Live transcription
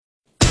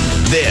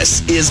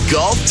This is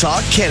Golf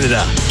Talk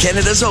Canada,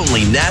 Canada's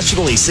only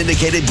nationally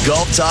syndicated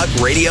golf talk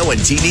radio and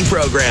TV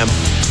program.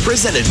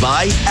 Presented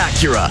by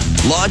Acura.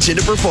 Launch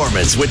into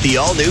performance with the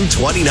all-new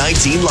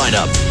 2019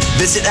 lineup.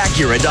 Visit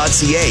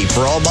Acura.ca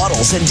for all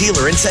models and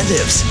dealer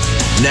incentives.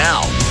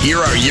 Now, here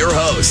are your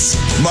hosts,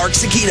 Mark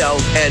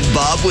Zecchino and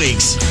Bob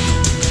Weeks.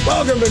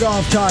 Welcome to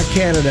Golf Talk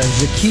Canada.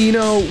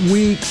 Zecchino,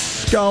 Weeks,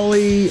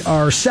 Scully,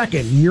 our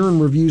second year in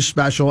review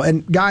special.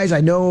 And guys,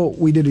 I know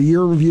we did a year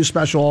in review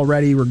special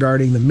already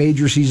regarding the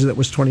major season that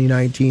was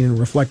 2019 and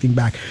reflecting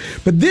back.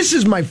 But this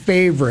is my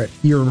favorite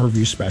year in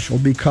review special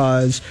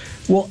because,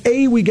 well,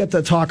 we get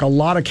to talk a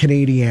lot of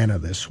Canadiana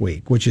this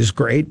week, which is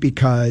great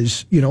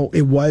because, you know,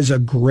 it was a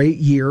great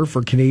year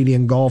for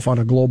Canadian golf on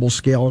a global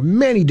scale.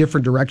 Many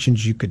different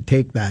directions you could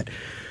take that.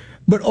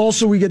 But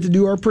also we get to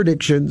do our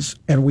predictions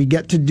and we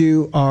get to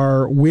do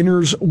our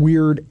winners,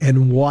 weird,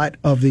 and what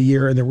of the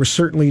year. And there was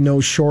certainly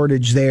no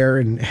shortage there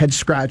and head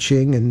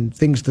scratching and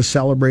things to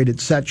celebrate,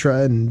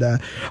 etc. And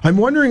I'm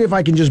wondering if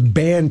I can just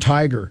ban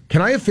Tiger.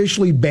 Can I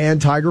officially ban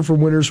Tiger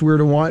from winners,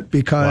 weird, and what?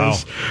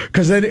 Because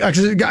then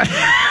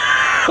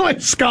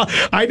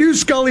I knew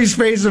Scully's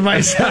face if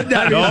I said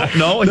that.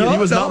 He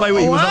was not my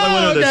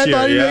winner this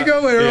year.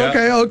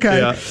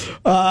 Okay.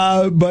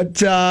 Well,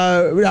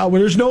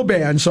 there's no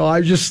ban, so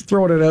I just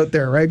throwing it out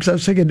there, right? Because I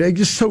was thinking it's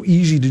just so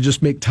easy to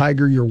just make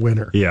Tiger your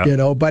winner, you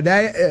know. But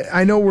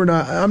I know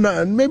I'm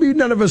not. Maybe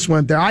none of us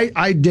went there.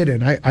 I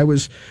didn't. I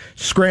was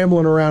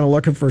scrambling around and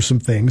looking for some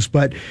things,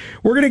 but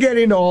we're going to get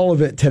into all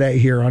of it today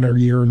here on our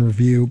year in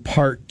review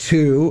part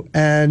 2.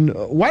 And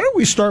why don't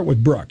we start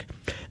with Brooke?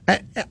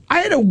 I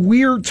had a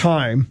weird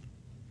time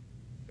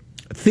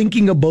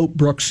thinking about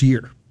Brooke's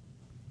year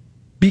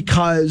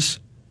because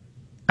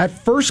at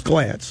first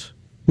glance,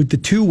 with the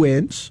 2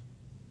 wins,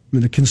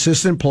 with the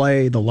consistent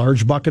play, the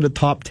large bucket of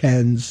top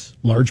 10s,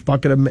 large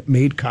bucket of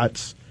made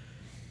cuts,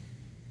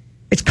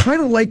 it's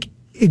kind of like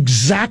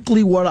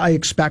exactly what I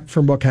expect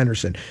from Brooke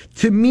Henderson.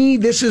 To me,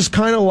 this is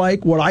kind of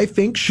like what I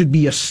think should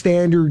be a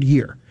standard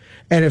year.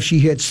 And if she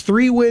hits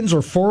 3 wins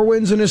or 4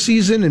 wins in a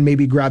season and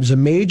maybe grabs a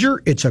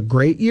major, it's a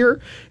great year.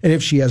 And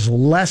if she has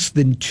less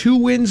than 2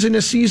 wins in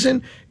a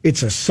season,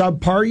 it's a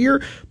subpar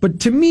year.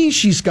 But to me,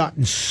 she's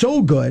gotten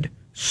so good,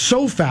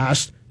 so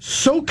fast,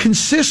 so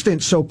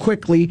consistent so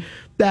quickly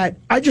that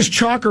I just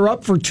chalk her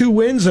up for 2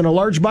 wins and a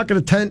large bucket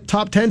of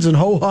top 10s and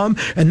ho-hum,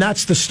 and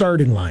that's the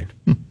starting line.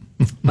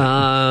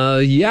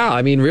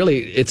 I mean,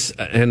 really,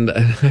 and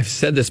I've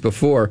said this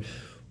before,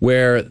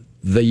 where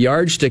the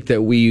yardstick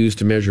that we use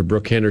to measure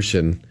Brooke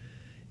Henderson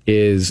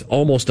is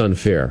almost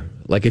unfair.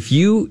 Like if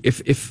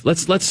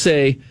let's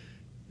say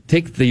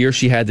take the year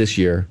she had this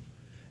year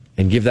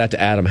and give that to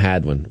Adam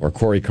Hadwin or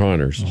Corey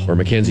Connors or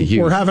Mackenzie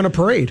Hughes. We're having a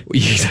parade.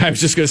 I was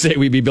just going to say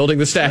we'd be building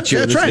the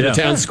statue in the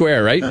town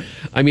square, right?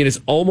 I mean, it's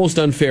almost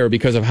unfair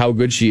because of how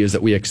good she is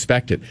that we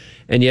expect it.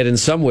 And yet in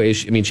some ways,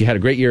 she had a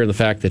great year in the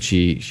fact that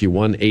she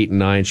won 8 and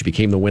 9. She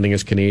became the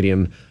winningest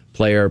Canadian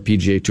player,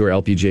 PGA Tour,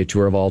 LPGA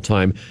Tour of all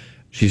time.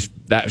 She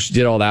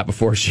did all that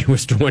before she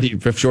was 20,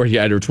 before she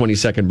had her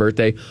 22nd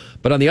birthday.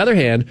 But on the other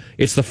hand,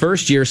 it's the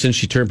first year since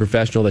she turned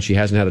professional that she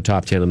hasn't had a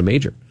top 10 in a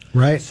major.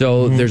 Right.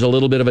 So there's a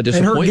little bit of a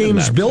disappointment. And her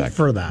game's built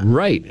for that.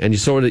 Right. And you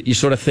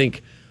sort of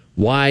think,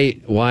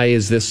 why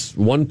is this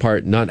one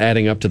part not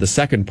adding up to the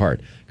second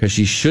part? Because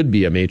she should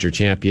be a major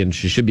champion.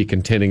 She should be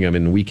contending them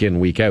in, week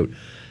out.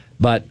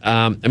 But,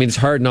 it's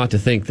hard not to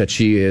think that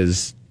she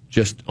is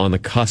just on the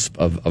cusp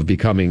of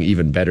becoming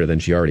even better than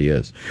she already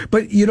is.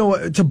 But,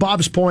 to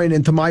Bob's point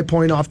and to my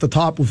point off the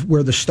top of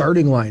where the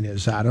starting line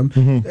is, Adam,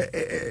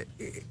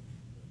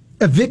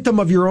 a victim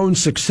of your own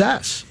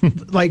success.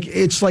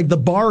 It's like the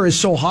bar is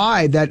so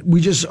high that we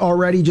just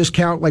already just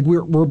count, like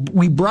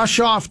we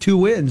brush off 2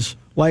 wins.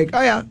 Like,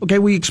 oh yeah, okay,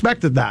 we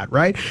expected that,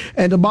 right?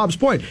 And to Bob's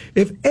point,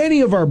 if any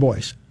of our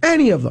boys,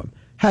 any of them,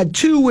 had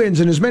 2 wins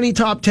and as many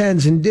top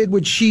 10s and did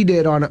what she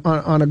did on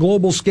a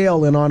global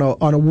scale and on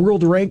a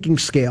world ranking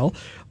scale,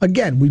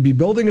 again, we'd be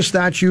building a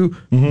statue,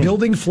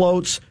 building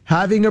floats,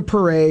 having a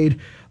parade.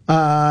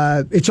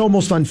 It's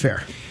almost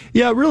unfair.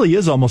 Yeah, it really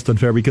is almost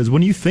unfair because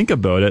when you think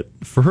about it,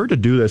 for her to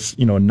do this,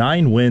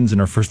 9 wins in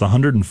her first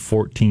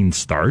 114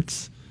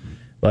 starts,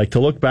 like to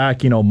look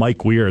back,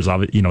 Mike Weir is,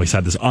 he's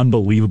had this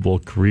unbelievable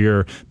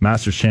career,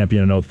 Masters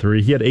champion in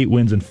 2003. He had 8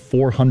 wins in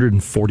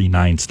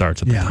 449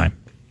 starts at the time.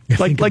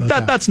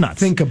 That's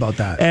nuts. Think about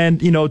that.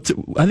 And,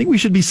 I think we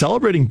should be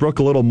celebrating Brooke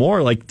a little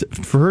more.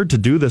 For her to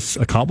do this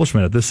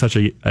accomplishment at such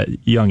a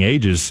young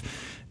age is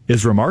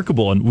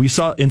remarkable. And we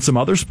saw in some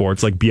other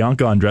sports, like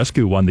Bianca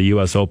Andreescu won the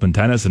U.S. Open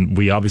tennis, and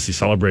we obviously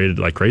celebrated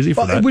like crazy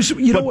for that.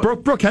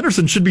 But Brooke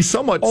Henderson should be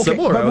somewhat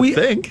similar, I would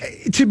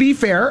think. To be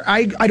fair,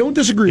 I don't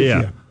disagree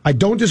with you. I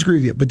don't disagree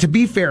with you. But to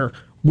be fair,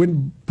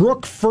 when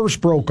Brooke first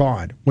broke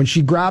on, when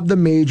she grabbed the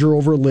major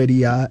over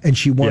Lydia and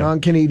she won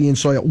on Canadian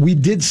soil, we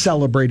did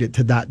celebrate it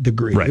to that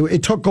degree. Right.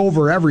 It took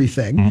over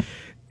everything.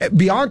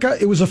 Bianca,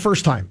 it was the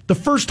first time. The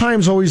first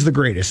time's always the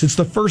greatest. It's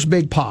the first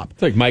big pop.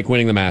 It's like Mike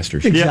winning the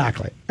Masters.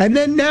 Exactly. Yeah. And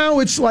then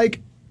now it's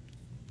like,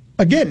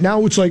 okay,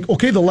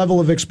 the level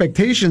of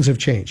expectations have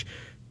changed.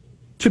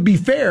 To be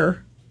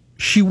fair,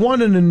 she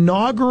won an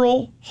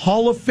inaugural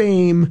Hall of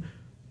Fame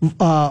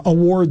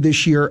award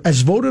this year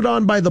as voted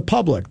on by the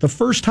public, the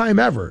first time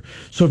ever.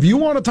 So if you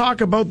want to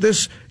talk about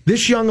this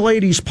young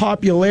lady's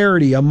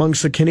popularity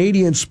amongst the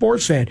Canadian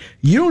sports fan,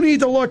 you don't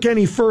need to look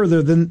any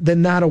further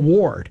than that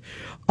award.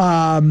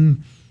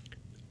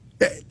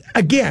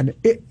 Again,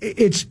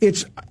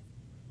 it's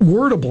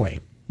word of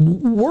blame.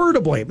 Word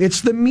of blame.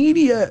 It's the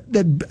media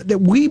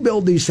that we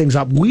build these things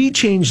up. We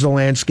change the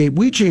landscape.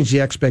 We change the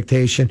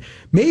expectation.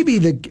 Maybe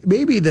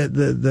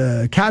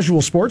the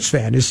casual sports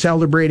fan is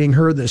celebrating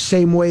her the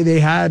same way they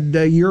had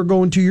a year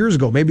ago and 2 years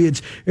ago. Maybe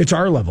it's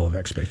our level of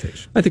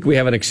expectation. I think we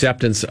have an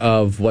acceptance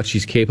of what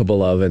she's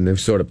capable of, and they've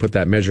sort of put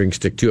that measuring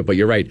stick to it. But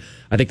you're right.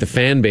 I think the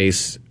fan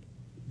base,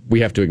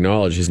 we have to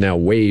acknowledge, is now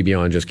way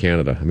beyond just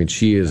Canada. I mean,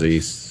 she is a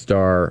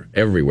star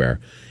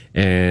everywhere.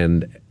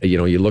 And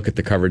you look at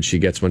the coverage she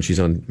gets when she's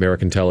on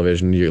American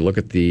television. You look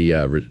at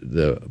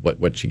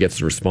what she gets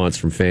the response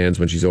from fans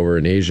when she's over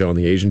in Asia on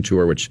the Asian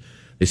tour, which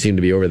they seem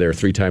to be over there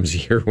 3 times a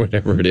year,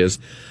 whatever it is.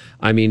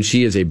 I mean,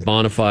 she is a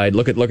bona fide.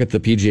 Look at the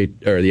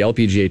PGA or the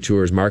LPGA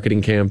Tour's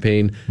marketing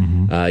campaign.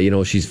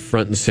 Mm-hmm. She's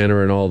front and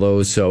center in all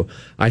those. So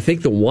I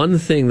think the one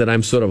thing that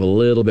I'm sort of a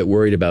little bit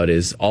worried about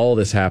is all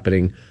this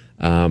happening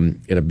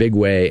in a big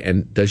way.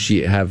 And does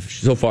she have,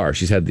 so far,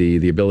 she's had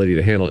the ability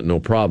to handle it, no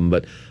problem.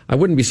 But I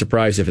wouldn't be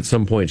surprised if at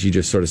some point she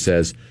just sort of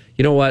says,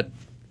 you know what,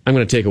 I'm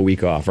going to take a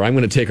week off, or I'm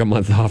going to take a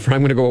month off, or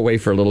I'm going to go away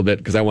for a little bit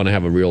because I want to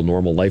have a real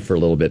normal life for a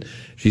little bit.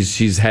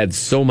 She's had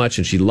so much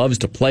and she loves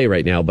to play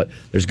right now, but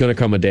there's going to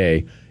come a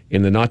day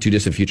in the not too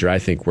distant future, I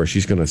think, where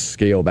she's going to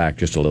scale back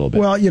just a little bit.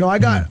 Well,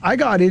 I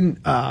got in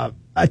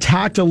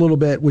attacked a little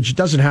bit, which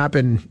doesn't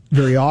happen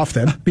very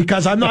often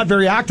because I'm not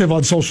very active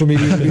on social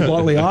media, to be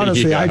bluntly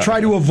honest. I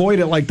try to avoid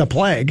it like the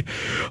plague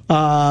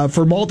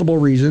for multiple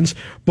reasons.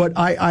 But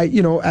I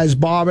as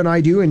Bob and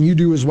I do, and you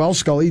do as well,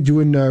 Scully,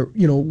 doing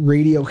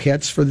radio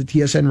hits for the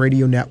TSN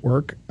radio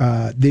network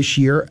this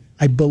year.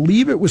 I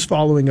believe it was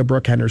following a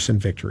Brooke Henderson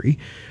victory.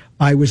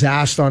 I was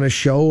asked on a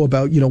show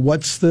about,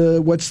 what's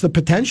the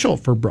potential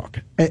for Brooke,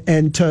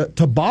 and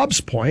to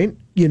Bob's point,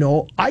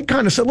 I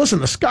kind of said, listen,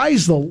 the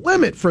sky's the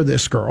limit for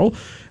this girl,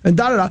 and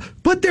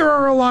but there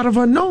are a lot of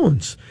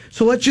unknowns.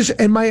 So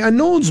and my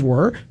unknowns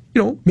were,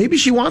 maybe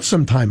she wants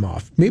some time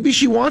off. Maybe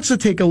she wants to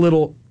take a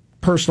little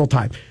personal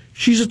time.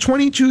 She's a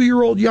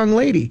 22-year-old young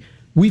lady.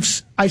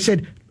 I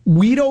said,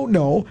 we don't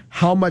know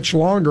how much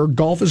longer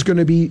golf is going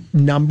to be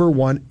number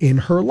one in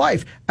her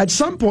life. At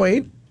some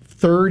point,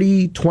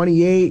 30,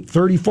 28,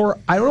 34,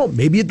 I don't know.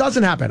 Maybe it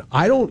doesn't happen.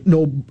 I don't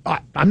know.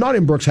 I'm not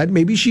in Brooke's head.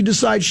 Maybe she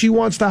decides she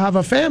wants to have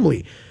a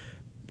family.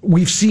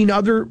 We've seen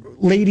other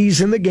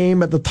ladies in the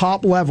game at the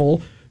top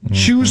level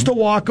choose to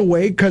walk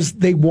away because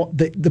they want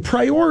the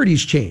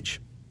priorities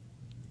change.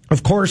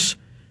 Of course,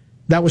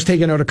 that was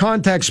taken out of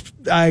context.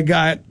 I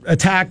got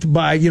attacked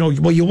by,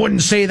 well, you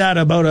wouldn't say that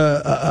about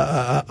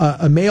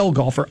a male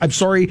golfer. I'm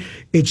sorry,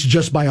 it's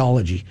just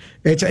biology.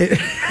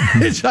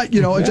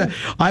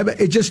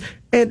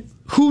 And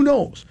who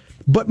knows?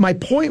 But my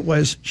point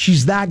was,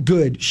 she's that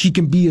good. She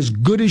can be as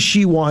good as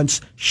she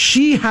wants.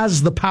 She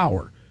has the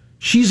power.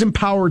 She's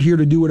empowered here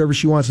to do whatever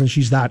she wants, and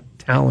she's that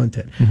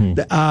talented.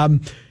 Mm-hmm.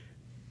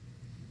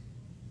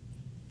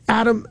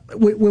 Adam,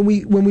 when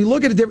we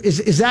look at it,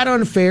 is that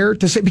unfair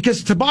to say?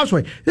 Because to Bob's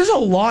point, there's a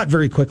lot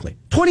very quickly.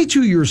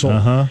 22 years old.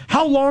 Uh-huh.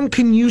 How long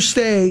can you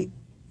stay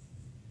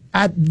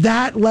at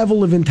that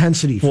level of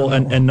intensity?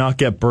 And not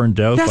get burned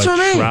out by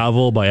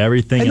travel, by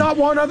everything. And not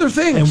want other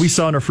things. And we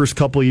saw in her first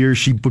couple of years,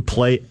 she would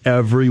play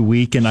every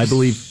week, and I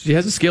believe... She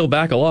hasn't scaled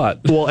back a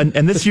lot. Well, and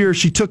this year,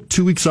 she took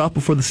 2 weeks off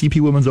before the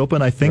CP Women's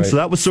Open, I think. Right. So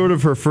that was sort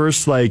of her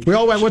first, We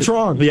all went, what's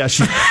wrong? Yeah,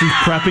 she's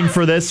prepping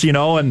for this,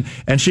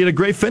 and she had a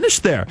great finish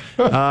there.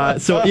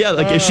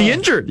 Is she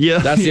injured?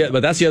 Yeah.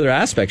 But that's the other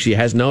aspect. She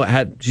has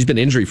she's been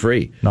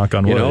injury-free. Knock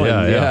on wood,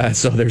 yeah.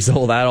 So there's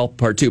all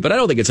part too. But I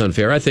don't think it's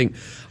unfair. I think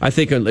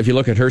if you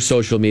look at her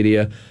social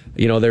media,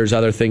 there's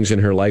other things in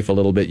her life a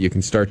little bit you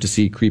can start to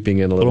see creeping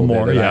in a little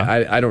more. Bit.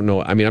 Yeah. I don't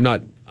know. I mean,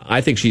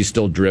 I think she's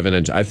still driven,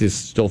 and I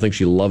still think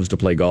she loves to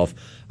play golf.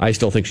 I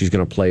still think she's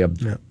going to play a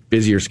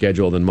busier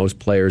schedule than most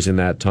players in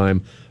that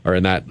time or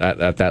in at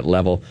that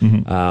level.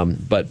 Mm-hmm.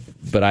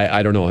 But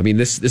I don't know. I mean,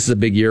 this is a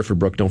big year for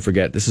Brooke. Don't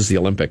forget, this is the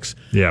Olympics.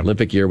 Yeah.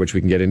 Olympic year, which we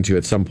can get into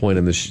at some point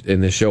in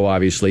this show,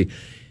 obviously.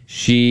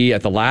 She,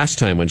 at the last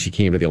time when she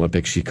came to the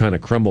Olympics, she kind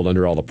of crumbled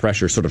under all the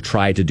pressure, sort of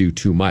tried to do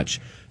too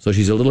much. So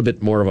she's a little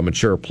bit more of a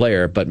mature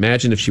player, but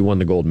imagine if she won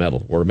the gold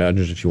medal, or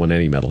imagine if she won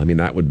any medal. I mean,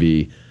 that would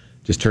be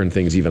just turn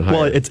things even higher.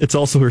 Well, it's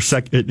also her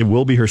it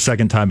will be her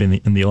second time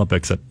in the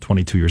Olympics at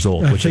 22 years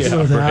old, which is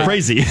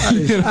crazy. That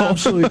is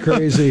absolutely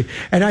crazy.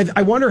 And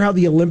I wonder how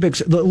the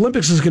Olympics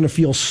is going to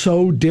feel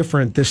so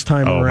different this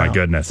time around. Oh my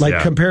goodness!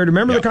 Compared to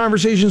the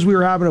conversations we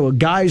were having about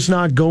guys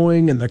not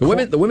going and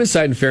the women's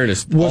side. In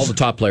fairness, all the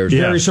top players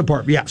very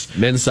supportive. Yes,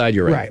 men's side,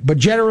 you're right. But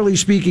generally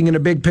speaking, in a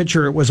big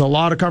picture, it was a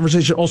lot of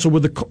conversation. Also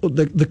with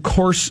the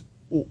course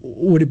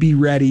would it be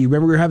ready?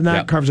 Remember we were having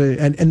that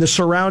conversation, and the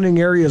surrounding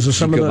areas of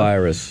some of the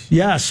virus.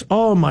 Yes.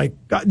 Oh my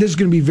God, this is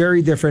going to be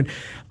very different.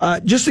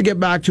 Just to get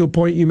back to a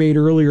point you made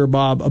earlier,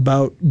 Bob,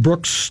 about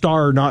Brooke's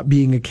star not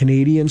being a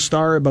Canadian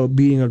star, about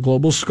being a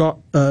global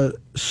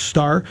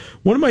star.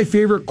 One of my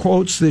favorite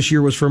quotes this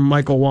year was from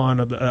Michael Wan,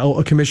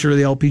 a commissioner of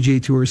the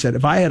LPGA Tour, who said,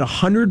 "If I had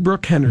 100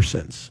 Brooke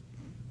Hendersons,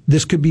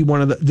 this could be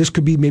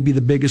maybe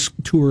the biggest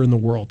tour in the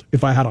world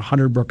if I had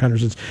 100 Brooke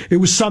Hendersons." It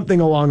was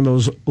something along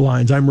those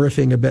lines. I'm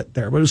riffing a bit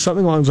there, but it was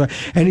something along those lines.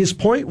 And his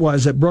point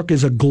was that Brooke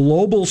is a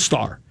global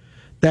star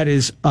that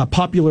is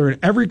popular in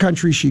every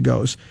country she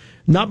goes,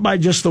 not by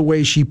just the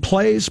way she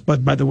plays,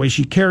 but by the way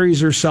she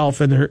carries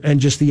herself and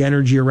just the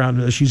energy around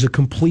her. She's a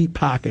complete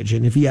package.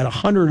 And if he had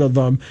 100 of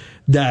them,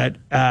 that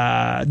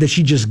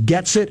she just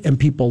gets it and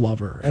people love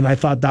her. And I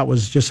thought that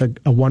was just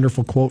a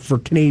wonderful quote for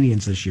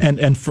Canadians this year.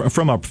 And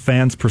from a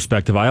fan's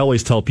perspective, I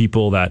always tell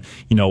people that,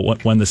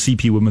 when the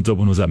CP Women's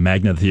Open was at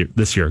Magna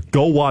this year,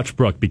 go watch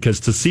Brooke,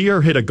 because to see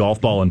her hit a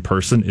golf ball in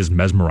person is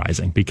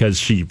mesmerizing, because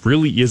she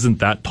really isn't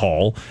that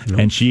tall,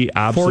 and she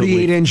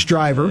absolutely 48-inch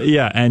driver.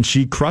 Yeah, and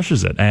she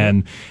crushes it.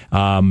 And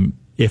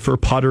if her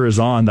putter is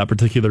on that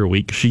particular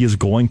week, she is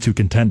going to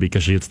contend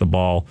because she hits the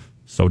ball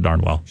so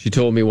darn well. She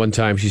told me one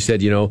time, she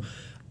said,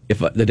 if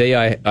the day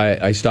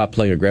I stop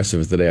playing aggressive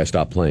is the day I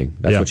stop playing.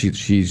 That's what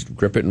she's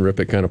grip it and rip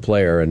it kind of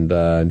player,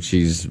 and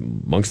she's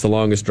amongst the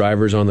longest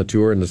drivers on the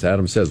tour. And as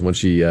Adam says, when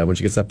she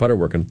gets that putter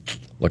working,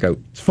 look out.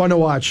 It's fun to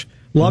watch.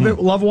 Love it.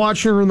 Love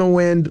watching her in the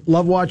wind.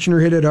 Love watching her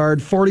hit it hard.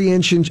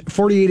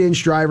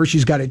 48-inch driver.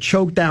 She's got it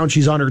choked down.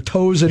 She's on her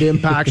toes at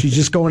impact. She's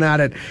just going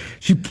at it.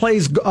 She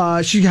plays.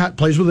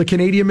 Plays with a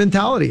Canadian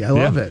mentality. I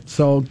love it.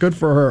 So good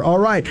for her. All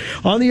right.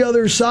 On the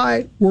other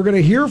side, we're going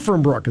to hear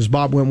from Brooke as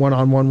Bob went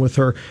one-on-one with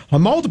her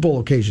on multiple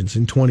occasions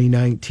in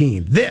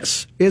 2019.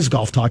 This is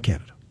Golf Talk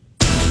Canada.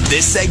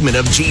 This segment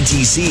of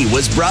GTC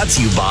was brought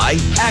to you by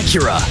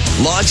Acura.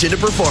 Launch into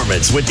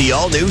performance with the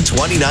all-new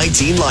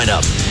 2019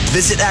 lineup.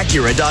 Visit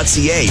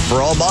Acura.ca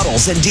for all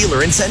models and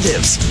dealer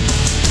incentives.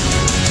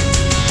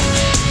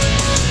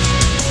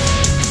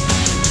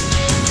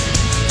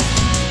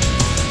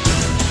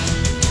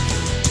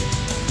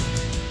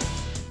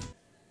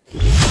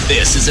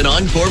 This is an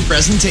encore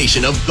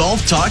presentation of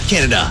Golf Talk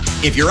Canada.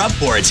 If you're up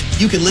for it,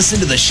 you can listen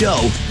to the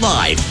show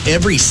live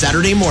every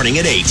Saturday morning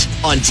at 8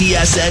 on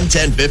TSN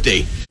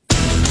 1050.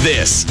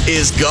 This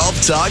is Golf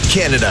Talk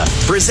Canada,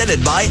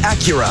 presented by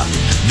Acura.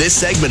 This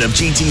segment of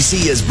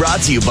GTC is brought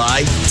to you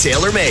by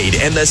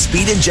TaylorMade and the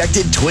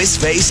speed-injected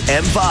Twist Face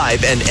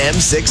M5 and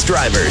M6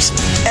 drivers.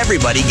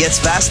 Everybody gets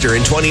faster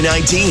in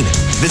 2019.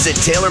 Visit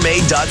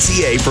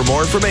TaylorMade.ca for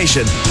more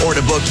information or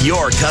to book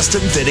your custom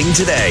fitting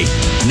today.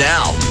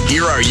 Now,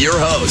 here are your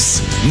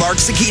hosts, Mark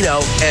Zecchino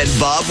and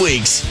Bob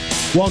Weeks.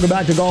 Welcome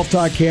back to Golf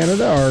Talk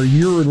Canada, our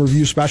year in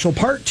review special,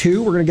 part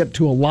 2. We're going to get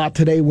to a lot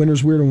today.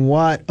 Winners, weird, and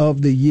what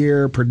of the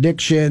year,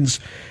 predictions.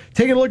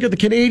 Taking a look at the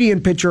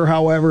Canadian picture,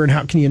 however, and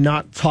how can you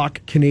not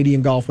talk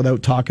Canadian golf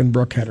without talking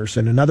Brooke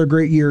Henderson? Another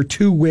great year,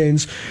 2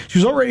 wins. She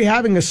was already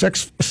having a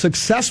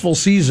successful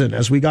season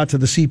as we got to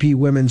the CP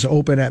Women's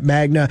Open at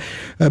Magna.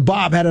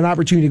 Bob had an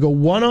opportunity to go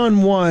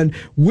one-on-one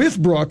with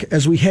Brooke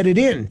as we headed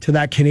in to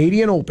that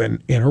Canadian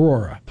Open in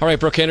Aurora. All right,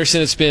 Brooke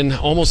Henderson, it's been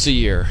almost a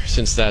year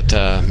since that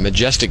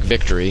majestic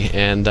victory,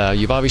 and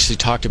you've obviously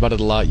talked about it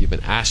a lot, you've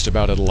been asked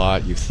about it a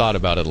lot, you've thought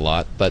about it a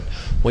lot, but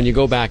when you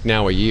go back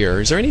now a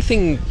year, is there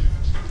anything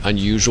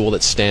unusual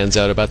that stands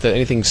out about that?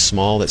 Anything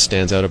small that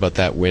stands out about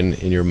that win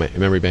in your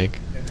memory bank?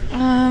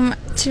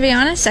 To be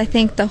honest, I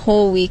think the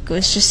whole week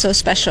was just so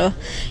special.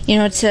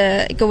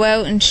 To go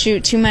out and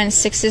shoot 2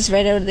 -6s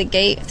right out of the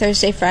gate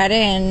Thursday,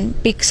 Friday,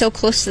 and be so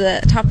close to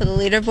the top of the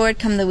leaderboard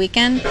come the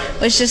weekend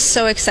was just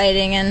so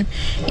exciting. And,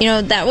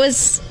 that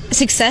was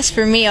success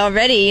for me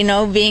already,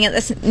 being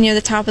at near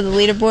the top of the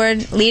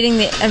leaderboard, leading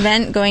the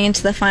event, going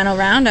into the final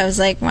round. I was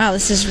like, wow,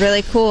 this is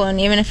really cool. And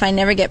even if I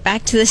never get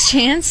back to this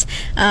chance,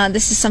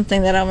 this is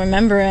something that I'll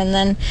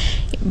remember.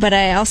 But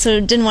I also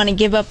didn't want to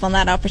give up on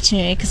that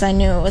opportunity because I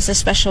knew it was a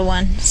special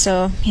one.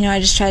 So, I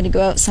just tried to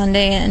go out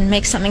Sunday and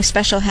make something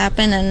special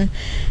happen, and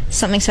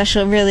something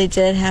special really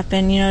did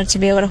happen, to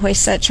be able to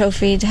hoist that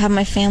trophy, to have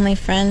my family,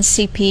 friends,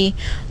 CP,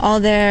 all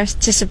there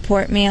to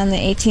support me on the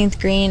 18th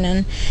green.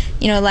 And,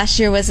 last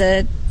year was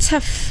a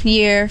tough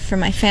year for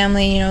my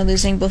family,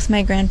 losing both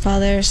my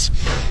grandfathers.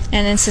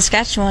 And in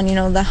Saskatchewan,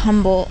 the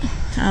Humboldt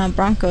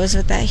Broncos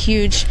with that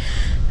huge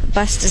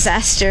bus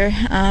disaster,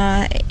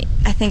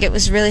 I think it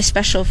was really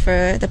special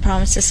for the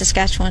Province of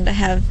Saskatchewan to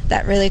have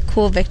that really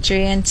cool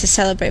victory and to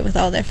celebrate with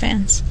all their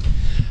fans.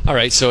 All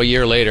right, so a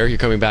year later, you're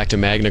coming back to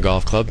Magna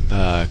Golf Club,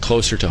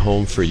 closer to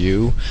home for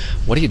you.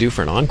 What do you do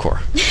for an encore?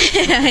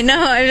 I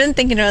know, I've been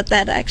thinking about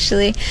that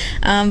actually,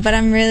 but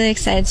I'm really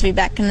excited to be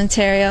back in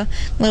Ontario, a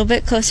little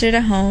bit closer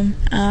to home,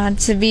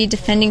 to be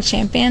defending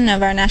champion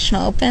of our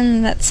National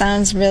Open. That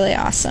sounds really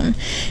awesome.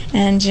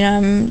 And,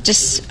 I'm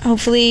just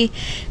hopefully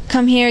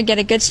come here, get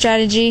a good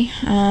strategy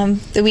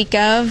the week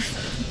of,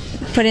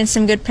 put in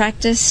some good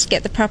practice,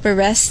 get the proper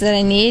rest that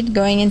I need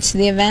going into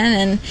the event,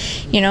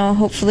 and, you know,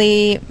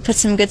 hopefully put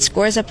some good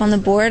scores up on the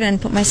board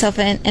and put myself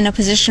in a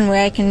position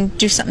where I can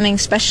do something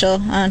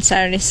special on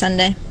Saturday,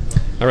 Sunday.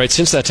 All right,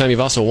 since that time, you've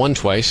also won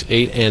twice,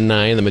 8 and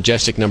 9, the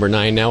majestic number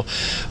 9. Now,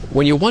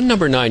 when you won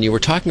number 9, you were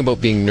talking about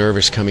being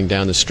nervous coming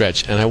down the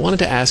stretch, and I wanted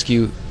to ask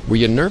you, were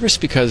you nervous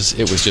because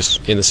it was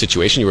just in the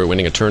situation, you were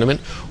winning a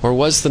tournament, or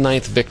was the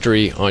 9th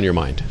victory on your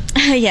mind?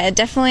 Yeah,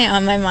 definitely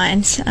on my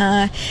mind.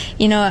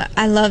 You know,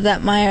 I love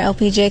that Meijer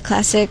LPGA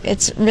Classic.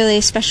 It's really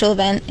a special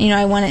event. You know,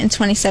 I won it in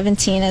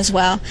 2017 as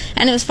well,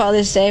 and it was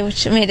Father's Day,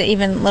 which made it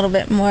even a little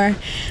bit more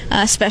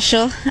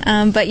special.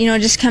 But, you know,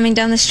 just coming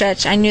down the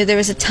stretch, I knew there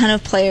was a ton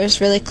of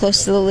players really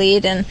close to the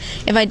lead, and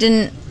if I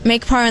didn't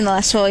make par in the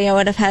last hole, you know, I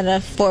would have had a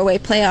 4-way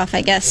playoff,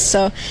 I guess.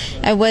 So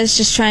I was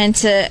just trying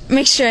to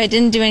make sure I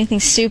didn't do anything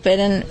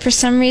stupid. And for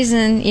some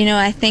reason, you know,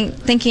 I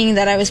thinking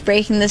that I was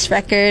breaking this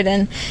record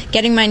and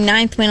getting my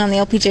 9th win on the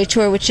LPGA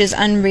Tour, which is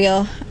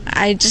unreal,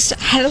 I just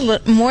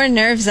had more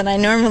nerves than I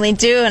normally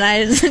do, and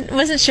I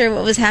wasn't sure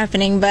what was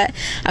happening, but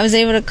I was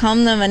able to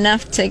calm them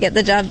enough to get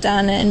the job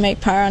done and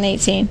make par on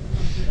 18.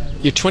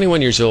 You're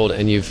 21 years old,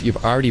 and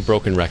you've already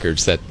broken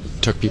records that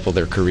took people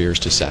their careers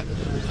to set.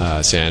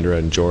 Sandra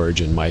and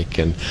George and Mike,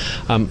 and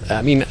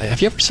I mean,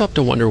 have you ever stopped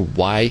to wonder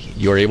why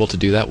you're able to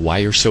do that? Why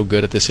you're so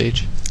good at this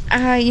age?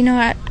 You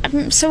know,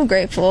 I'm so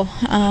grateful.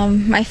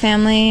 My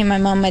family, my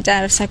mom, my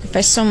dad have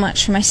sacrificed so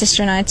much for my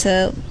sister and I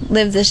to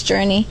live this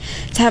journey.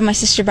 To have my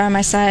sister by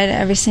my side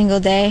every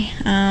single day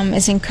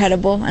is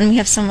incredible, and we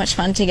have so much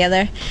fun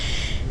together.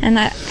 And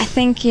I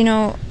think, you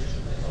know,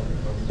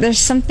 there's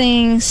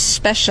something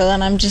special,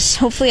 and I'm just,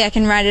 hopefully I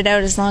can ride it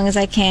out as long as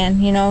I can,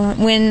 you know,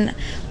 win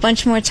a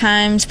bunch more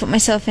times, put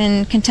myself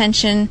in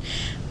contention,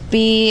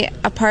 be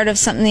a part of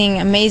something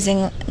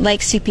amazing like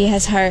CP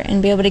Has Heart,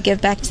 and be able to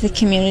give back to the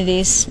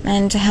communities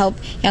and to help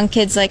young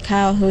kids like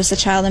Kyle, who's the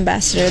child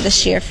ambassador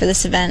this year for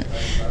this event.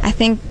 I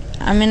think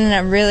I'm in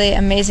a really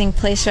amazing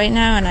place right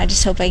now, and I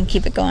just hope I can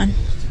keep it going.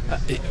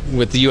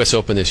 With the U.S.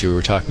 Open this year, we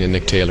were talking to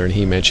Nick Taylor, and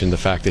he mentioned the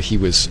fact that he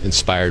was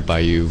inspired by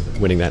you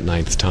winning that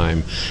 9th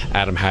time.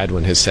 Adam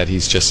Hadwin has said he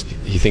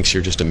thinks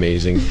you're just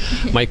amazing.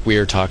 Mike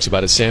Weir talks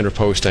about it. Sandra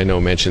Post, I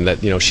know, mentioned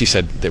that, you know, she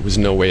said there was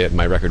no way that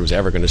my record was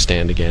ever going to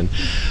stand again.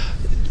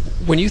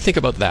 When you think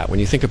about that, when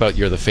you think about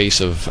you're the face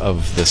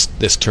of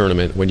this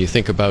tournament, when you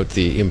think about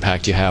the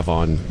impact you have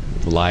on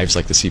lives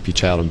like the CP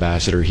Child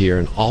Ambassador here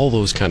and all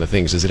those kind of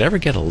things, does it ever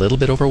get a little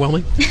bit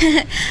overwhelming?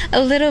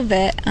 A little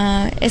bit.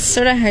 It's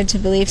sort of hard to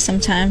believe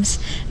sometimes.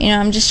 You know,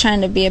 I'm just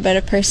trying to be a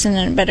better person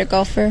and a better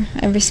golfer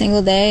every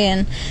single day,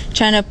 and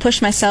trying to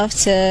push myself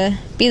to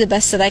be the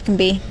best that I can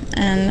be.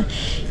 And,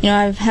 you know,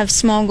 I have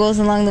small goals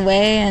along the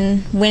way,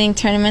 and winning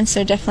tournaments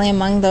are definitely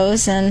among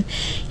those. And,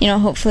 you know,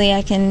 hopefully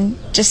I can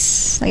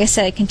just, like I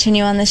said,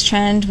 continue on this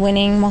trend,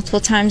 winning multiple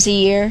times a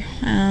year,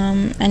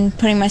 and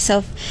putting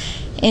myself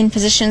in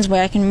positions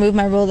where I can move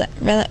my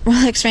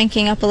Rolex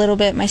ranking up a little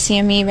bit, my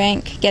CME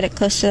rank, get it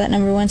close to that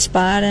number 1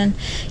 spot, and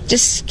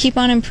just keep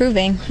on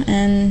improving.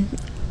 And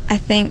I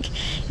think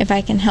if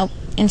I can help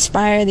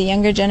inspire the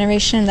younger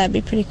generation, that'd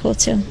be pretty cool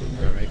too.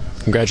 All right.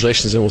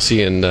 Congratulations, and we'll see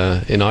you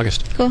in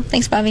August. Cool.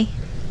 Thanks, Bobby.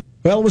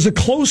 Well, it was a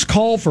close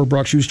call for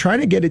Brooke. She was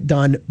trying to get it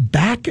done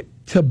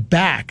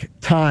back-to-back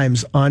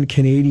times on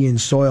Canadian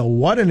soil.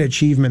 What an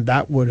achievement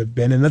that would have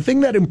been. And the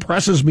thing that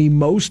impresses me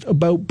most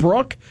about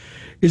Brooke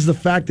is the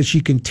fact that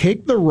she can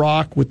take the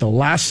rock with the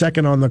last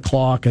second on the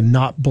clock and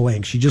not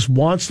blink. She just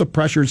wants the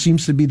pressure. It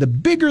seems to be the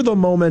bigger the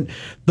moment,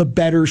 the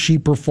better she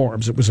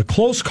performs. It was a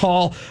close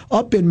call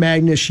up in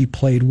Magnus. She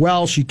played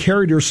well. She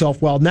carried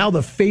herself well. Now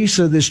the face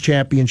of this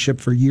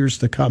championship for years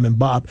to come. And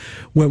Bob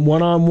went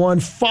one-on-one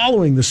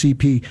following the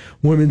CP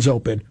Women's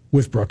Open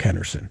with Brooke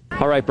Henderson.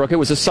 All right, Brooke, it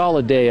was a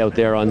solid day out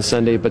there on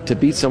Sunday, but to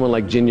beat someone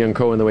like Jin Young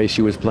Ko in the way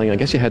she was playing, I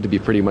guess you had to be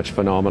pretty much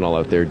phenomenal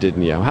out there,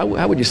 didn't you?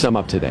 How would you sum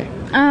up today?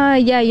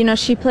 Yeah, you know,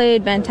 she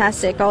played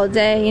fantastic all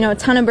day. You know, a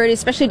ton of birdies,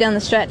 especially down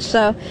the stretch.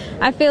 So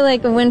I feel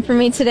like a win for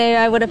me today,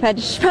 I would have had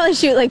to probably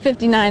shoot like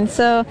 59.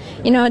 So,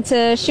 you know,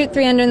 to shoot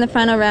 3 under in the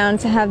final round,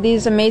 to have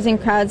these amazing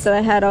crowds that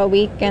I had all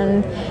week,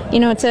 and,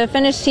 you know, to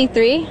finish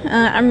T3,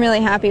 I'm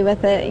really happy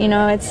with it. You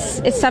know,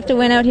 it's tough to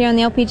win out here on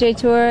the LPGA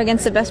Tour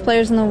against the best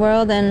players in the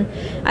world, and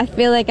I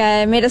feel like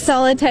I made a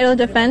solid title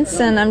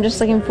defense, and I'm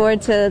just looking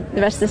forward to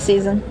the rest of the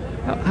season.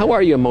 How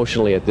are you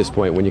emotionally at this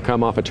point when you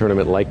come off a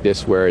tournament like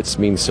this where it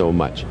means so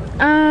much?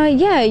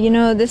 Yeah, you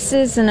know, this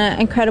is an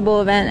incredible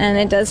event, and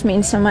it does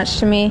mean so much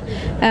to me.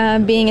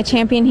 Being a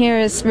champion here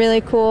is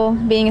really cool.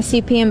 Being a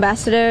CP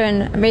ambassador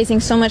and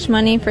raising so much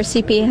money for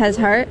CP Has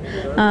Heart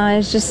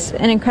is just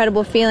an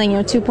incredible feeling. You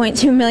know,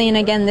 $2.2 million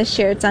again this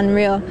year. It's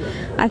unreal.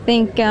 I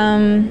think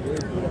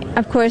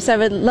of course, I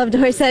would love to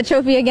hoist that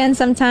trophy again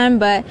sometime,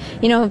 but,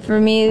 you know, for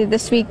me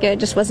this week it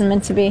just wasn't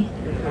meant to be.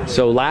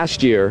 So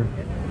last year,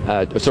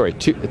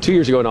 2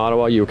 years ago in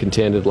Ottawa, you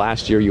contended.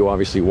 Last year, you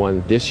obviously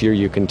won. This year,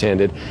 you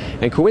contended.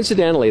 And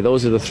coincidentally,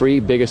 those are the 3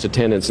 biggest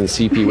attendance in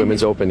CP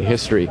Women's Open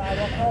history.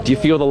 Do you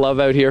feel the love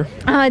out here?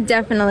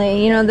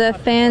 Definitely. The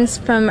fans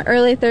from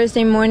early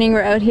Thursday morning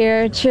were out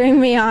here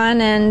cheering me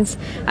on, and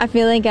I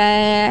feel like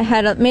I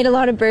had made a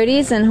lot of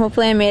birdies, and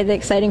hopefully I made it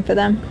exciting for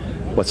them.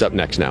 What's up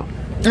next now?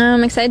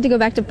 I'm excited to go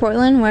back to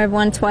Portland, where I've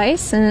won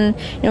twice, and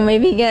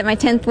maybe get my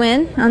 10th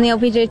win on the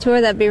LPGA Tour.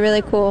 That'd be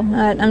really cool.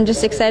 I'm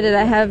just excited.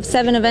 I have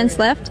 7 events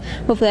left.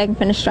 Hopefully I can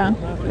finish strong.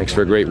 Thanks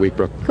for a great week,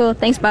 Brooke. Cool.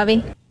 Thanks,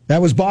 Bobby.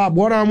 That was Bob,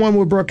 one-on-one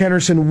with Brooke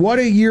Henderson. What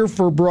a year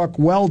for Brooke.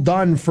 Well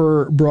done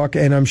for Brooke,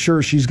 and I'm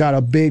sure she's got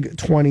a big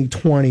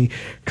 2020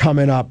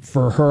 coming up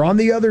for her. On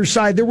the other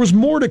side, there was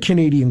more to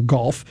Canadian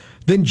golf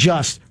than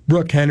just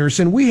Brooke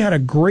Henderson. We had a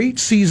great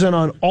season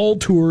on all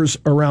tours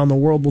around the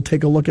world. We'll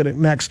take a look at it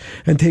next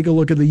and take a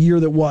look at the year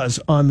that was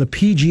on the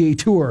PGA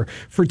Tour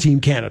for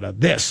Team Canada.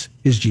 This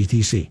is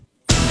GTC.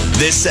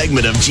 This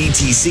segment of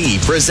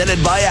GTC,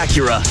 presented by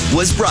Acura,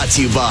 was brought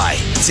to you by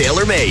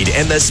TaylorMade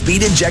and the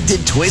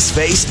speed-injected Twist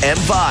Face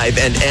M5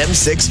 and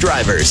M6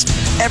 drivers.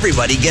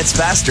 Everybody gets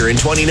faster in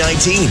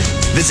 2019.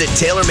 Visit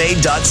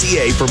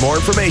TaylorMade.ca for more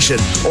information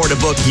or to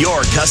book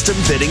your custom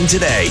fitting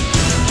today.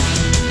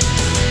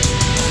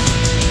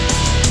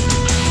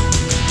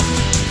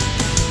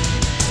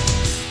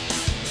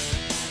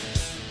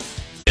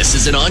 This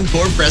is an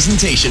encore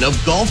presentation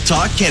of Golf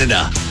Talk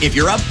Canada. If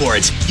you're up for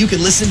it, you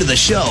can listen to the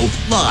show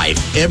live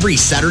every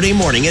Saturday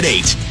morning at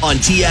 8 on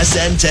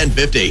TSN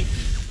 1050.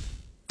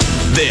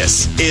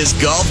 This is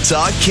Golf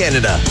Talk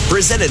Canada,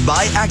 presented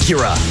by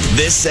Acura.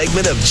 This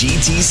segment of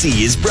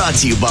GTC is brought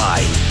to you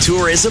by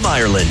Tourism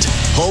Ireland,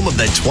 home of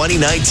the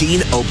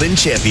 2019 Open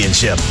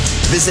Championship.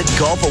 Visit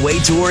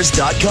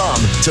golfawaytours.com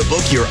to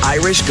book your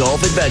Irish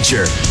golf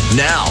adventure.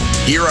 Now,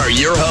 here are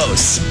your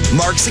hosts,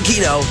 Mark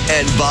Cicchino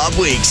and Bob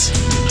Weeks.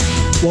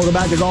 Welcome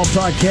back to Golf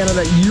Talk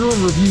Canada, Year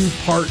in Review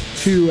Part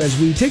 2, as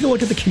we take a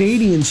look at the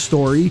Canadian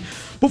story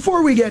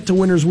before we get to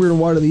Winners, Weird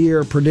and Wild of the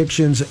Year,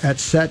 predictions,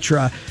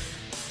 etc.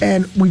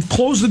 And we've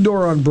closed the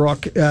door on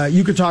Brooke.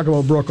 You could talk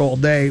about Brooke all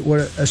day. What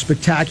a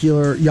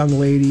spectacular young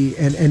lady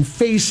and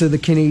face of the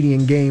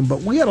Canadian game.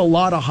 But we had a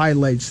lot of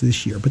highlights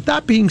this year. But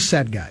that being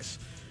said, guys,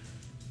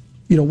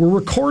 we're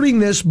recording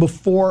this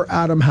before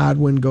Adam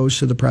Hadwin goes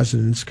to the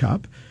President's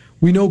Cup.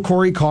 We know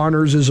Corey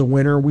Connors is a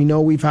winner. We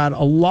know we've had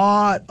a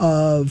lot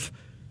of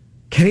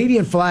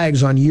Canadian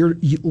flags on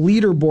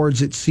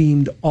leaderboards, it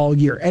seemed, all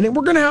year. And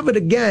we're going to have it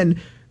again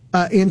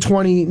in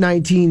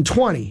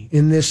 2019-20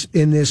 in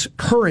this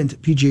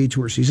current PGA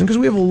Tour season, because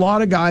we have a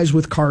lot of guys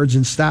with cards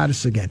and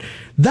status again.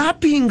 That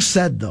being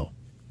said, though,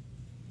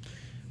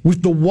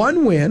 with the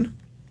one win,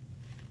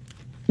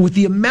 with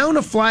the amount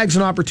of flags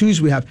and opportunities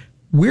we have,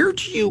 where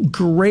do you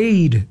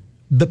grade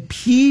the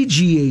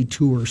PGA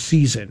Tour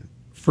season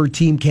for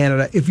Team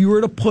Canada if you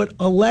were to put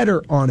a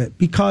letter on it?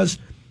 Because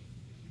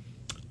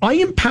I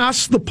am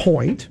past the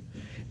point,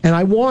 and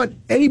I want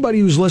anybody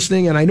who's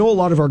listening, and I know a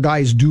lot of our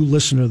guys do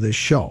listen to this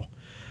show,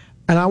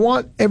 and I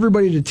want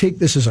everybody to take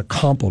this as a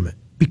compliment,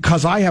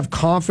 because I have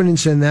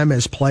confidence in them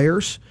as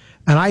players,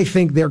 and I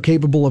think they're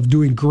capable of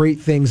doing great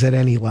things at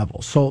any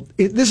level. So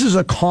this is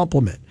a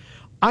compliment.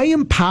 I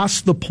am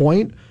past the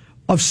point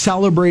of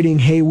celebrating,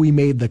 hey, we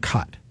made the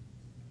cut.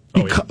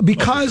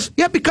 Because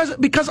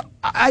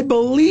I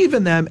believe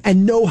in them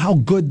and know how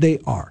good they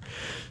are.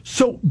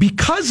 So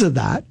because of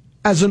that,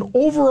 as an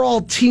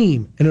overall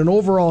team in an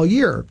overall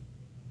year,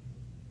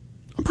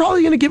 I'm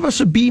probably going to give us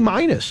a B-.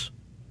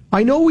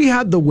 I know we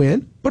had the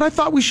win, but I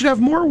thought we should have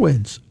more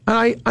wins.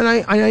 And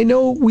I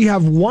know we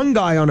have one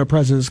guy on a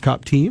President's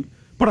Cup team,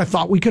 but I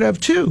thought we could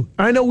have 2.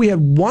 And I know we had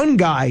one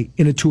guy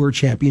in a Tour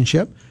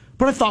Championship,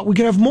 but I thought we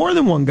could have more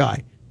than one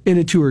guy in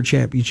a Tour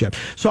Championship.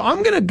 So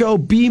I'm going to go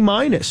B-,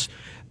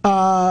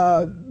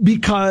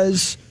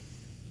 because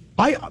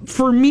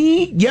for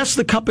me, yes,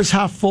 the cup is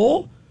half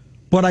full,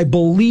 but I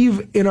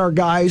believe in our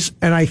guys,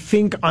 and I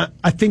think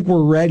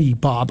we're ready,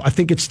 Bob. I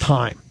think it's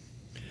time.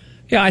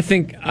 Yeah, I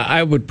think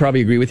I would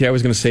probably agree with you. I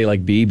was going to say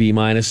like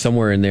B-,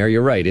 somewhere in there.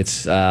 You're right.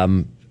 It's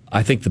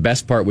I think the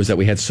best part was that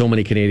we had so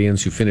many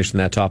Canadians who finished in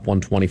that top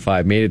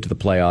 125, made it to the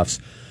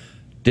playoffs,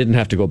 didn't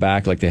have to go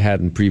back like they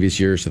had in previous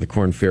years to the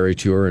Corn Ferry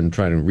Tour and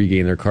try to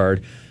regain their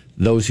card.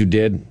 Those who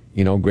did,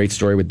 great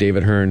story with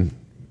David Hearn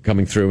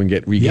coming through and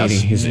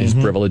regaining his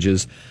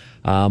privileges.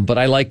 But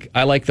I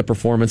like the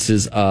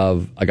performances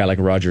of a guy like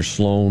Roger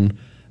Sloan.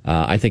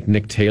 I think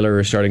Nick Taylor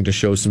is starting to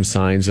show some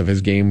signs of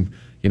his game,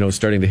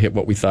 starting to hit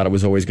what we thought it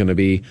was always going to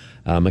be.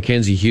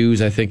 Mackenzie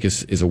Hughes, I think,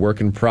 is a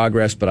work in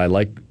progress, but I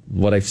like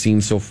what I've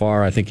seen so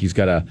far. I think he's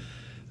got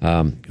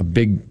a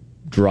big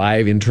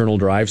drive, internal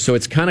drive. So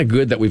it's kind of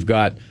good that we've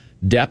got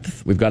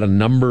depth. We've got a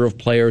number of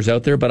players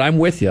out there, but I'm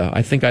with you.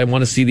 I think I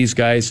want to see these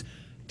guys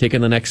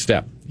taking the next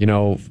step.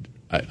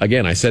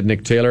 Again, I said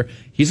Nick Taylor.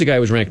 He's a guy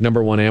who was ranked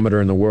number 1 amateur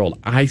in the world.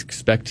 I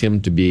expect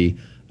him to be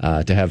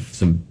to have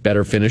some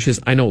better finishes.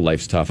 I know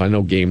life's tough. I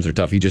know games are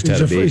tough. He just had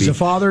a baby. He's a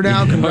father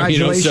now.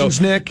 Congratulations,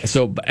 Nick.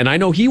 And I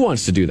know he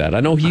wants to do that. I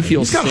know he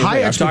feels he's got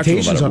high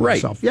expectations on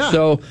himself. Yeah.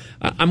 So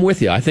I'm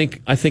with you. I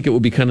think it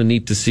would be kind of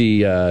neat to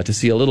see a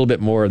little bit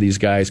more of these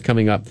guys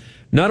coming up.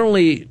 Not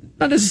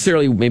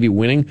necessarily maybe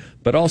winning,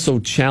 but also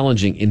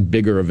challenging in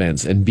bigger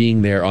events and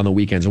being there on the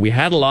weekends. And we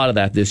had a lot of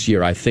that this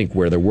year, I think,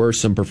 where there were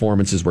some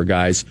performances where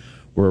guys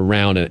were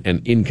around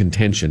and in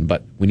contention,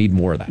 but we need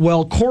more of that.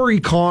 Well, Corey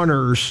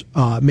Connors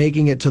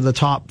making it to the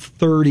top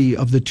 30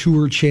 of the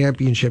Tour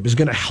Championship is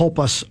going to help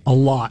us a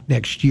lot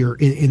next year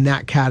in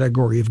that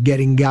category of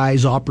getting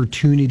guys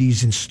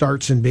opportunities and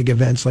starts in big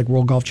events like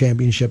World Golf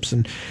Championships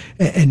and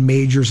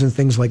majors and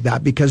things like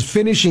that, because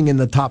finishing in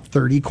the top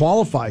 30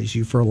 qualifies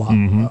you for a lot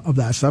of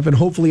that stuff. And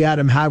hopefully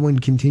Adam Hadwin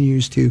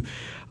continues to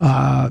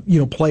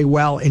play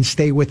well and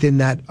stay within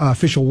that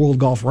official World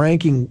Golf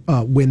ranking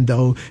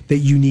window that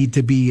you need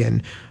to be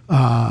in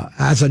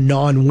as a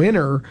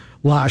non-winner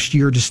last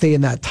year to stay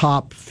in that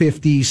top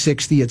 50,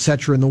 60, et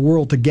cetera in the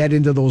world to get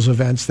into those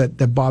events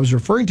that Bob's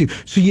referring to.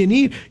 So you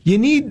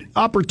need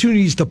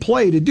opportunities to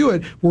play to do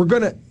it. We're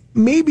going to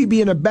maybe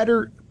be in a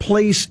better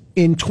place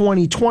in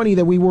 2020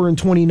 than we were in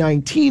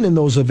 2019 in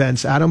those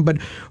events, Adam. But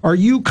are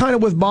you kind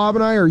of with Bob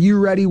and I? Are you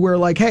ready where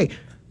like, hey,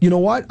 you know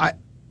what?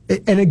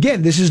 And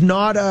again, this is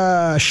not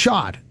a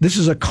shot. This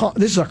is a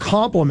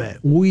compliment.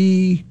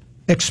 We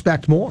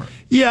expect more.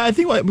 Yeah, I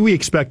think we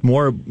expect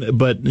more,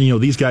 but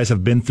these guys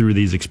have been through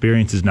these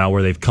experiences now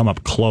where they've come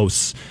up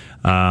close.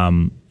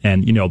 And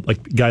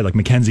like a guy like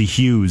Mackenzie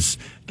Hughes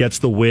gets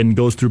the win,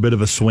 goes through a bit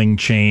of a swing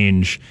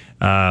change,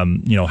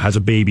 has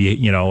a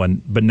baby,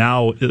 but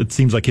now it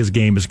seems like his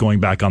game is going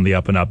back on the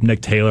up and up.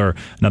 Nick Taylor,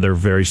 another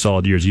very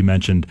solid year, as you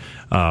mentioned,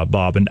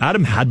 Bob. And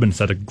Adam Hadwin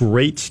had a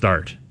great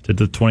start to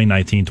the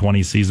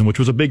 2019-20 season, which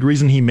was a big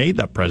reason he made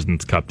that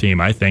President's Cup team,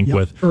 I think. Yep.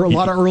 With a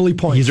lot of early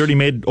points. He's already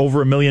made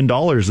over $1 million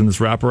in this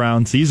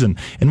wraparound season.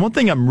 And one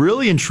thing I'm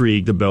really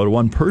intrigued about,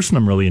 one person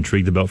I'm really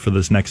intrigued about for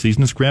this next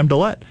season is Graham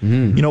Dillette.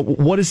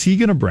 What is he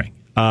going to bring?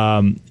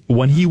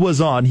 When he was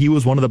on, he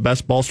was one of the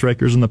best ball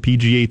strikers in the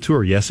PGA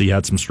Tour. Yes, he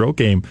had some short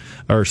game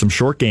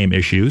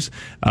issues.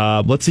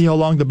 Let's see how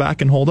long the back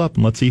can hold up,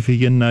 and let's see if he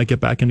can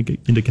get back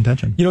into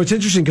contention. It's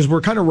interesting because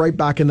we're kind of right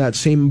back in that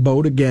same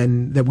boat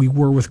again that we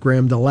were with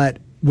Graham Dillette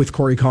with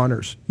Corey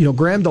Connors.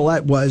 Graham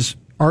Dillette was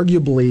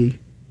arguably,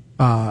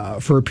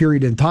 for a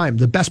period in time,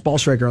 the best ball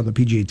striker on the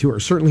PGA Tour,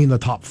 certainly in the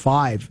top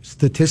 5.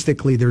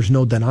 Statistically, there's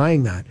no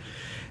denying that.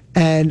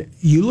 And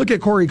you look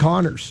at Corey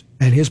Connors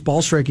and his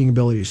ball striking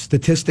abilities,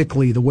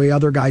 statistically, the way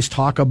other guys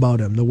talk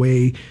about him, the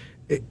way,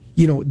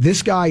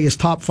 this guy is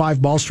top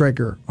 5 ball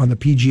striker on the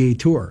PGA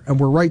Tour. And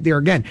we're right there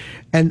again.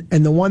 And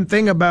the one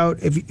thing about,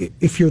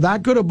 if you're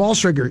that good a ball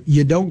striker,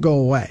 you don't go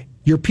away.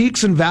 Your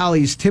peaks and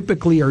valleys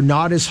typically are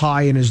not as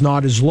high and is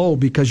not as low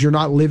because you're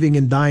not living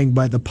and dying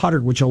by the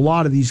putter, which a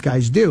lot of these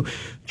guys do.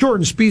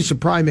 Jordan Spieth's a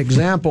prime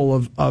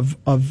example of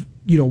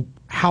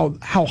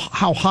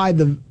how high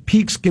the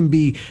peaks can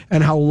be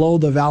and how low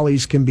the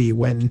valleys can be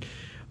when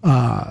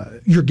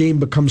your game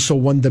becomes so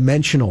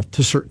one-dimensional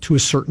to a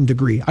certain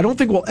degree. I don't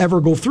think we'll ever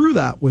go through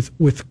that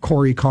with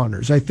Corey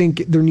Connors. I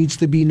think there needs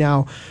to be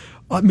now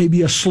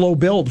maybe a slow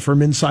build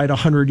from inside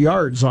 100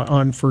 yards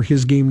on for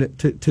his game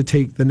to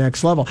take the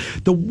next level.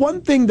 The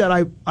one thing that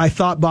I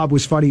thought, Bob,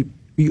 was funny,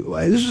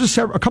 this was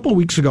a couple of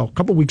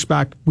weeks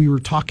back, we were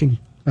talking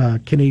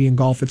Canadian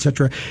golf,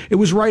 etc. It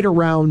was right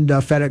around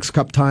FedEx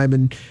Cup time,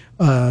 and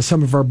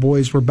some of our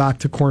boys were back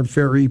to Corn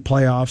Ferry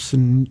playoffs,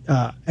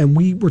 and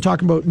we were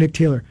talking about Nick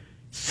Taylor.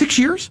 6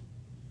 years?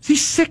 Is he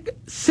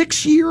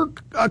 6 year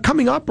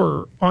coming up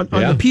or on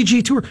the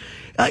PGA Tour?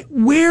 Like,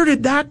 where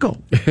did that go?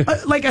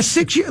 Like a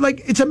 6 year,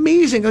 like it's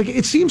amazing. Like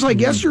it seems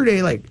like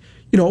yesterday, like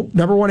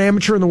number 1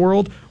 amateur in the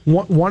world,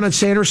 won at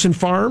Sanderson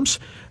Farms,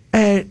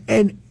 and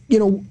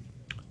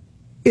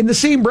in the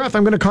same breath,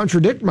 I'm going to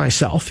contradict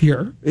myself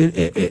here,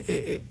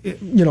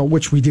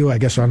 which we do, I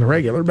guess, on the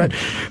regular. But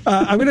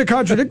I'm going to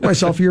contradict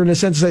myself here in the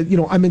sense that,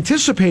 I'm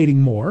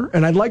anticipating more,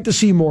 and I'd like to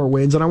see more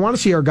wins, and I want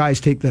to see our guys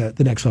take the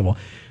next level.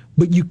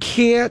 But you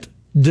can't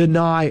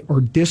deny or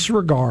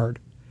disregard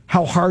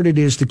how hard it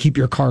is to keep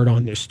your card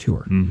on this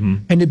tour. Mm-hmm.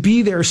 And to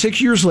be there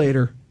 6 years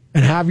later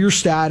and have your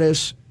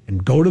status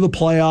and go to the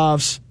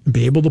playoffs and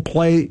be able to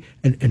play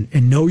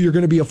and know you're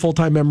going to be a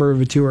full-time member of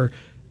a tour,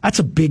 that's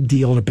a big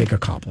deal and a big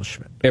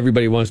accomplishment.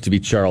 Everybody wants to be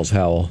Charles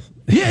Howell.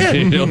 Yeah,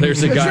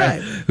 there's a guy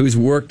who's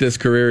worked his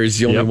career.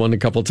 He's only won a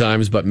couple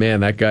times, but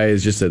man, that guy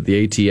is just at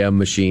the ATM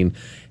machine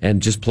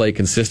and just play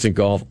consistent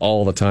golf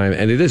all the time.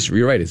 And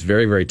you're right, it's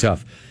very, very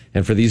tough.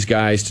 And for these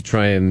guys to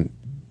try and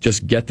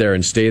just get there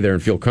and stay there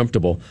and feel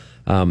comfortable,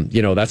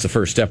 that's the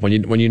first step. When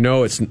you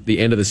know it's the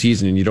end of the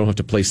season and you don't have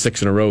to play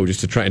 6 in a row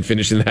just to try and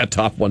finish in that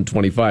top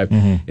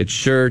 125, it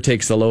sure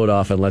takes the load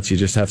off and lets you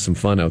just have some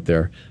fun out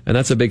there. And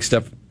that's a big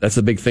step. That's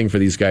a big thing for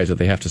these guys, that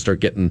they have to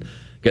start getting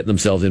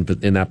themselves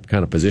in that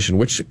kind of position,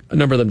 which a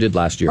number of them did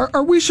last year.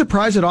 Are we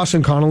surprised at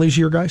Austin Connolly's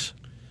year, guys?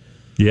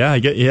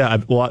 Yeah,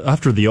 well,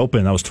 after the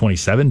Open, that was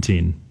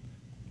 2017.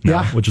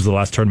 now, which was the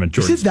last tournament.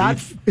 Jordan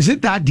Is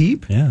it that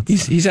deep? Yeah.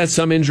 He's had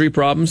some injury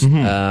problems,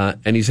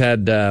 and he's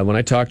had, when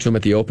I talked to him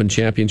at the Open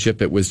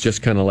Championship, it was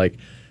just kind of like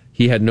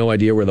he had no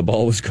idea where the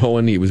ball was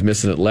going. He was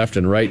missing it left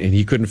and right, and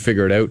he couldn't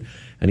figure it out.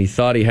 And he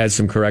thought he had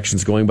some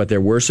corrections going, but there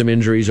were some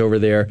injuries over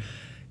there.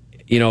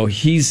 You know,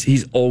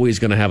 he's always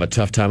going to have a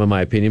tough time, in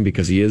my opinion,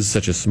 because he is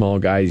such a small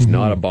guy. He's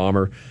not a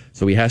bomber,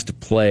 so he has to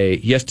play.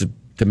 He has to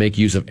make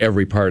use of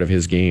every part of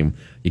his game.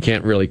 You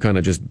can't really kind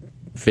of just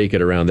fake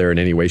it around there in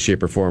any way,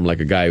 shape, or form like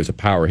a guy who's a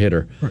power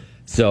hitter. Right.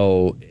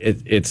 So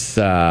it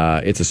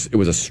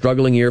was a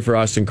struggling year for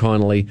Austin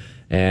Connolly,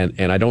 and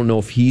I don't know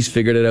if he's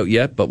figured it out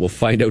yet, but we'll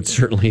find out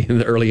certainly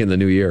early in the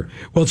new year.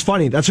 Well, it's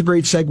funny. That's a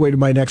great segue to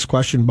my next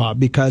question, Bob,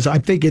 because I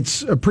think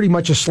it's pretty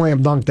much a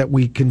slam dunk that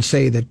we can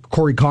say that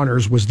Corey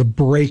Connors was the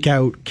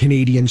breakout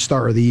Canadian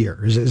Star of the Year.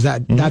 Is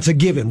that that's a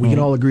given? We can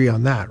all agree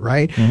on that,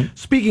 right?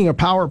 Speaking of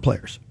power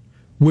players,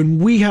 when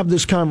we have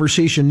this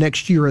conversation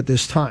next year at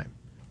this time,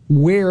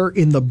 where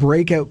in the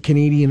breakout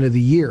Canadian of the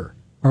Year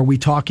are we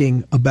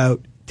talking about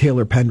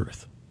Taylor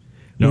Pendrith?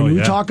 When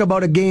we talk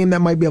about a game that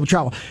might be able to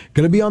travel,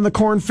 going to be on the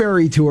Corn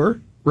Ferry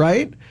Tour,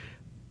 right?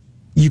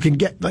 You can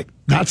get,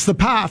 that's the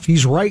path.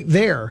 He's right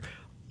there.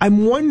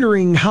 I'm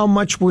wondering how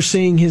much we're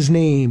saying his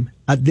name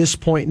at this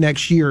point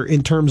next year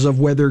in terms of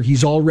whether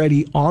he's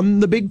already on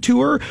the big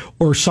tour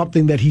or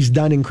something that he's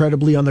done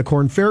incredibly on the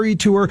Corn Ferry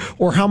Tour,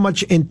 or how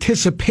much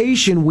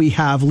anticipation we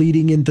have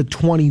leading into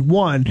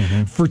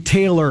 21 for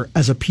Taylor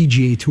as a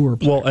PGA Tour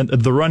player. Well, and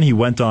the run he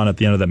went on at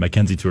the end of that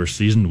Mackenzie Tour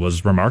season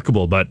was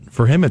remarkable, but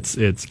for him, it's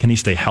can he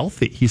stay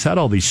healthy? He's had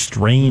all these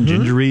strange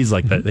injuries,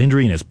 like that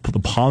injury in the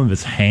palm of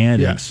his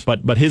hand. Yes.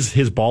 But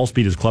his ball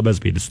speed, his clubhead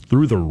speed is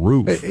through the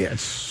roof.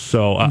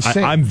 So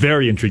I'm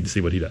very intrigued to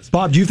see what he does.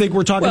 Bob, do you think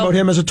we're talking about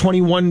him as a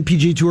 21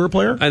 PGA Tour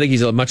player? I think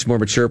he's a much more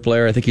mature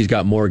player. I think he's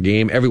got more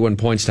game. Everyone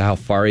points to how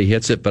far he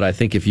hits it, but I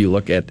think if you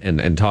look at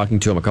and talking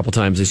to him a couple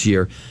times this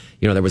year,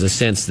 there was a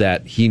sense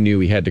that he knew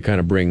he had to kind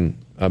of bring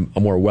a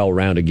more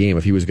well-rounded game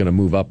if he was going to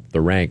move up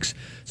the ranks.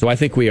 So I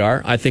think we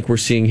are. I think we're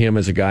seeing him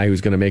as a guy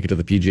who's going to make it to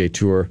the PGA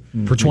Tour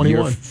for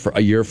 21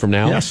 a year from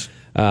now. Yes,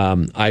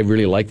 I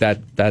really like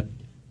that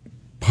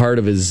part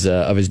of his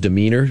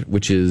demeanor,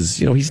 which is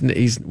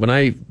he's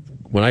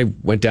when I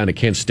went down to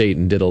Kent State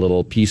and did a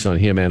little piece on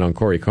him and on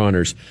Corey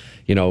Connors,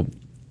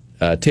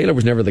 Taylor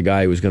was never the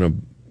guy who was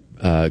going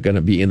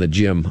to be in the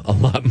gym a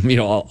lot,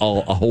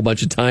 a whole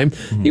bunch of time.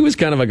 He was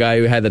kind of a guy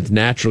who had that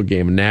natural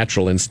game,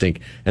 natural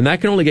instinct, and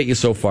that can only get you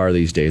so far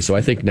these days. So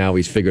I think now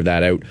he's figured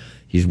that out.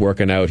 He's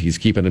working out. He's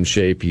keeping in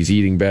shape. He's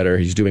eating better.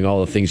 He's doing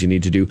all the things you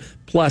need to do.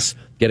 Plus,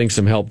 getting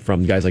some help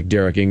from guys like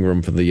Derek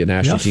Ingram from the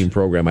national team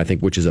program, I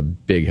think, which is a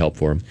big help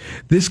for him.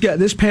 This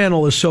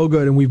panel is so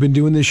good, and we've been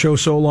doing this show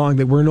so long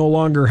that we're no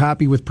longer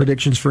happy with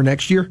predictions for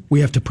next year. We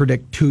have to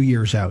predict 2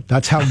 years out.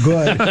 That's how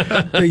good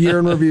the Year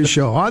in Review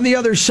show. On the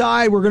other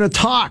side, we're going to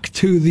talk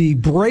to the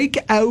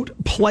breakout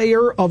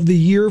player of the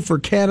year for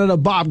Canada.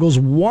 Bob goes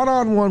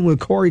one-on-one with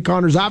Corey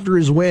Connors after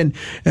his win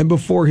and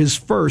before his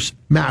first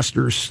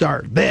Masters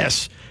start.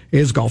 This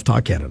is Golf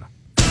Talk Canada.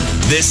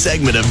 This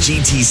segment of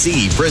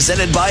GTC,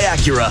 presented by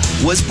Acura,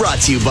 was brought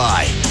to you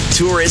by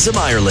Tourism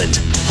Ireland,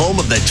 home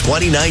of the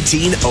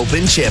 2019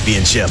 Open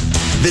Championship.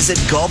 Visit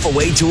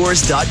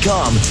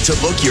golfawaytours.com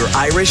to book your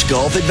Irish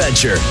golf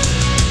adventure.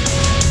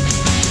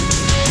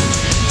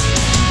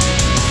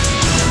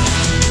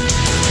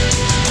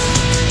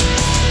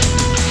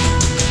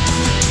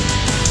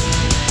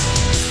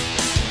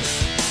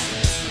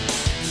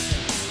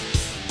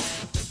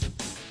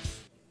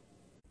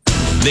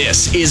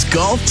 This is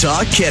Golf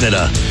Talk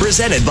Canada,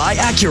 presented by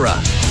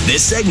Acura.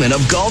 This segment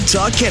of Golf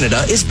Talk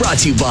Canada is brought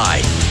to you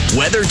by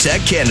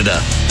WeatherTech Canada,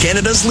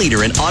 Canada's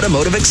leader in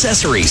automotive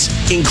accessories,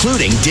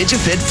 including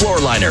DigiFit Floor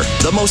Liner,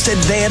 the most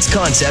advanced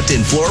concept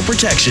in floor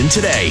protection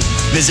today.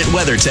 Visit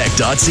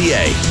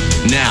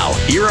WeatherTech.ca. Now,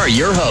 here are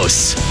your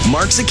hosts,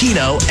 Mark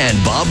Zecchino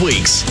and Bob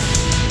Weeks.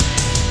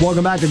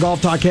 Welcome back to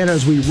Golf Talk Canada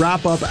as we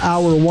wrap up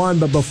hour one.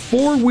 But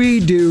before we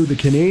do, the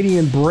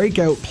Canadian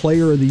Breakout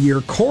Player of the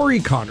Year,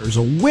 Corey Connors,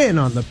 a win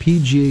on the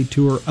PGA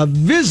Tour, a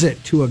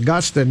visit to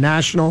Augusta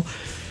National.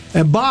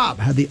 And Bob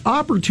had the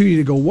opportunity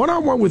to go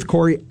one-on-one with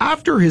Corey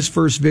after his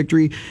first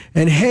victory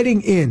and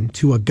heading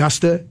into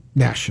Augusta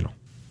National.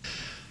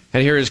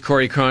 And here is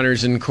Corey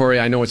Connors. And Corey,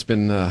 I know it's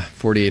been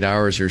 48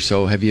 hours or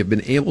so. Have you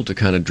been able to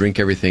kind of drink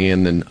everything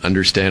in and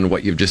understand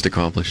what you've just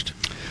accomplished?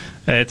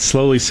 It's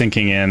slowly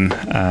sinking in.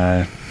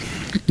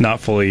 Not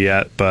fully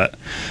yet, but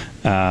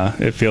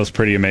it feels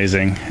pretty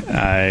amazing.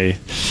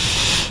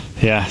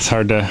 It's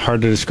hard to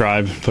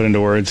describe, put into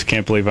words.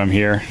 Can't believe I'm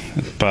here,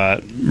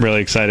 but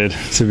really excited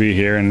to be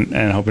here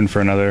and hoping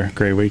for another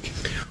great week.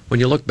 When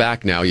you look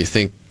back now, you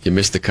think you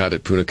missed the cut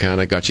at Punta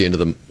Cana,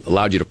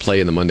 allowed you to play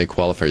in the Monday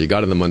qualifier. You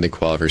got in the Monday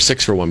qualifier,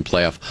 6-for-1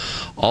 playoff.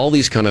 All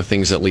these kind of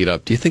things that lead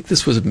up. Do you think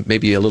this was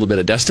maybe a little bit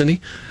of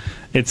destiny?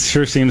 It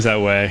sure seems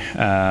that way.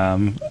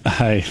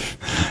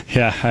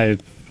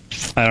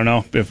 I don't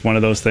know. If one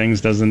of those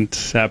things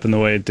doesn't happen the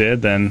way it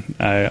did, then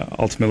I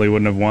ultimately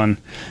wouldn't have won.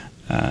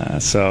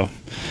 So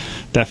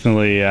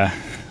definitely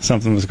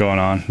something was going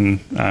on, and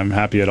I'm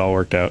happy it all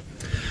worked out.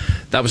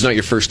 That was not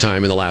your first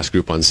time in the last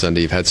group on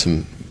Sunday. You've had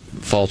some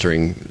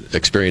faltering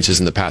experiences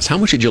in the past. How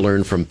much did you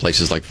learn from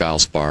places like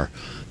Valspar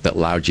that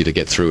allowed you to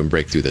get through and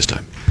break through this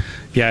time?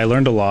 Yeah, I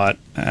learned a lot.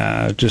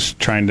 Just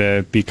trying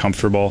to be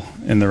comfortable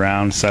in the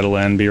round, settle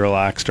in, be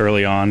relaxed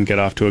early on, get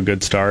off to a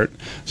good start,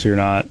 so you're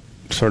not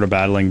sort of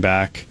battling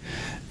back.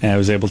 And I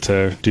was able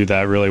to do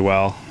that really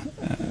well,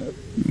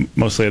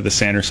 mostly at the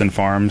Sanderson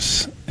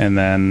Farms, and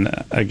then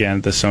again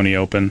at the Sony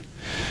Open.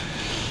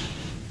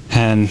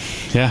 And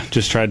yeah,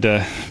 just tried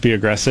to be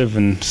aggressive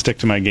and stick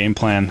to my game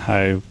plan.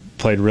 I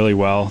played really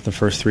well the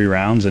first 3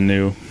 rounds and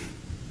knew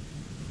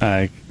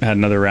I had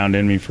another round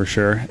in me for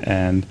sure,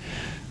 and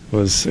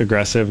was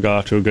aggressive, got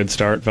off to a good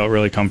start, felt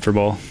really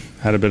comfortable.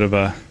 Had a bit of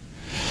a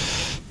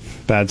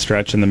bad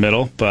stretch in the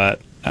middle, but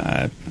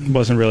I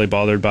wasn't really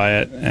bothered by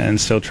it and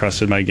still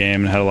trusted my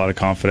game and had a lot of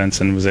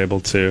confidence and was able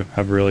to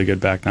have a really good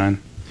back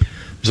nine.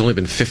 There's only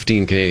been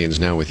 15 Canadians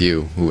now with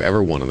you who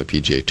ever won on the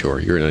PGA Tour.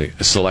 You're in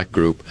a select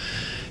group.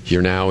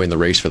 You're now in the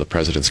race for the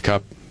President's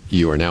Cup.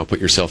 You are now put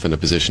yourself in a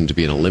position to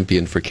be an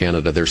Olympian for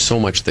Canada. There's so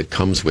much that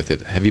comes with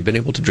it. Have you been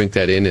able to drink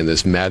that in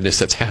this madness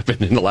that's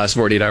happened in the last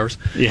 48 hours?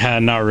 Yeah,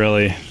 not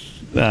really.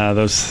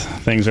 Those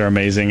things are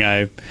amazing.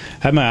 I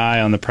had my eye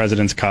on the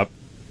President's Cup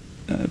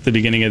at the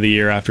beginning of the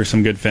year after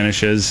some good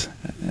finishes,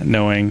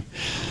 knowing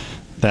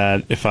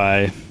that if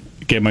I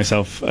gave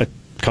myself a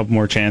couple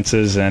more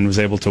chances and was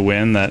able to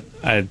win, that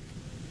I'd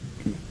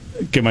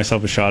give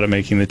myself a shot at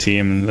making the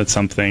team. And that's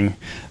something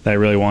that I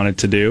really wanted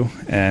to do,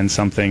 and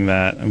something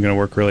that I'm going to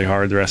work really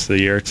hard the rest of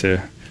the year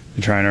to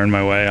try and earn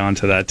my way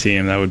onto that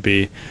team. That would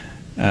be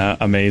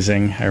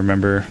amazing. I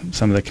remember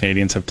some of the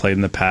Canadians have played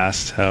in the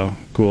past, how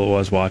cool it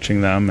was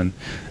watching them, and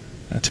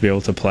to be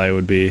able to play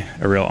would be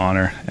a real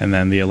honor. And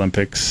then the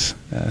Olympics,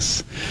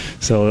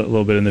 still a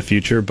little bit in the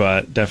future,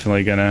 but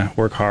definitely going to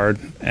work hard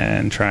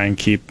and try and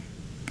keep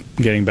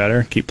getting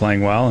better, keep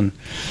playing well, and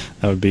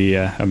that would be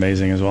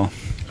amazing as well.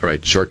 All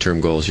right,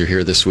 short-term goals. You're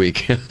here this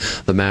week.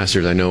 The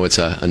Masters, I know it's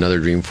another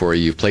dream for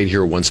you. You've played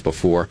here once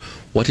before.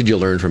 What did you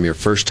learn from your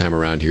first time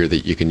around here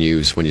that you can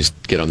use when you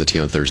get on the tee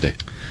on Thursday?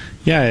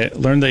 Yeah, I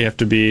learned that you have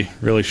to be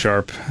really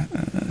sharp.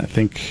 I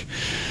think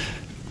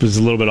it was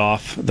a little bit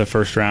off the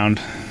first round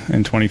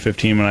in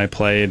 2015 when I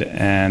played,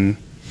 and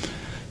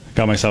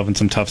got myself in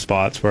some tough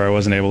spots where I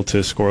wasn't able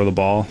to score the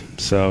ball.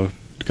 So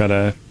got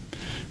to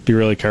be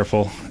really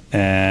careful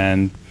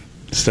and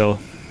still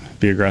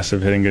be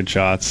aggressive, hitting good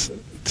shots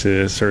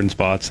to certain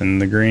spots in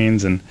the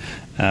greens, and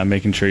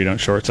making sure you don't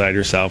short side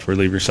yourself or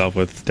leave yourself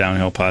with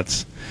downhill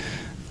putts.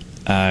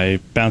 I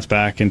bounced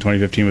back in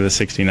 2015 with a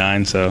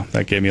 69, so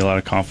that gave me a lot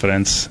of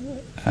confidence.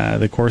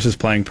 The course is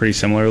playing pretty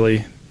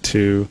similarly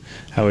to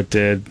how it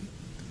did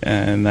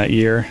in that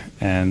year,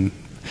 and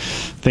I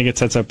think it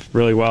sets up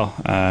really well.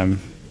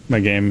 My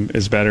game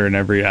is better in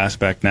every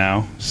aspect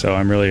now, so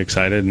I'm really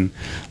excited and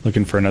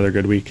looking for another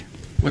good week.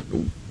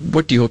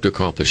 What do you hope to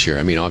accomplish here?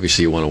 I mean,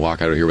 obviously you want to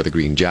walk out of here with a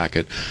green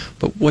jacket,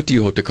 but what do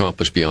you hope to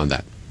accomplish beyond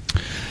that?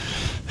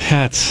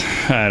 Yeah,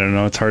 I don't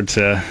know. It's hard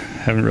to,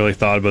 haven't really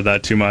thought about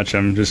that too much.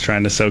 I'm just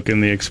trying to soak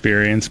in the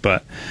experience,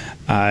 but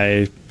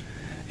I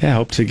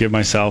hope to give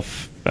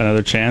myself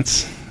another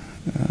chance.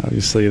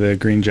 Obviously, the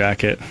green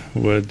jacket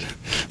would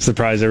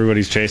surprise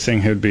everybody's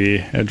chasing. It would be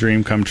a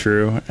dream come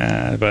true,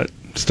 but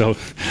still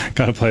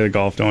got to play the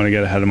golf. Don't want to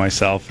get ahead of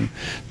myself, and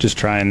just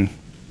try and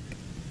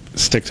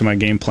stick to my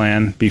game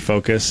plan, be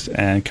focused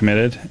and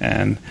committed,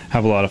 and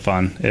have a lot of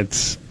fun. It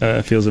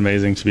feels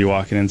amazing to be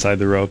walking inside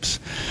the ropes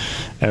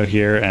out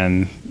here,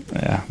 and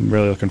I'm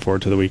really looking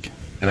forward to the week.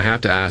 And I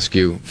have to ask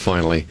you,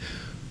 finally,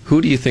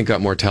 who do you think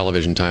got more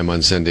television time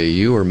on Sunday,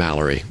 you or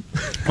Mallory?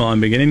 Well,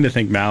 I'm beginning to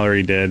think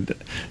Mallory did.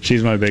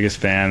 She's my biggest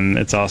fan.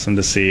 It's awesome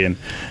to see, and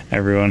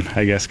everyone,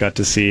 I guess, got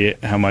to see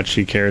how much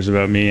she cares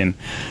about me and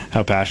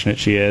how passionate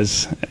she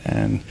is.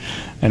 And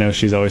I know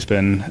she's always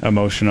been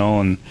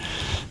emotional, and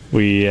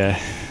we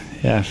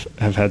have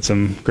had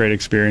some great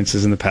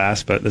experiences in the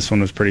past, but this one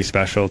was pretty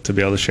special to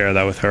be able to share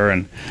that with her,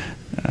 and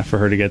for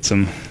her to get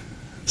some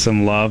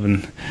love,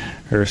 and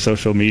her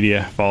social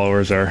media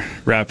followers are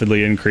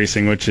rapidly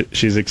increasing, which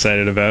she's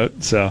excited about.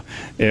 So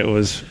it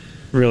was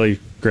really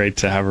great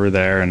to have her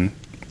there, and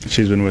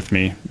she's been with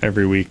me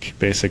every week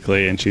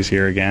basically, and she's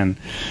here again.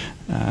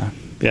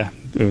 It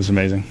was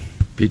amazing.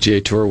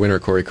 PGA Tour winner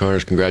Corey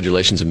Conners,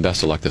 congratulations and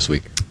best of luck this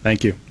week.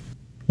 Thank you.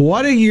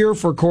 What a year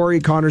for Corey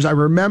Conners. I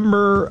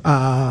remember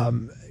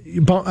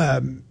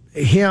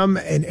him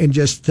and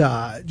just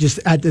at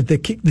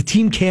the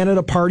Team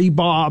Canada party,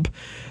 Bob,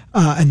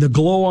 and the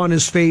glow on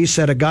his face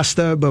at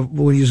Augusta, but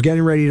when he was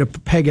getting ready to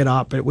peg it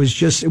up, it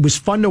was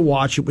fun to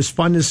watch. It was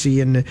fun to see,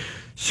 and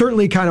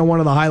certainly kind of one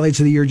of the highlights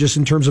of the year, just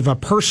in terms of a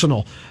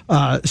personal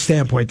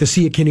standpoint, to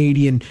see a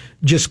Canadian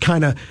just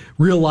kind of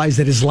realize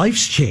that his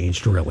life's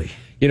changed, really.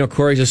 You know,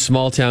 Corey's a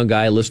small-town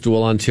guy,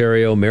 Listowel,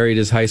 Ontario, married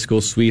his high school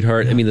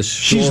sweetheart. I mean, the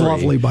story... She's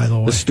lovely, by the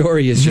way. The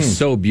story is just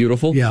so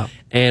beautiful. Yeah.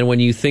 And when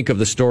you think of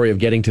the story of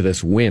getting to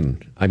this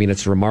win, I mean,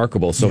 it's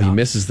remarkable. So he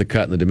misses the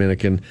cut in the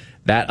Dominican.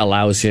 That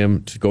allows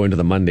him to go into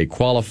the Monday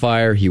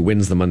qualifier. He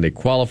wins the Monday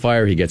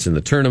qualifier. He gets in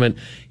the tournament.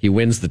 He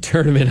wins the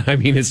tournament. I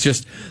mean, it's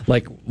just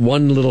like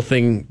one little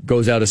thing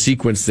goes out of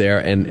sequence there,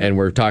 and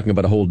we're talking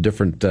about a whole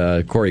different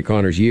Corey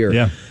Conners year.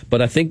 Yeah.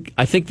 But I think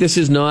this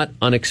is not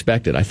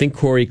unexpected. I think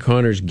Corey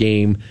Conners'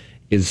 game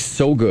is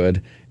so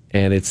good,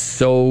 and it's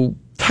so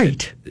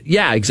tight.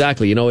 Yeah,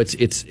 exactly. You know,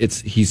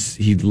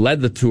 he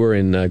led the tour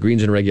in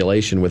greens and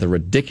regulation with a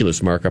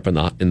ridiculous markup in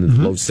the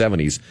low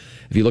 70s.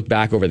 If you look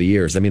back over the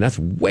years, I mean, that's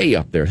way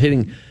up there,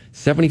 hitting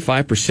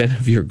 75%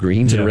 of your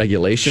greens in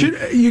regulation.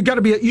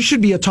 You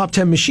should be a top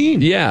 10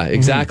 machine. Yeah,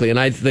 exactly.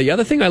 And the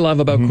other thing I love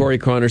about Corey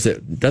Conners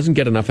that doesn't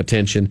get enough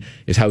attention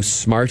is how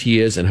smart he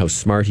is and how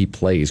smart he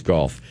plays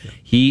golf.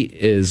 He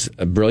is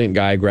a brilliant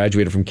guy,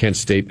 graduated from Kent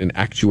State in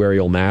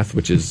actuarial math,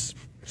 which is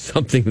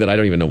something that I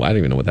don't even know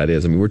what that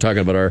is. I mean, we're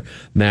talking about our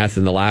math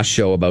in the last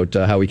show about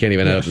how we can't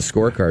even add up the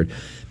scorecard.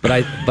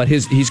 But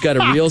he's got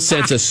a real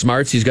sense of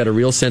smarts. He's got a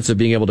real sense of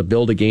being able to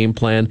build a game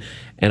plan.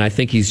 And I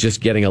think he's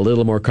just getting a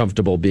little more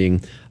comfortable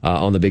being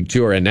on the big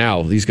tour. And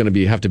now he's going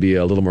to have to be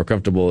a little more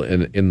comfortable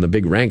in the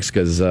big ranks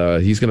because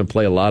he's going to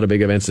play a lot of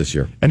big events this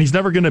year. And he's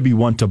never going to be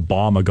one to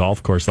bomb a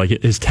golf course. Like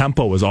his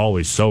tempo was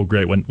always so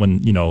great.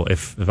 When you know,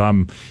 if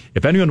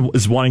anyone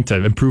is wanting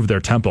to improve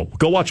their tempo,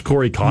 go watch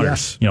Corey Conners.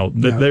 Yes. You know,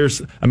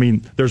 there's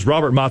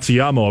Robert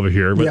Matsuyama over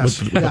here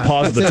with the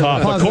pause at the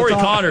top. But Corey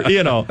Conners,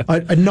 you know,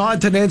 a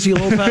nod to Nancy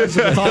Lopez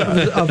at the top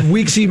of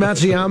Weeksy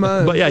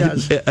Matsuyama. But yeah,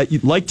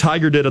 like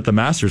Tiger did at the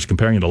Masters,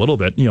 comparing it a little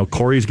bit. You know,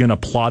 Corey's going to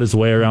plot his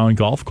way around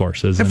golf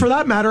courses, and for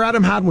that matter,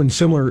 Adam Hadwin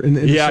similar. In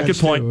good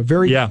point. Too.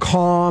 Very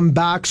calm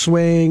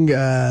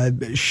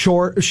backswing,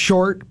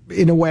 short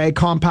in a way,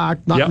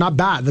 compact. Not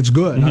bad. That's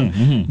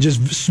good.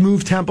 Just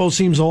smooth tempo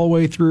seems all the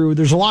way through.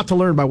 There's a lot to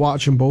learn by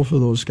watching both of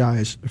those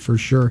guys for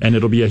sure. And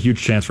it'll be a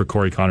huge chance for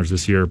Corey Conners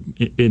this year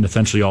in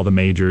essentially all the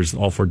majors,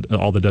 all the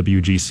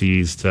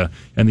WGCs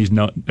in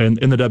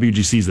the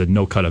WGCs, the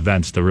no cut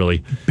events to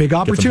really big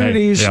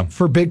opportunities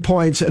for big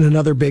points and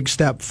another big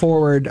step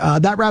forward.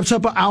 That wraps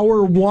up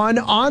hour one.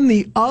 On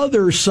the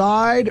other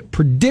side,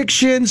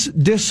 predictions,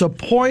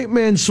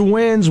 disappointments,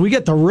 wins. We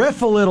get to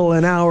riff a little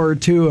in hour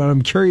two, and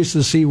I'm curious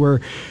to see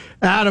where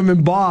Adam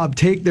and Bob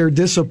take their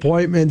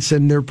disappointments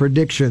and their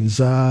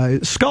predictions.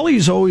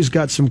 Scully's always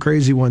got some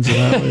crazy ones.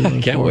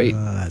 Can't wait.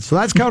 So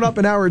that's coming up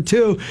in hour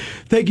two.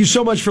 Thank you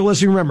so much for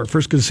listening. Remember,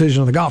 first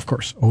decision on the golf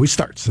course always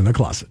starts in the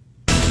closet.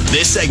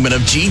 This segment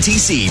of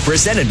GTC,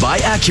 presented by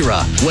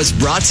Acura, was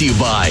brought to you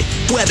by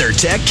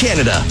WeatherTech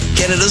Canada,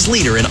 Canada's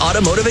leader in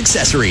automotive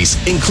accessories,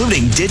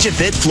 including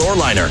DigiFit Floor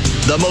Liner,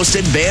 the most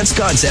advanced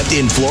concept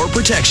in floor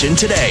protection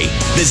today.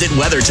 Visit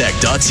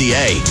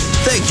WeatherTech.ca.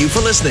 Thank you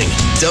for listening.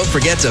 Don't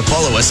forget to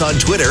follow us on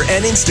Twitter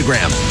and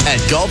Instagram at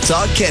Golf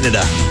Talk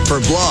Canada for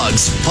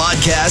blogs,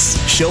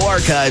 podcasts, show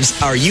archives,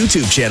 our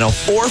YouTube channel,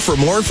 or for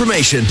more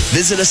information,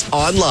 visit us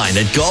online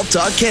at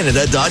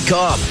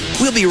golftalkcanada.com.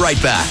 We'll be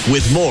right back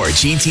with more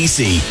GTC.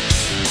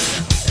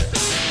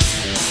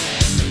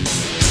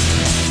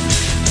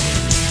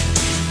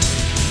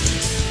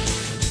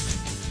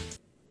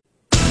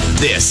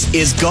 This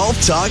is Golf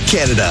Talk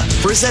Canada,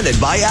 presented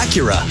by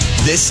Acura.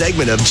 This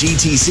segment of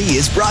GTC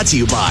is brought to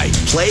you by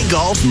Play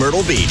Golf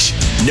Myrtle Beach.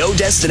 No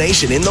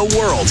destination in the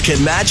world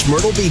can match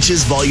Myrtle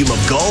Beach's volume of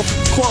golf,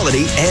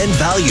 quality, and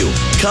value.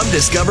 Come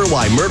discover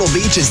why Myrtle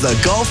Beach is the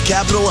golf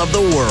capital of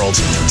the world.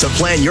 To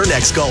plan your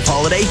next golf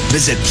holiday,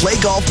 visit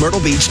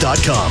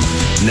playgolfmyrtlebeach.com.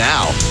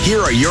 Now,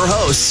 here are your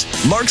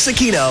hosts, Mark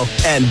Sakino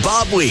and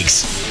Bob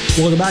Weeks.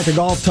 Welcome back to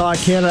Golf Talk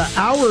Canada.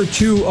 Hour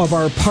two of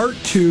our part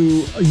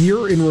two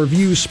year in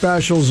review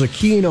specials.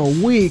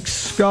 Aquino, Weeks,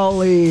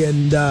 Scully,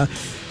 and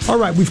all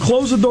right, we've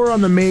closed the door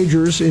on the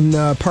majors in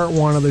part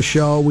one of the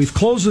show. We've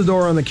closed the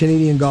door on the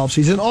Canadian golf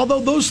season, although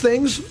those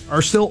things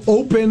are still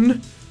open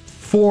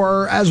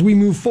for as we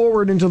move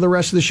forward into the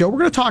rest of the show. We're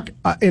going to talk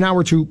in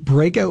hour two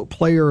breakout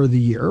player of the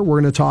year. We're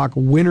going to talk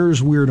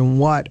winners, weird, and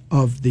what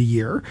of the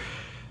year.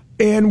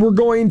 And we're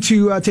going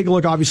to take a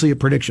look, obviously, at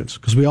predictions,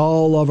 because we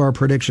all love our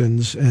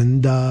predictions.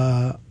 And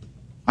I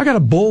got a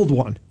bold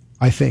one,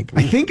 I think.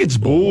 I think it's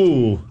bold.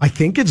 Ooh. I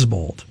think it's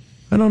bold.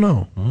 I don't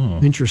know.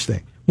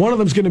 Interesting. One of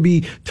them's going to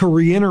be to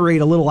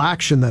reiterate a little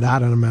action that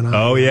Adam and I...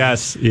 Oh,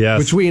 yes.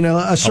 Between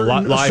a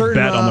certain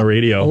bet on the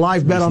radio. A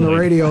live bet on the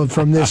radio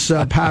from this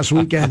past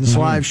weekend's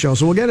live show.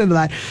 So we'll get into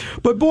that.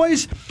 But,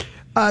 boys,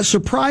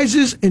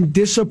 surprises and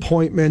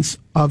disappointments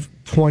of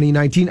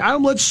 2019.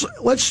 Adam, let's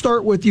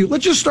start with you.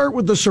 Let's just start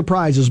with the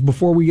surprises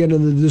before we get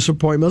into the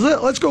disappointments.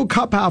 Let's go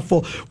cup half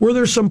full. Were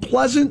there some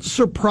pleasant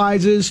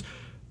surprises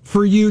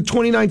for you,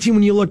 2019,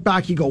 when you look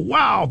back, you go,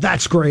 wow,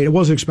 that's great. I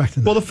wasn't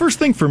expecting that. Well, the first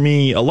thing for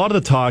me, a lot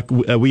of the talk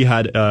we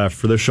had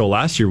for the show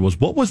last year was,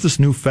 what was this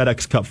new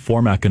FedEx Cup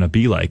format going to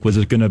be like? Was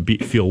it going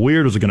to feel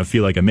weird? Was it going to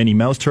feel like a Minnie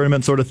Mouse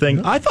tournament sort of thing?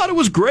 Yeah. I thought it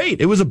was great.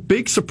 It was a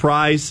big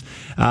surprise.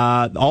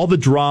 All the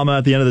drama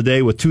at the end of the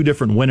day with 2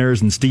 different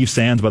winners and Steve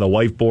Sands by the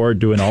whiteboard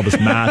doing all this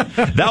math.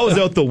 That was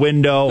out the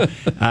window.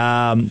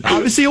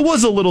 Obviously, it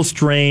was a little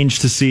strange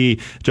to see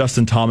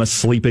Justin Thomas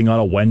sleeping on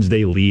a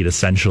Wednesday lead,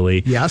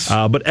 essentially. Yes.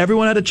 But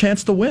everyone had a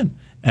chance to win.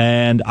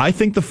 And I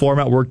think the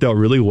format worked out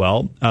really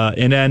well.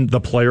 And then the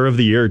player of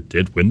the year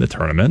did win the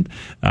tournament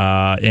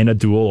in a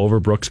duel over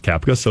Brooks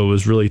Koepka. So it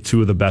was really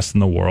 2 of the best in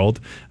the world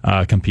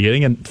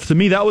competing. And to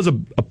me, that was a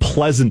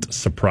pleasant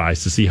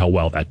surprise to see how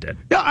well that did.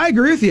 Yeah, I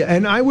agree with you.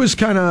 And I was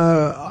kind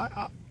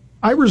of...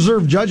 I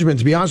reserve judgment,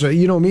 to be honest with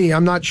you. You know me,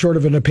 I'm not short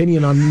of an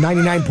opinion on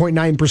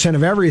 99.9%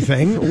 of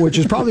everything, which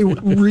is probably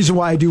the reason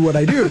why I do what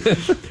I do.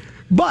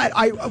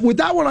 But with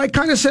that one, I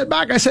kind of sat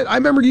back. I said, I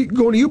remember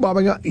going to you, Bob.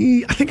 I go,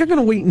 I think I'm going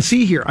to wait and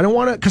see here. I don't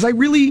want to, because I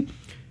really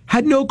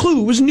had no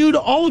clue. It was new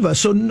to all of us.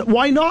 So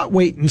why not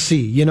wait and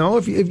see? You know,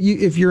 if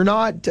you're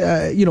not,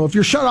 if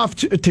you're shut off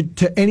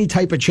to any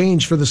type of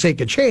change for the sake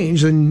of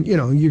change, then, you're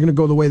going to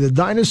go the way of the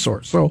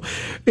dinosaur. So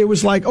it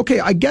was like, okay,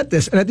 I get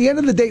this. And at the end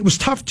of the day, it was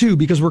tough too,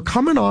 because we're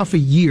coming off a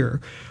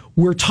year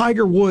where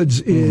Tiger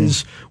Woods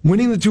is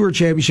winning the Tour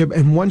Championship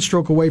and 1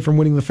 stroke away from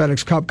winning the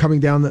FedEx Cup,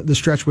 coming down the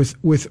stretch with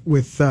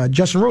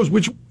Justin Rose,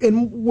 which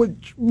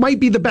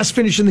might be the best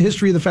finish in the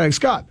history of the FedEx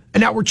Cup.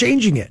 And now we're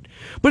changing it.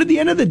 But at the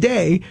end of the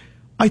day,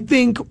 I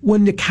think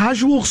when the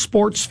casual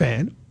sports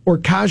fan or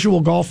casual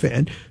golf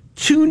fan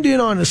tuned in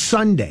on a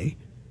Sunday,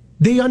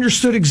 they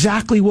understood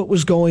exactly what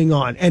was going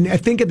on. And I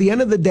think at the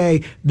end of the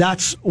day,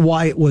 that's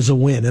why it was a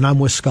win. And I'm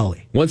with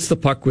Scully. Once the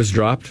puck was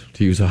dropped,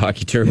 to use a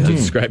hockey term to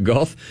describe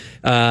golf,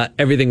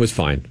 everything was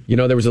fine.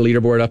 There was a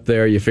leaderboard up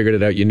there. You figured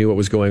it out. You knew what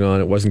was going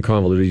on. It wasn't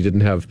convoluted. You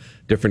didn't have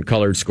different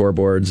colored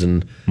scoreboards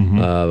and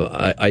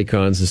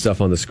icons and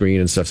stuff on the screen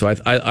and stuff. So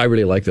I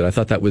really liked it. I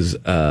thought that was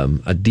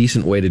a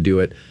decent way to do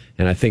it.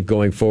 And I think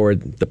going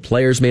forward, the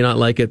players may not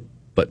like it,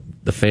 but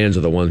the fans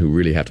are the one who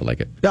really have to like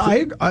it. Yeah,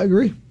 I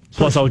agree.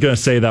 Plus, I was going to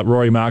say that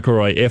Rory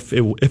McIlroy, if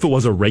it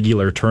was a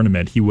regular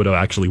tournament, he would have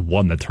actually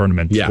won the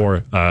tournament,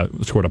 scored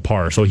a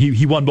par. So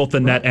he won both the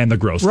net and the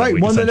gross. Right,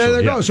 won the net and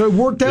the gross. So it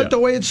worked out the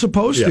way it's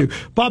supposed to.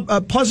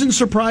 Bob, pleasant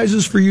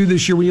surprises for you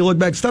this year when you look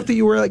back, stuff that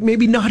you were like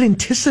maybe not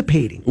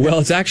anticipating. Well,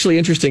 it's actually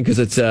interesting because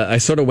it's I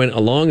sort of went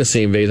along the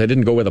same vein. I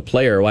didn't go with a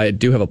player. Well, I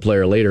do have a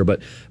player later,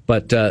 but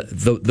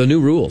the new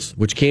rules,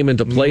 which came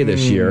into play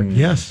this year,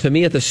 to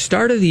me at the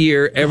start of the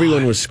year,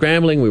 everyone was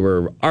scrambling. We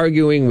were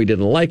arguing. We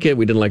didn't like it.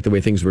 We didn't like the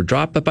way things were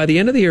dropped. But by the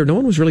end of the year, no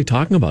one was really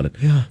talking about it.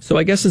 Yeah. So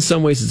I guess in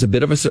some ways it's a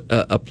bit of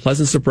a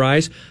pleasant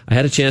surprise. I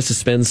had a chance to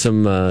spend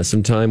some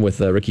time with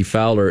Ricky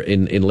Fowler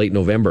in late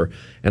November,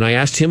 and I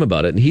asked him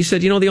about it, and he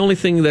said, the only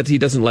thing that he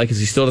doesn't like is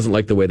he still doesn't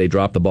like the way they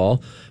drop the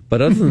ball.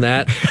 But other than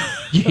that,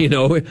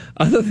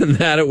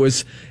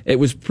 it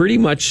was pretty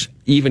much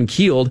even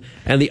keeled.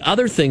 And the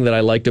other thing that I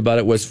liked about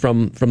it was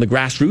from the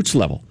grassroots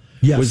level.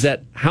 Yes. Was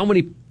that how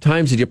many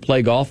times did you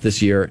play golf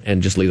this year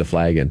and just leave the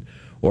flag in?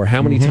 Or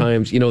how many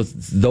times,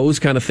 those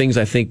kind of things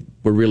I think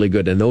were really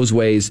good. And those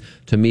ways,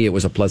 to me, it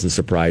was a pleasant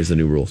surprise, the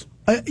new rules.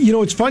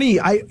 It's funny.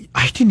 I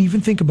didn't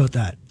even think about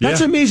that. That's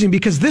amazing,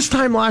 because this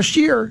time last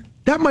year,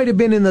 that might have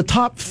been in the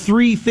top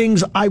 3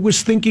 things I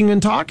was thinking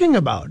and talking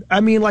about. I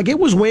mean, it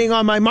was weighing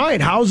on my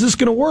mind. How's this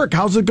going to work?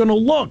 How's it going to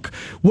look?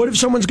 What if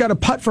someone's got a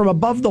putt from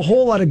above the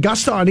hole at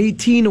Augusta on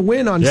 18 to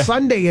win on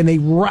Sunday and they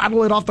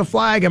rattle it off the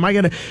flag? Am I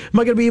going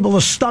to be able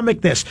to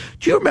stomach this?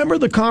 Do you remember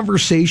the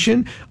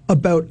conversation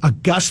about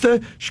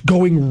Augusta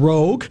going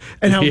rogue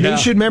and how they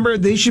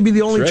should be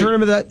the only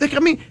tournament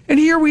that, and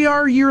here we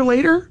are a year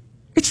later.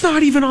 It's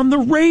not even on the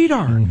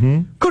radar.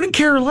 Couldn't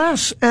care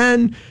less.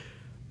 And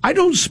I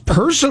don't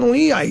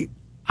personally,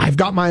 I've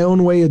got my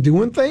own way of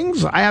doing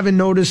things. I haven't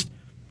noticed,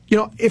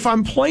 if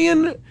I'm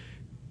playing,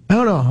 I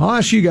don't know, I'll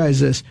ask you guys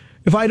this.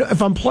 If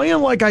I'm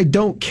playing like I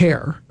don't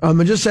care,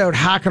 I'm just out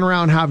hacking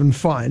around having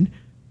fun,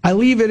 I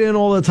leave it in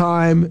all the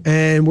time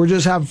and we're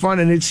just having fun,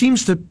 and it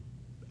seems to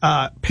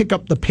pick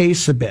up the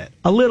pace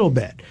a little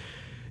bit.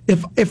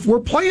 If we're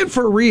playing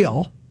for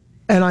real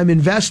and I'm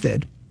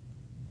invested,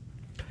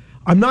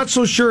 I'm not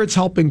so sure it's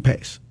helping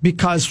pace,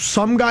 because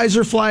some guys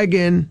are flag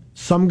in,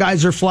 some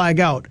guys are flag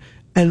out,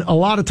 and a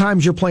lot of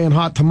times you're playing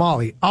hot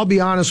tamale. I'll be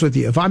honest with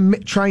you. If I'm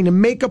trying to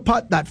make a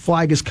putt, that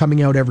flag is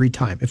coming out every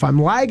time. If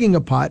I'm lagging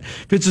a putt,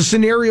 if it's a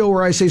scenario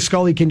where I say,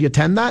 Scully, can you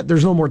tend that?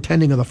 There's no more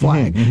tending of the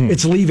flag.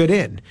 It's leave it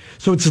in.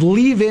 So it's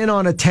leave in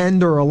on a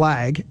tend or a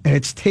lag, and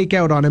it's take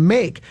out on a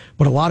make.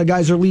 But a lot of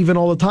guys are leaving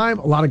all the time.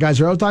 A lot of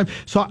guys are out of time.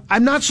 So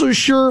I'm not so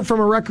sure from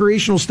a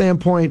recreational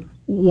standpoint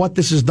what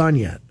this has done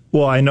yet.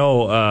 Well, I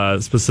know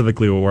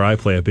specifically where I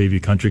play at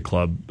Bayview Country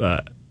Club,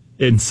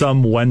 in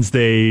some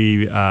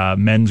Wednesday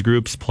men's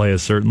groups, play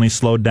has certainly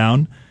slowed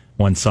down.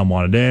 when some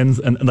wanted in,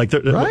 and like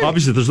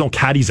obviously there's no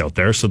caddies out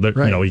there, so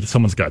that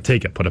someone's got to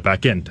take it, put it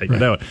back in, take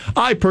it out.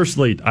 I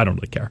personally, I don't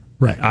really care.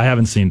 Right. I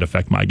haven't seen it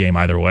affect my game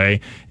either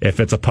way. If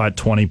it's a putt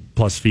 20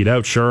 plus feet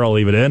out, sure, I'll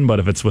leave it in. But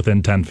if it's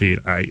within 10 feet,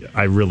 I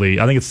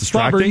think it's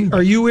distracting. Bob,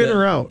 are you in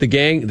or out? The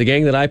gang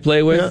that I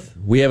play with,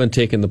 we haven't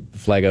taken the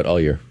flag out all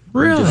year.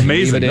 Really?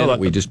 Amazing. Leave it in,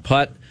 we just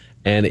putt.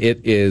 And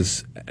it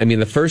is, I mean,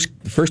 the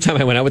first time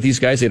I went out with these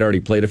guys, they'd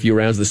already played a few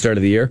rounds at the start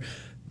of the year.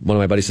 One of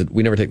my buddies said,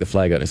 we never take the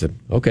flag out. And I said,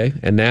 okay.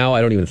 And now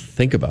I don't even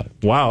think about it.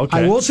 Wow, okay.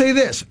 I will say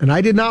this, and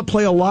I did not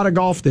play a lot of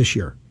golf this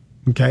year,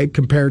 okay,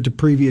 compared to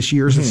previous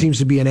years. It seems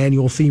to be an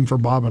annual theme for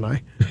Bob and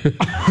I.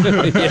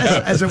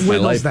 as it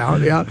whittles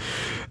down, yeah.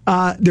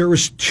 There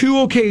was 2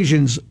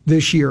 occasions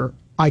this year,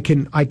 I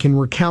can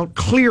recount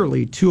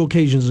clearly 2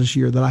 occasions this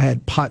year that I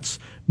had putts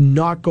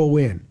not go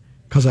in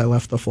because I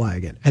left the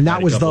flag in. And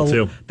that was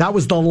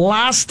the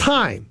last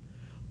time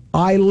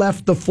I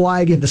left the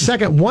flag in.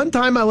 One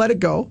time I let it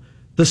go.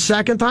 The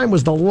second time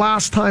was the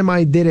last time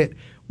I did it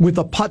with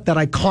a putt that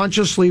I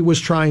consciously was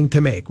trying to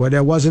make. Well,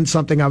 it wasn't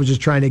something I was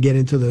just trying to get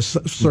into the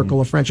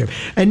circle of friendship.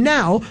 And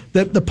now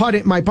that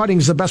my putting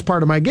is the best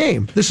part of my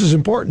game, this is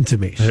important to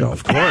me. So.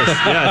 Of course,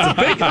 yeah, it's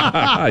a big.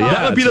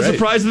 That would be the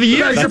surprise of the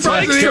year.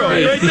 Surprise of the year,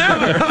 right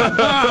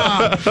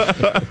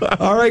there.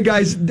 All right,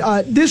 guys,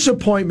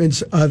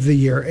 disappointments of the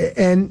year,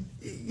 and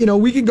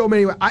we can go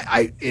many ways.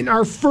 I in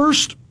our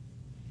first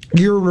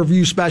year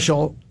review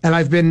special, and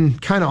I've been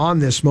kind of on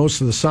this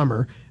most of the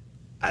summer.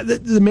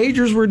 The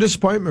majors were a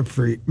disappointment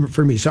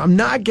for me, so I'm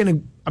not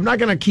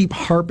gonna keep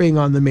harping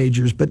on the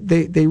majors, but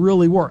they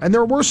really were, and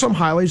there were some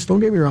highlights. Don't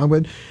get me wrong,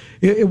 but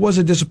it was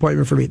a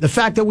disappointment for me. The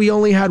fact that we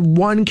only had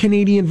 1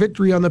 Canadian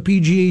victory on the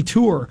PGA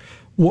Tour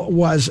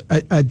was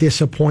a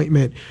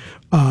disappointment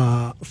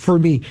for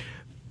me.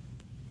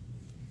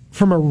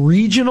 From a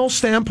regional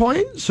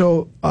standpoint,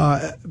 so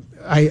I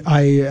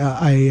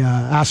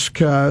ask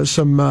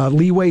some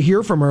leeway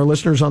here from our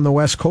listeners on the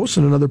West Coast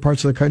and in other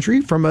parts of the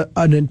country. From an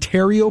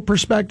Ontario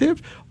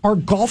perspective, our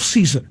golf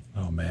season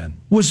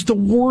was the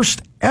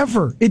worst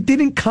ever. It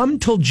didn't come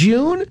till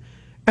June,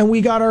 and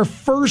we got our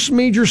first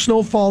major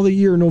snowfall of the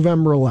year,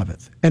 November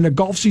 11th, and the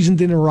golf season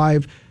didn't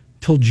arrive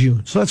till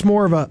June. So that's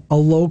more of a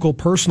local,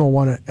 personal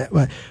one.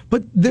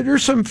 But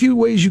there's some few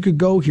ways you could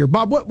go here.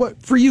 Bob,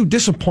 what for you,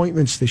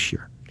 disappointments this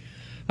year?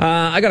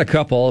 I got a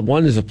couple.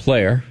 One is a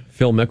player,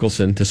 Phil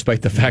Mickelson,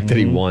 despite the fact that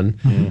he won.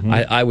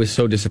 I was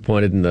so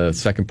disappointed in the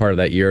second part of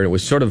that year. And it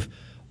was sort of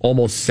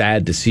almost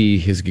sad to see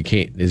his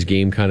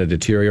game kind of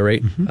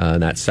deteriorate in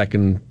that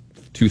second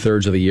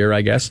 2/3 of the year,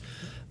 I guess.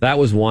 That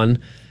was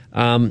one.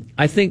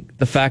 I think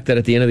the fact that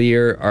at the end of the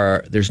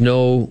year, there's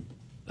no...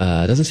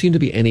 doesn't seem to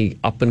be any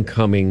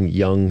up-and-coming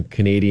young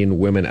Canadian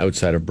women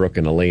outside of Brooke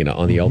and Elena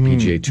on the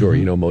LPGA Tour.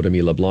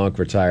 Modemi LeBlanc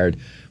retired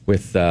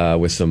with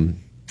some...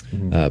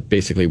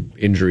 basically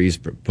injuries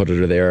put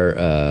her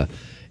there.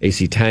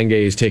 AC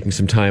Tanguay is taking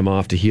some time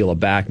off to heal a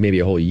back, maybe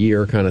a whole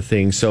year kind of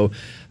thing. So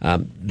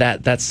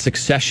that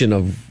succession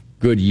of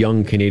good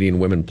young Canadian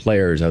women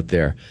players out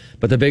there.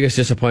 But the biggest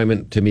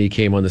disappointment to me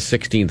came on the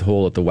 16th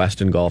hole at the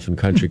Weston Golf and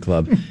Country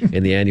Club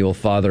in the annual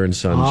Father and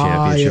Son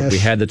Championship. Yes. We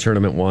had the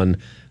tournament won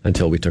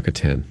until we took a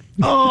 10.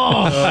 You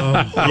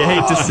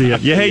hate to see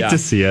it. You hate to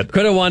see it.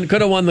 Could have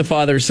won the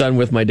father-son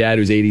with my dad,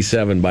 who's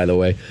 87, by the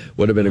way.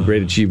 Would have been a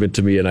great achievement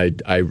to me, and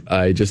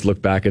I just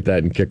look back at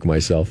that and kick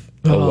myself.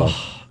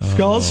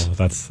 Skulls?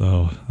 That's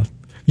so...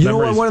 You know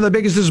what one of the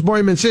biggest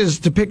disappointments is,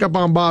 to pick up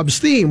on Bob's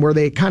theme, where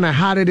they kind of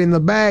had it in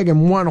the bag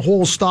and one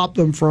hole stopped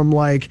them from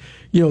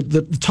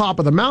the top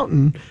of the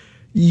mountain.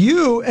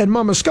 You and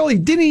Mama Scully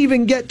didn't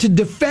even get to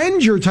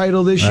defend your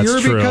title this year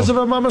because of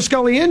a Mama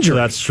Scully injury.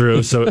 That's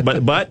true. So,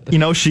 but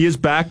she is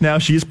back now.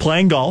 She is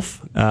playing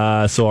golf.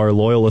 So our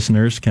loyal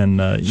listeners can.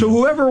 So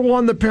whoever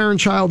won the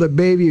parent-child at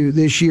Bayview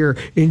this year,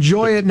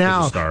 enjoy it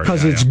now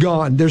because it's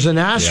gone. There's an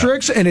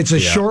asterisk and it's a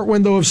short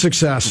window of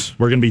success.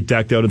 We're going to be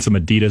decked out in some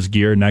Adidas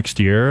gear next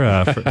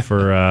year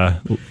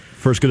for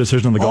first good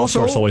decision on the golf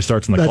course. Always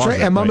starts in the closet. That's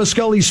right. And Mama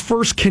Scully's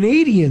first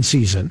Canadian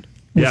season.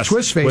 With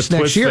Twist Face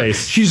next year.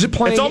 She's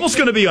playing. It's almost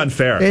going to be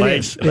unfair.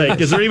 Is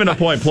there even a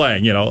point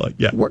playing?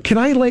 Can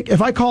I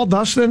if I call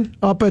Dustin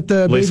up at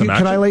the Bayview,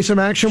 can I lay some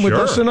action with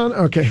Dustin on?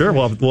 Okay. Sure,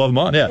 we'll have him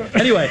on, yeah.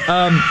 Anyway,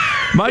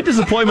 my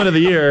disappointment of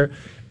the year,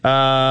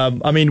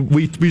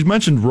 we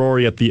mentioned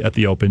Rory at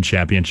the Open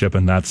Championship,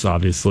 and that's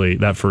obviously,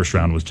 that first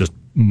round was just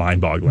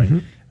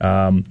mind-boggling.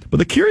 But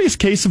the curious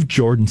case of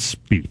Jordan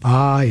Spieth.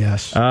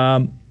 Yes.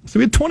 So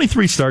we had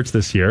 23 starts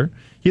this year.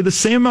 He had the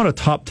same amount of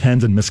top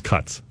 10s and missed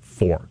cuts,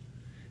 4.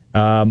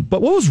 But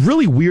what was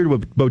really weird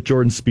about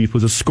Jordan Spieth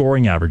was his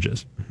scoring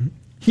averages.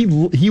 He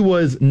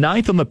was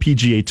 9th on the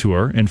PGA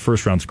Tour in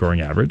first-round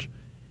scoring average.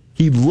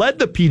 He led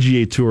the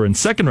PGA Tour in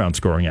second-round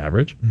scoring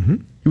average.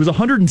 He was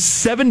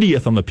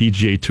 170th on the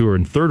PGA Tour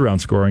in third-round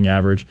scoring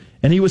average.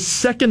 And he was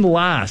second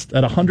last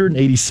at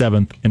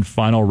 187th in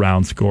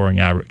final-round scoring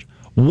average.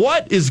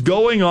 What is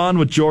going on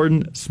with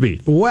Jordan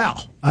Spieth?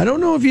 Well, I don't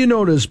know if you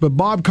noticed, but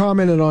Bob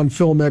commented on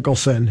Phil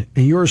Mickelson,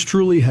 and yours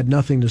truly had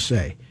nothing to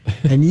say.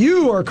 And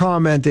you are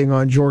commenting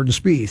on Jordan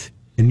Spieth,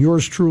 and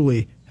yours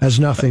truly has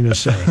nothing to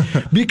say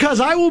because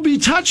I will be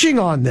touching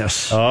on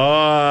this.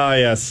 Oh,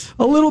 yes.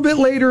 A little bit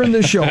later in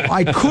the show.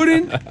 I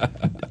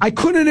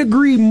couldn't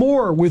agree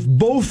more with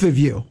both of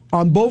you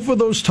on both of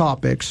those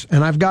topics,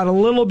 and I've got a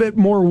little bit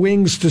more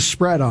wings to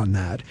spread on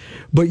that.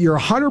 But you're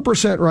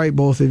 100% right,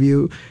 both of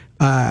you.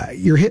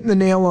 You're hitting the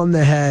nail on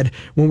the head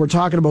when we're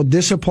talking about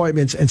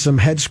disappointments and some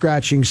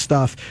head-scratching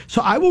stuff.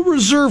 So I will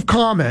reserve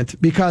comment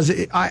because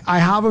I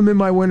have them in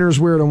my winner's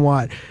weird and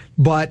what.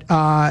 But,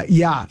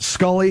 yeah,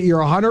 Scully, you're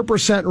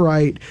 100%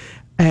 right.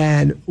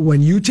 And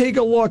when you take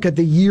a look at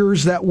the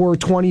years that were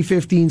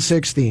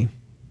 2015-16,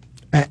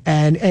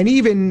 and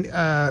even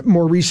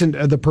more recent,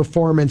 the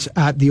performance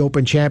at the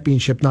Open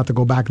Championship, not to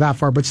go back that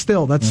far, but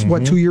still, that's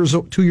what, 2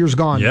 years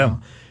gone now.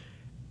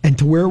 And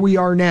to where we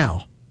are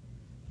now,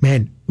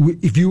 man,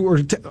 if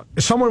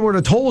someone would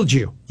have told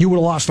you, you would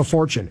have lost a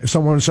fortune. If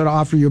someone said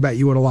offer you a bet,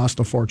 you would have lost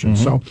a fortune.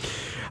 So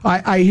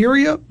I hear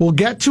you. We'll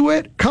get to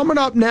it. Coming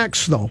up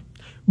next, though,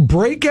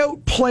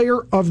 Breakout Player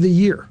of the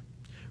Year,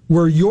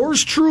 where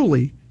yours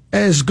truly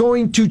is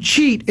going to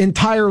cheat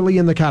entirely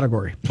in the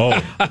category.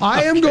 Oh,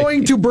 I am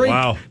going to break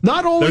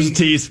not only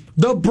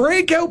the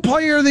Breakout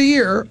Player of the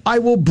Year, I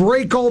will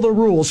break all the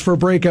rules for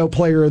Breakout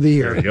Player of the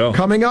Year. There you go.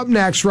 Coming up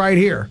next right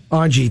here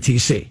on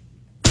GTC.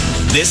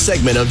 This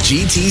segment of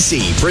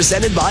GTC,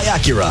 presented by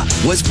Acura,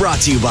 was brought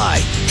to you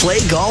by Play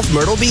Golf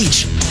Myrtle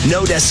Beach.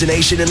 No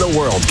destination in the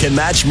world can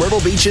match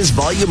Myrtle Beach's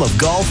volume of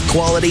golf,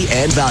 quality,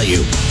 and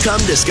value. Come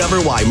discover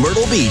why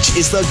Myrtle Beach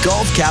is the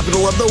golf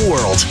capital of the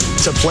world.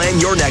 To plan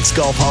your next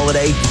golf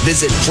holiday,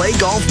 visit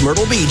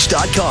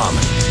playgolfmyrtlebeach.com.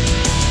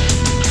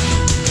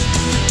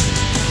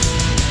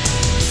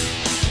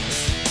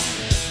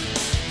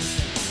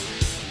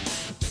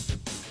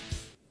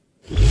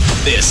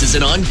 This is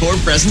an encore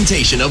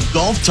presentation of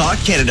Golf Talk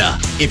Canada.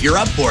 If you're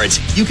up for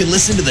it, you can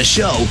listen to the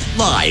show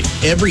live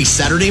every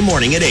Saturday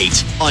morning at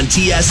 8 on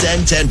TSN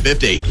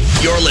 1050.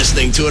 You're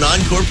listening to an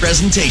encore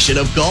presentation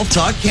of Golf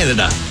Talk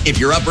Canada. If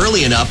you're up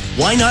early enough,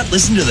 why not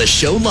listen to the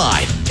show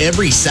live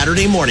every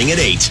Saturday morning at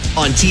 8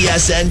 on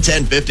TSN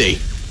 1050.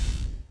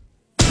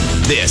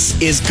 This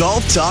is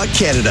Golf Talk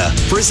Canada,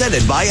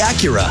 presented by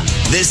Acura.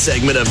 This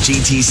segment of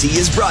GTC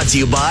is brought to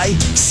you by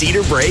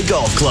Cedar Brae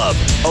Golf Club.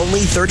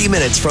 Only 30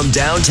 minutes from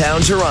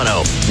downtown Toronto,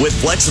 with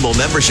flexible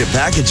membership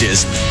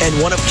packages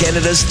and one of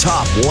Canada's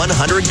top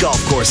 100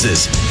 golf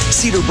courses.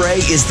 Cedar Brae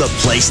is the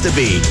place to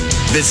be.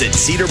 Visit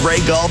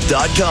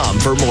cedarbraegolf.com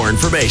for more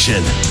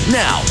information.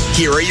 Now,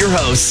 here are your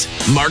hosts,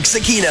 Mark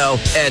Zecchino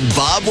and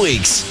Bob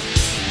Weeks.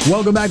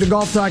 Welcome back to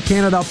Golf Talk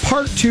Canada,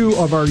 part 2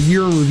 of our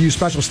year review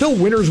special. Still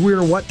winners,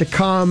 weird, what to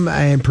come,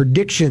 and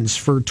predictions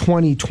for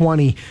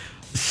 2020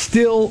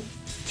 still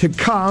to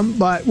come.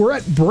 But we're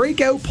at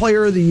Breakout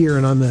Player of the Year,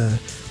 and on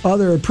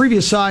the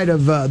previous side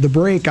of the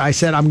break, I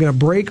said I'm going to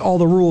break all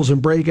the rules and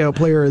Breakout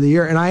Player of the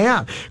Year, and I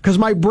am, because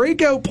my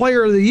Breakout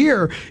Player of the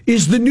Year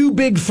is the new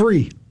big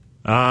 3.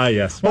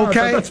 Yes. Well,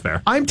 okay, that's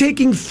fair. I'm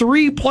taking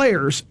 3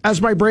 players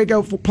as my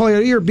Breakout Player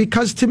of the Year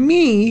because, to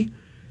me,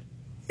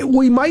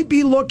 we might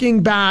be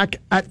looking back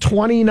at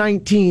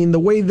 2019 the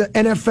way the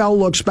NFL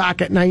looks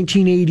back at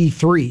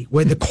 1983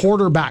 with the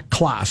quarterback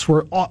class,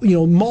 where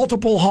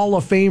multiple Hall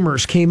of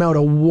Famers came out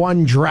of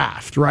one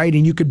draft, right?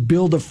 And you could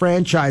build a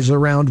franchise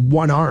around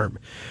one arm.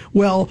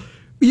 Well,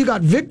 you got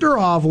Victor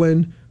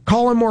Hovland,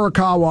 Colin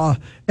Morikawa,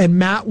 and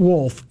Matt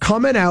Wolff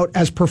coming out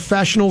as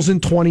professionals in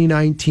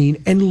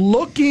 2019 and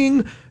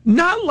looking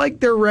not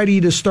like they're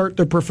ready to start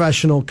their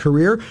professional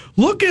career,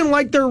 looking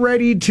like they're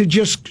ready to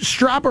just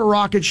strap a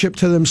rocket ship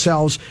to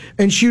themselves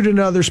and shoot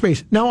another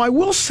space. Now, I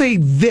will say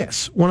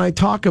this when I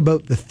talk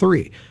about the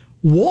 3.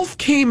 Wolff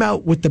came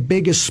out with the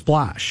biggest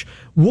splash.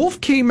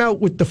 Wolff came out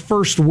with the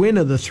first win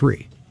of the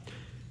 3.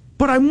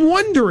 But I'm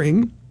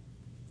wondering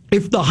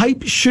if the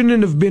hype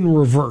shouldn't have been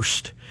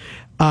reversed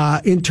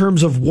in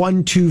terms of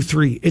 1, 2,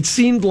 3. It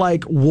seemed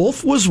like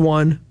Wolff was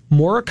 1,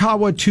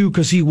 Morikawa 2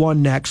 because he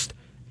won next,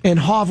 and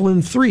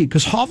Hovland 3,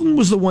 because Hovland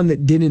was the one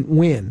that didn't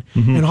win.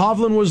 Mm-hmm. And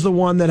Hovland was the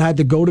one that had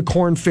to go to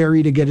Korn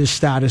Ferry to get his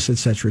status, et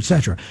cetera, et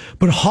cetera.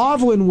 But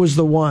Hovland was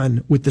the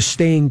one with the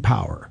staying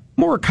power.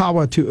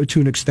 Morikawa to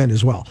an extent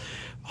as well.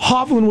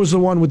 Hovland was the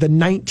one with the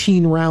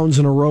 19 rounds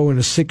in a row and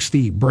a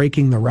 60,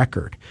 breaking the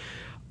record.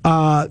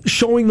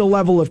 Showing the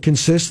level of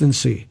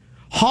consistency.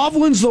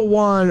 Hovland's the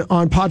one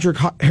on Padraig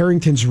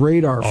Harrington's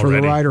radar for the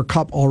Ryder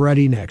Cup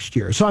already next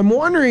year. So I'm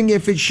wondering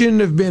if it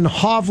shouldn't have been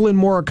Hovland,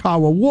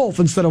 Morikawa, Wolff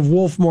instead of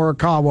Wolff,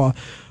 Morikawa,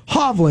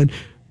 Hovland.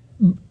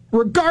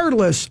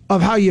 Regardless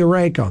of how you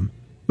rank them,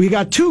 we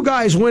got 2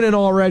 guys winning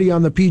already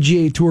on the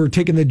PGA Tour,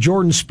 taking the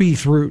Jordan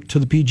Spieth route to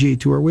the PGA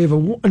Tour. We have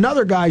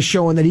another guy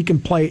showing that he can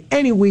play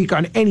any week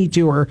on any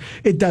tour.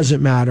 It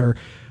doesn't matter.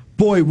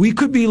 Boy, we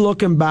could be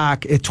looking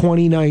back at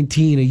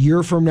 2019, a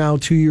year from now,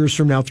 2 years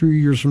from now, 3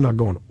 years from now,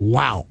 going,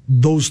 wow,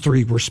 those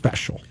 3 were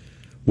special.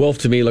 Wolff,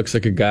 to me, looks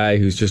like a guy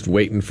who's just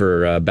waiting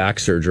for back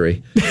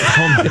surgery. He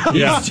might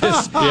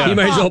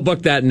as well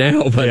book that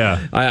now. But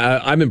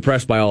I'm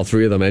impressed by all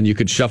 3 of them, and you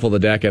could shuffle the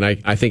deck, and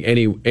I think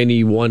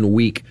any one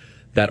week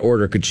that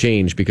order could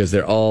change because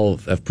they're all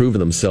have proven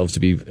themselves to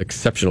be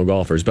exceptional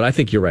golfers. But I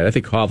think you're right. I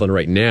think Hovland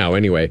right now,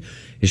 anyway,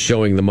 is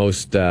showing the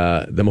most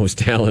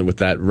talent with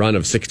that run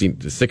of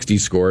 60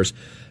 scores.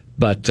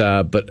 But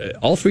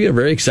all three are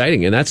very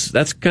exciting, and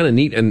that's kind of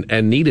neat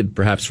and needed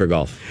perhaps for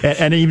golf.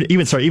 And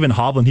even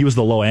Hovland, he was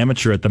the low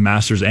amateur at the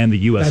Masters and the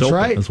U.S.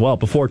 Open as well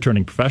before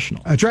turning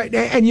professional. That's right.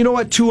 And you know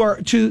what?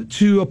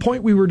 To a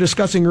point we were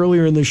discussing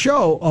earlier in the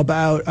show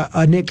about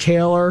Nick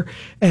Taylor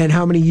and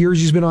how many years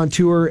he's been on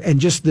tour, and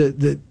just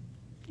the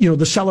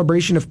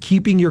celebration of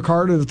keeping your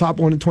card at the top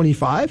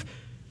 125.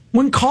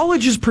 When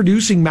college is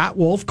producing Matt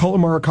Wolff, Collin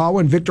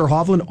Morikawa, and Viktor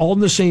Hovland all in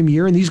the same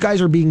year, and these guys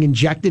are being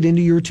injected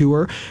into your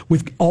tour,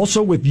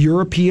 with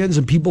Europeans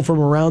and people from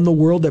around the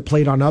world that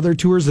played on other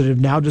tours that have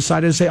now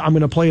decided to say, I'm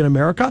going to play in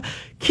America,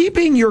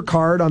 keeping your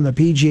card on the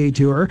PGA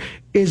Tour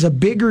is a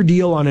bigger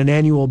deal on an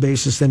annual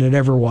basis than it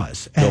ever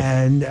was.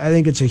 And I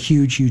think it's a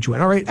huge, huge win.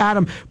 All right,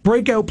 Adam,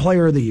 breakout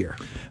player of the year.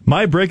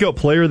 My breakout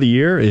player of the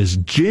year is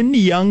Jin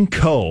Young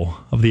Ko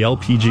of the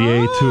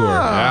LPGA Tour.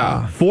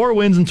 Yeah. 4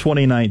 wins in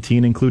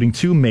 2019, including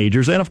 2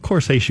 majors. And of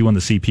course, she won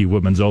the CP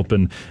Women's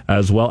Open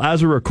as well.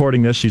 As we're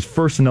recording this, she's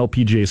first in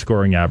LPGA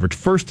scoring average,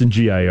 first in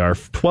GIR,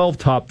 12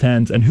 top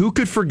 10s. And who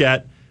could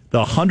forget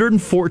the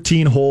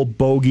 114-hole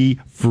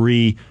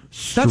bogey-free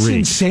streak? That's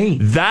insane.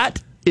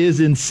 That is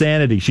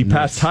insanity. She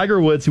passed Tiger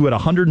Woods, who had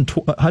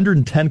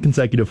 110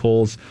 consecutive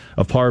holes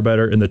of par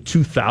better in the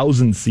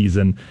 2000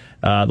 season,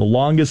 the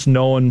longest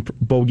known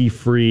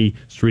bogey-free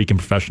streak in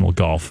professional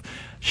golf.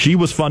 She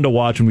was fun to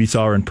watch when we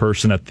saw her in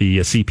person at the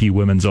CP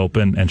Women's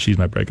Open, and she's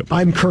my breakup.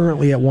 I'm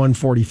currently at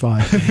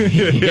 145.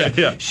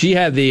 yeah. She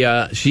had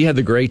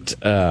the great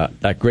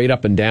that great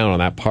up and down on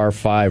that par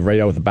 5 right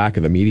out at the back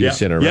of the media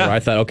center. Remember? I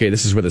thought, okay,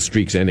 this is where the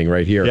streak's ending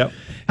right here. Yep.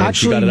 And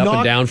actually, she got it up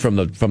and down from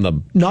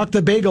the knocked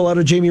the bagel out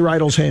of Jamie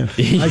Rydell's hand.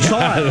 I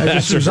saw it.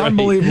 It was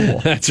unbelievable.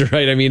 That's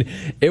right. I mean,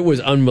 it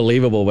was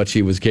unbelievable what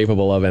she was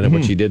capable of and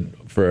what she did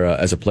for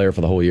as a player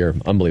for the whole year.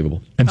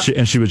 Unbelievable. And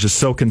she was just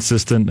so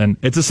consistent. And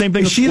it's the same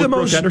thing with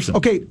Brooke Henderson.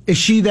 Okay, is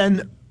she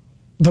then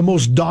the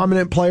most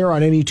dominant player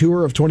on any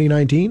tour of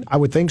 2019? I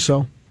would think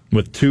so.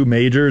 With 2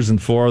 majors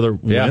and 4 other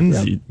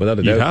wins, without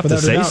a doubt. You have to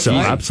say so. Easy.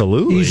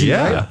 Absolutely. Easy,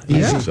 yeah. Right?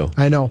 Yeah. So.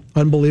 I know.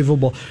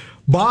 Unbelievable.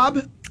 Bob,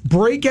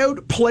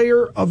 breakout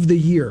player of the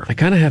year. I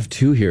kind of have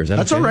 2 here.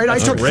 That's okay? All right. I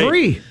took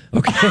 3.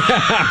 Okay.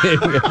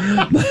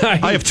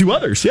 I have 2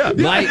 others. Yeah.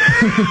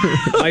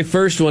 My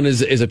first one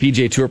is a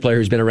PGA Tour player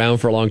who's been around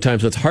for a long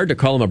time, so it's hard to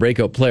call him a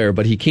breakout player,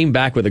 but he came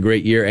back with a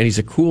great year, and he's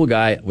a cool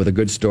guy with a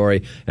good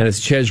story, and it's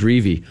Ches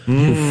Reavie,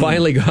 who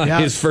finally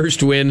got his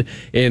first win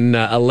in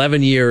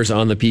 11 years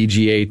on the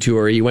PGA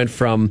Tour. He went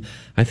from,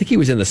 I think he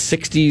was in the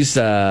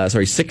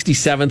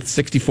 67th,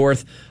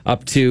 64th,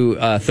 up to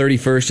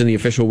 31st in the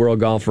official world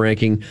golf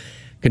ranking.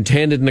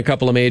 Contended in a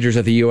couple of majors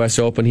at the U.S.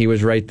 Open. He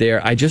was right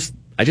there. I just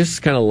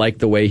kind of like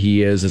the way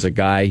he is as a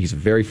guy. He's a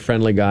very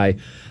friendly guy.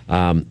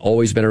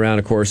 Always been around,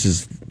 of course,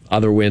 his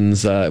other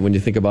wins. When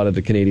you think about it,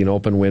 the Canadian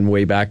Open win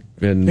way back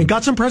in... And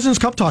got some President's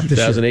Cup talk this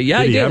year. 2008.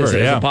 Yeah, he did. It's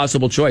a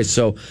possible choice.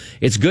 So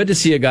it's good to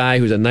see a guy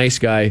who's a nice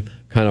guy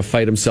kind of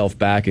fight himself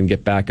back and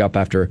get back up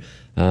after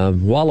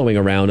wallowing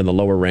around in the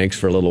lower ranks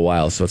for a little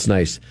while. So it's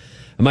nice.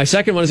 My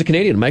second one is a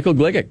Canadian, Michael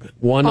Gligic,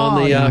 won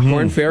on the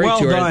Corn Ferry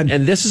Tour.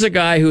 And this is a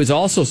guy who has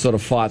also sort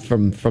of fought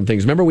from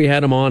things. Remember, we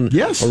had him on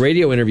a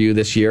radio interview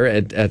this year,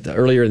 at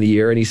earlier in the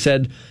year, and he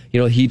said,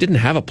 he didn't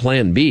have a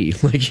plan B.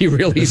 Like, he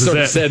really sort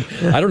of said,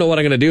 I don't know what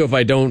I'm going to do if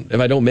I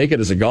don't make it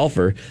as a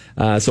golfer.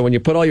 So when you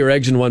put all your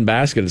eggs in one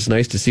basket, it's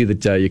nice to see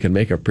that you can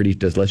make a pretty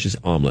delicious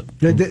omelet.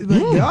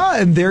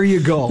 Yeah, and there you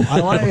go.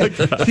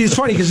 See, it's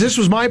funny because this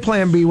was my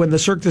plan B when the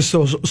Cirque du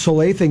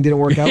Soleil thing didn't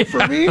work out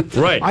for me.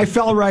 Right. I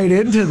fell right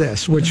into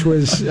this, which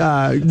was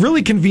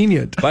really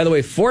convenient. By the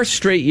way, 4th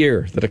straight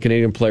year that a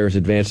Canadian player has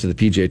advanced to the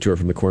PGA Tour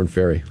from the Corn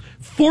Ferry.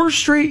 4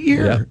 straight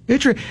year.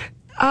 Yeah.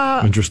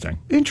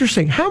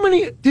 Interesting. How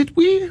many did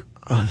we...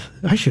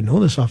 I should know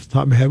this off the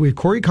top of my head. We had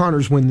Corey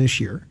Connors win this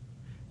year.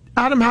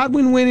 Adam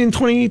Hadwin win in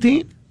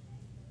 2018?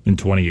 In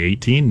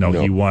 2018? No,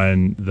 he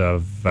won the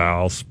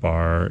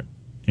Valspar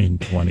in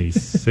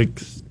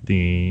 2016.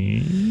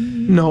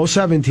 No,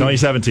 17.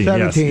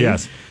 2017.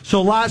 Yes.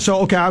 So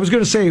okay, I was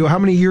going to say how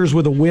many years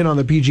with a win on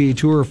the PGA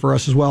Tour for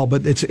us as well,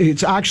 but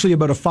it's actually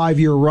about a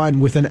 5-year run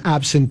with an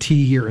absentee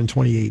year in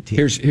 2018.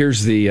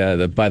 Here's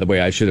the by the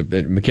way, I should have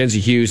been Mackenzie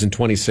Hughes in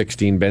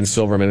 2016, Ben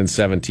Silverman in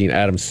 17,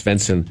 Adam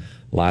Svensson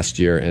last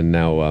year, and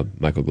now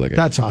Michael Gligic.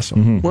 That's awesome.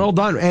 Mm-hmm. Well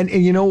done. And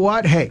you know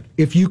what? Hey,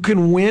 if you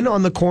can win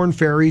on the Corn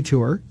Ferry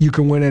Tour, you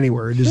can win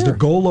anywhere. It is the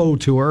Golo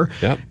Tour.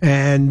 Yep.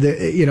 And,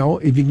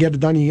 if you can get it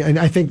done, and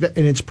I think that,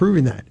 and it's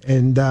proving that.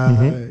 And,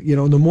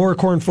 the more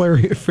Corn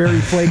Ferry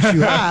flakes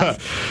you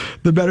have,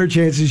 the better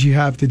chances you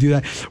have to do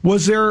that.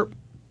 Was there,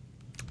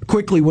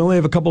 quickly, we only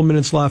have a couple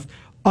minutes left,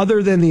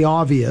 other than the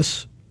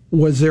obvious,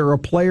 was there a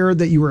player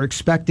that you were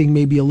expecting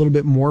maybe a little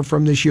bit more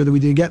from this year that we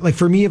didn't get? Like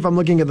for me, if I'm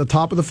looking at the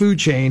top of the food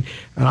chain,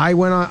 and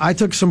I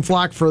took some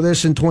flack for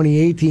this in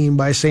 2018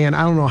 by saying,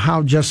 I don't know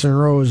how Justin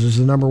Rose is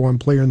the number one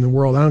player in the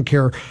world. I don't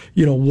care,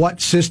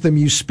 what system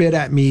you spit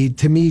at me.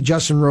 To me,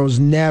 Justin Rose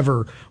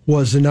never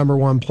was the number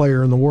one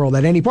player in the world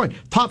at any point.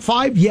 Top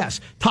 5, yes.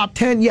 Top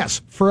 10,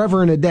 yes.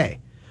 Forever and a day.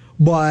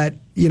 But,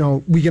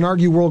 we can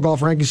argue world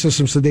golf ranking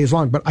systems the days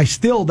long. But I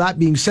still, that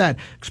being said,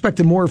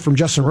 expected more from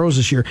Justin Rose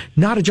this year.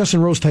 Not a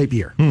Justin Rose type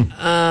year.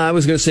 I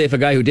was going to say, if a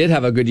guy who did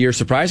have a good year,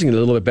 surprisingly a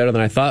little bit better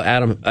than I thought,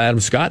 Adam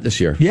Scott this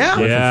year. Yeah.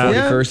 From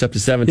 41st up to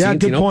 17th. Yeah,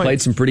 good point.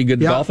 Played some pretty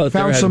good golf out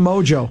there. Found some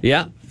mojo.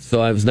 Yeah.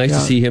 So it was nice to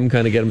see him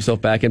kind of get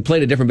himself back and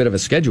played a different bit of a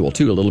schedule,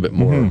 too, a little bit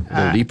more, a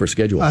little deeper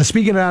schedule.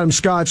 Speaking of Adam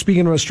Scott,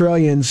 speaking of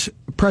Australians,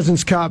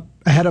 President's Cup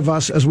ahead of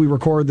us as we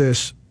record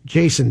this,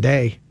 Jason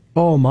Day.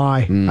 Oh,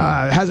 my.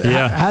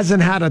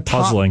 Hasn't had a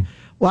top... Puzzling.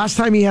 Last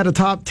time he had a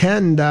top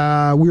 10,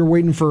 we were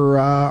waiting for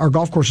our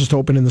golf courses to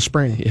open in the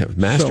spring. Yeah,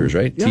 Masters,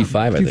 right? Yeah, T5,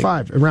 I think.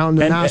 T5, around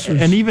the Masters.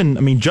 And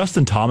even,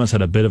 Justin Thomas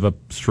had a bit of a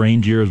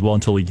strange year as well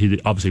until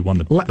he obviously won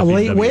the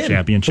late win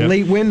championship. A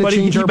late win to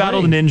change he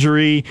battled an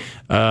injury.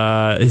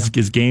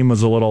 His game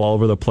was a little all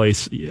over the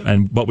place,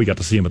 but we got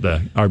to see him at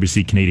the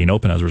RBC Canadian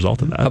Open as a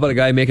result of that. How about a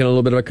guy making a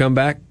little bit of a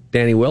comeback?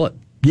 Danny Willett.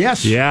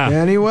 Yes,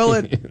 Danny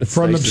Willett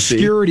from nice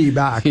obscurity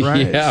back,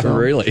 right? Yeah,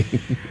 really.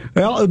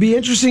 Well, it'll be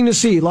interesting to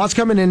see. Lots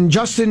coming in.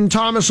 Justin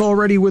Thomas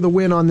already with a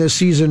win on this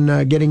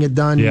season, getting it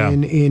done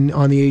in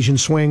on the Asian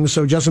swing.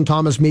 So Justin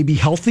Thomas may be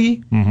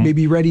healthy,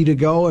 maybe ready to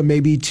go, and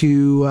maybe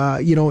to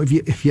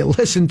if you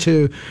listen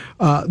to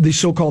the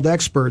so-called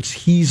experts,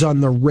 he's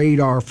on the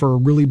radar for a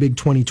really big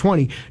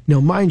 2020.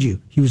 Now, mind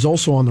you, he was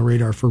also on the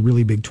radar for a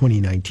really big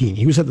 2019.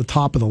 He was at the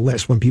top of the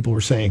list when people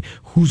were saying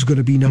who's going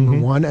to be number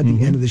one at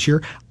the end of this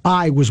year.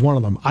 I was one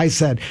of them. I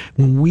said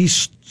when we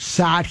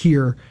sat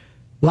here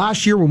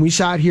last year, when we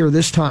sat here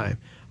this time,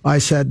 I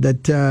said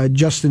that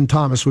Justin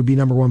Thomas would be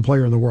number one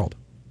player in the world.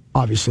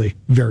 Obviously,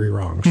 very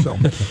wrong. So,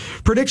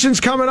 predictions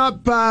coming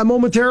up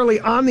momentarily.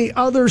 On the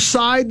other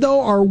side,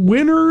 though, our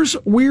winners,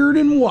 weird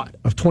and what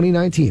of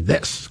 2019.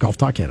 This is Golf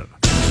Talk Canada.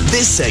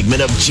 This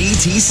segment of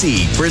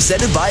GTC,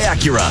 presented by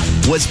Acura,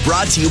 was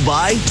brought to you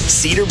by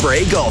Cedar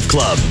Brae Golf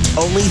Club.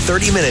 Only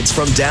 30 minutes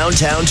from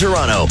downtown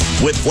Toronto,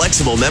 with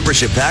flexible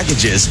membership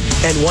packages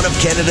and one of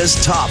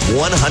Canada's top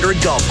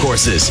 100 golf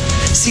courses.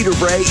 Cedar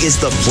Brae is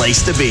the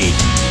place to be.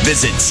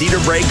 Visit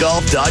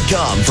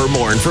cedarbraegolf.com for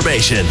more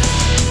information.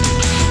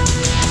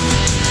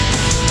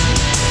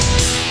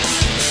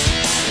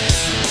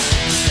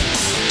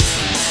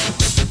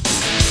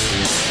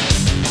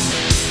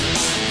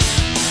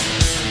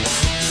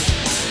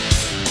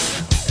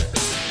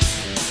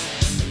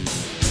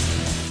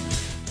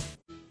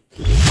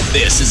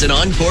 This is an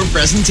encore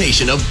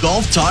presentation of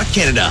Golf Talk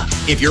Canada.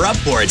 If you're up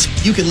for it,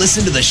 you can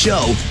listen to the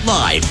show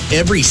live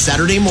every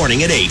Saturday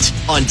morning at 8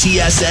 on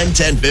TSN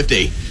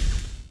 1050.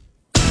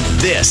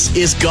 This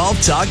is Golf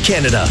Talk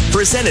Canada,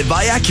 presented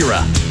by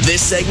Acura.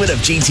 This segment of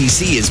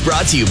GTC is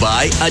brought to you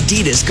by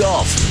Adidas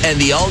Golf and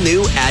the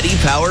all-new Addy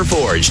Power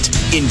Forged.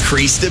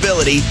 Increased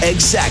stability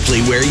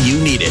exactly where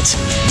you need it.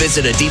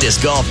 Visit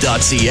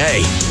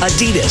adidasgolf.ca.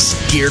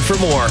 Adidas, geared for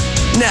more.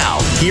 Now,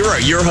 here are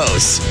your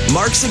hosts,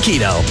 Mark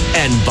Zecchino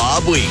and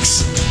Bob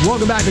Weeks.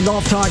 Welcome back to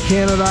Golf Talk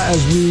Canada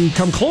as we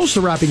come close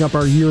to wrapping up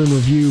our year in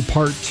review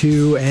part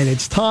 2, and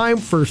it's time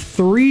for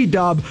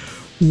 3-dub.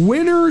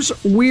 Winners,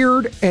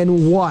 weird,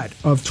 and what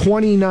of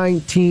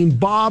 2019.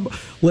 Bob,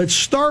 let's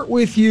start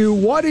with you.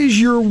 What is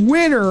your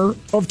winner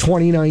of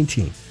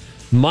 2019?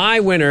 My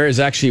winner is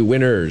actually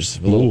winners,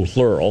 a little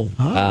plural.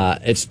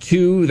 It's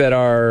two that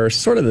are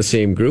sort of the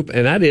same group,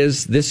 and that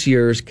is this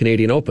year's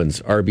Canadian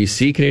Opens,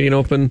 RBC Canadian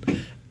Open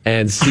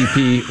and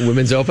CP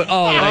Women's Open.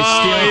 Oh, did I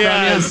steal it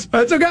from you?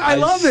 That's okay. I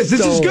love this.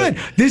 This is good.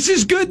 This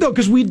is good, though,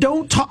 because we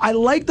don't talk. I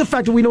like the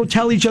fact that we don't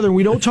tell each other and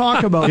we don't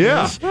talk about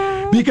this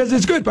because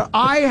it's good. But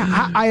I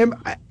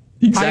am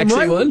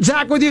right,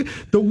 Zach, with you.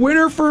 The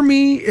winner for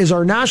me is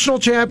our national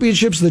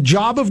championships, the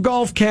job of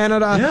Golf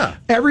Canada. Yeah.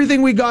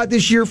 Everything we got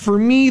this year, for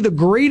me, the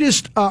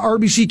greatest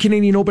RBC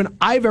Canadian Open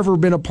I've ever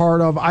been a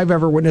part of, I've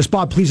ever witnessed.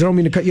 Bob, please, I don't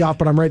mean to cut you off,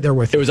 but I'm right there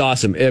with you. It was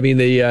awesome. I mean,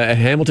 the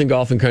Hamilton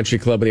Golf and Country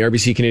Club and the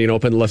RBC Canadian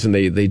Open, listen,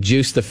 they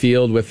juiced the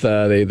field with,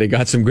 they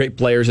got some great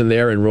players in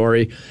there, and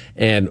Rory,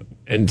 and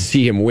to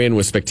see him win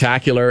was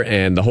spectacular,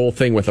 and the whole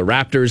thing with the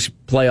Raptors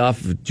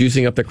playoff,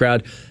 juicing up the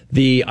crowd.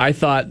 I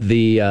thought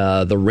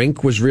the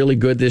rink was really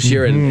good this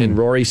year, and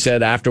Rory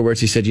said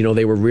afterwards, he said,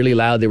 they were really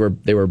loud, they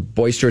were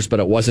boisterous, but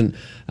it wasn't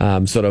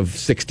sort of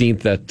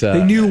 16th that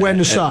they knew when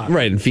to stop.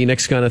 Right, in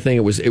Phoenix kind of thing.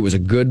 It was a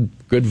good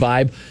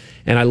vibe,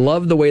 and I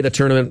loved the way the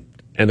tournament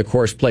and the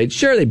course played.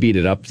 Sure, they beat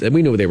it up, and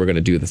we knew they were going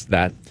to do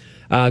that.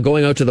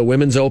 Going out to the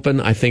Women's Open,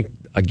 I think,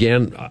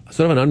 again,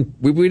 sort of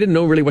we didn't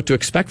know really what to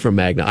expect from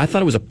Magna. I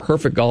thought it was a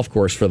perfect golf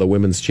course for the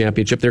Women's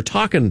Championship. They're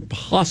talking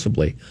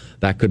possibly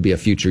that could be a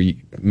future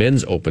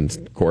Men's Open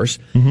course.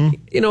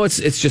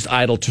 It's just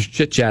idle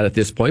chit-chat at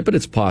this point, but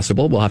it's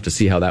possible. We'll have to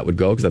see how that would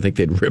go, because I think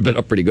they'd rip it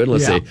up pretty good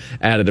unless they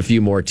added a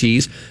few more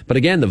tees. But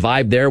again, the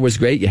vibe there was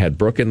great. You had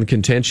Brooke in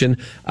contention.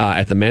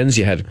 At the men's,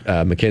 you had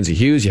Mackenzie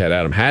Hughes, you had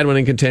Adam Hadwin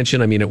in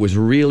contention. I mean, it was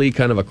really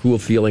kind of a cool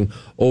feeling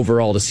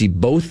overall to see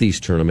both these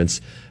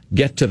tournaments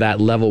get to that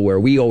level where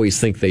we always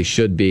think they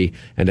should be,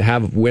 and to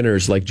have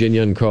winners like Jin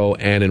Young Ko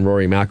and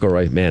Rory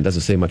McIlroy, man,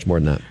 doesn't say much more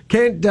than that.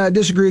 Can't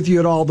disagree with you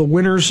at all. The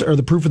winners are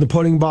the proof of the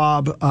pudding,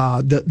 Bob.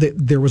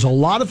 There was a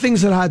lot of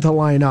things that had to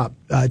line up,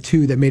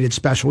 too, that made it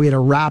special. We had a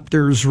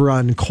Raptors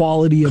run,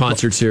 quality of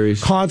concert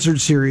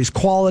series,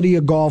 quality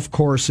of golf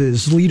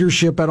courses,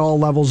 leadership at all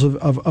levels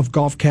of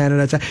Golf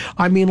Canada.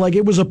 I mean, like,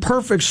 it was a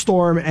perfect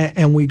storm,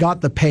 and we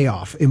got the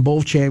payoff in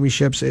both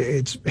championships.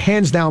 It's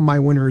hands down my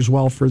winner as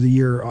well for the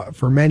year,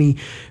 for many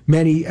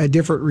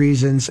different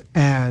reasons.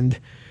 And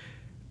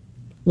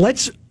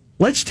let's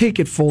take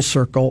it full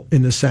circle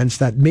in the sense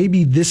that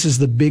maybe this is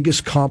the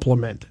biggest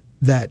compliment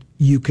that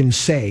you can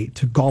say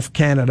to Golf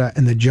Canada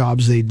and the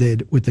jobs they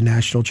did with the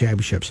national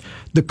championships.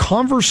 The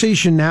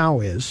conversation now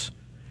is,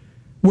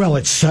 well,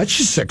 it's such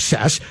a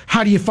success.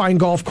 How do you find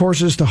golf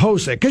courses to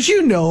host it? Because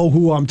you know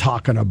who I'm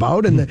talking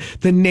about, and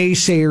the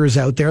naysayers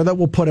out there that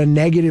will put a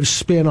negative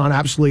spin on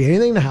absolutely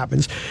anything that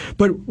happens.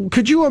 But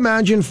could you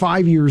imagine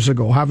 5 years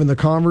ago having the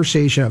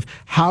conversation of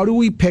how do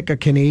we pick a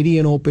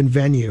Canadian Open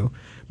venue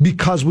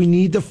because we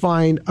need to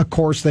find a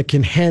course that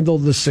can handle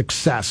the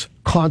success,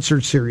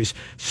 concert series,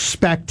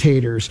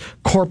 spectators,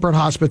 corporate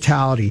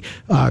hospitality,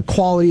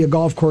 quality of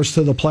golf course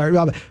to the player.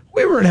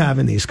 We weren't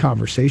having these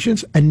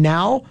conversations, and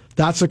now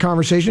that's a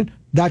conversation.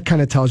 That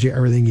kind of tells you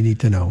everything you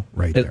need to know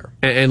there.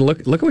 And look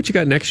at what you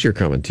got next year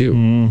coming too.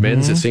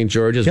 Men's at St.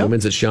 George's,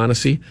 women's at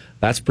Shaughnessy.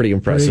 That's pretty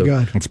impressive.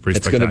 Pretty good. It's pretty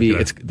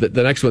spectacular.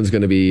 The next one's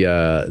going to be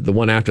the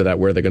one after that,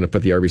 where they're going to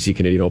put the RBC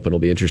Canadian Open. Will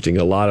be interesting.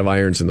 A lot of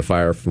irons in the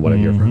fire from what I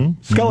hear from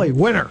Scully.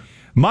 Winner.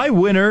 My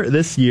winner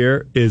this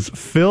year is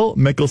Phil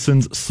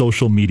Mickelson's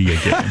social media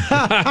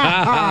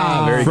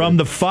game. From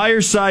the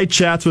fireside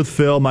chats with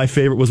Phil, my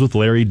favorite was with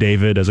Larry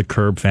David as a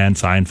Curb fan,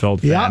 Seinfeld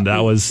fan. That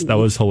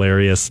was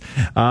hilarious.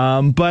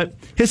 But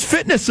his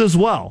fitness as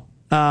well.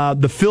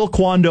 The Phil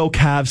Kwando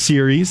calf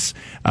series.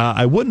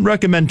 I wouldn't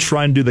recommend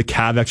trying to do the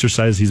calf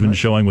exercise he's been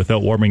showing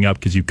without warming up,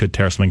 because you could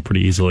tear something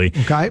pretty easily.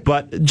 Okay.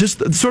 But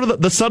just sort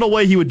of the subtle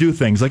way he would do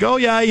things, like,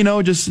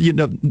 just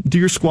do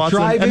your squats.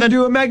 Drive and then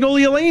do a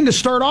Magnolia Lane to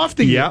start off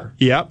the year.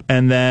 Yep.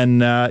 And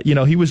then,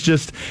 he was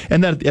just,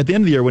 and then at the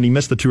end of the year when he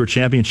missed the Tour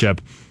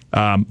Championship,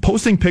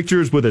 posting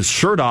pictures with his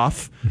shirt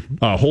off,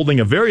 holding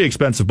a very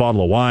expensive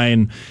bottle of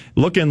wine,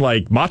 looking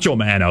like Macho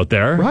Man out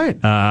there. Right.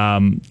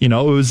 It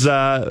was,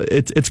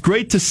 it's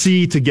great to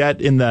see, to get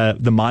in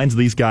the minds of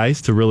these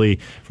guys, to really,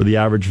 for the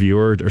average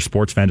viewer or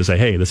sports fan, to say,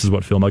 hey, this is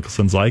what Phil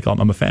Mickelson's like.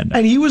 I'm a fan now.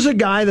 And he was a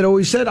guy that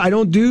always said, I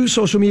don't do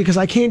social media because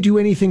I can't do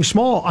anything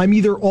small. I'm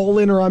either all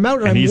in or I'm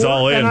out. And he's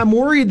all in. And I'm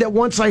worried that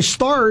once I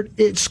start,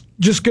 it's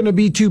just going to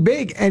be too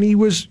big. And he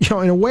was,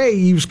 in a way,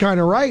 he was kind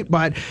of right.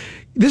 But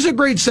this is a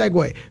great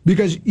segue,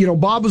 because,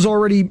 Bob was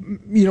already,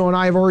 and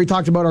I have already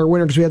talked about our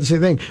winner because we had the same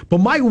thing. But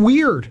my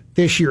weird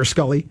this year,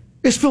 Scully,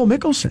 is Phil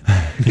Mickelson.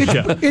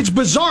 It's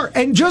bizarre.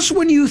 And just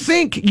when you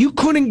think you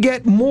couldn't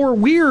get more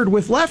weird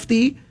with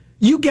Lefty,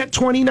 you get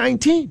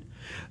 2019.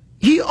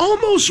 He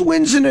almost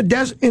wins in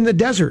the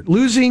desert,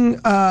 losing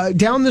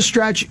down the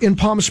stretch in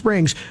Palm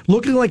Springs,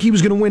 looking like he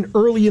was going to win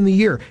early in the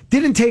year.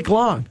 Didn't take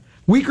long.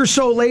 Week or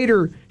so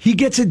later, he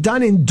gets it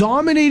done in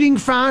dominating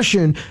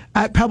fashion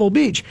at Pebble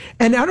Beach.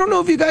 And I don't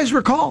know if you guys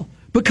recall,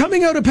 but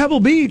coming out of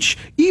Pebble Beach,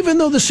 even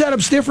though the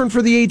setup's different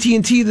for the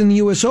AT&T than the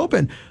U.S.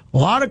 Open, a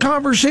lot of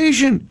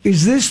conversation.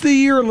 Is this the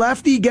year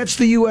Lefty gets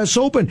the U.S.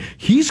 Open?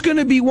 He's going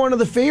to be one of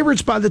the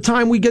favorites by the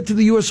time we get to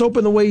the U.S.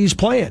 Open the way he's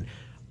playing.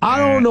 I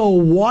don't know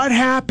what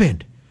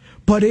happened,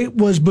 but it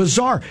was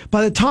bizarre.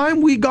 By the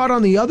time we got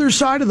on the other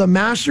side of the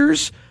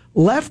Masters,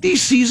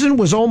 Lefty's season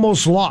was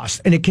almost lost,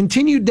 and it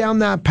continued down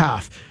that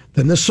path.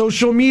 Then the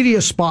social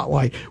media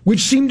spotlight, which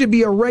seemed to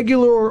be a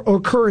regular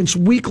occurrence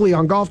weekly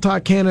on Golf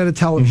Talk Canada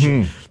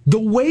television. The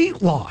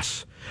weight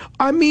loss.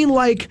 I mean,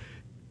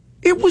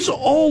 it was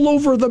all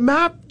over the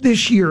map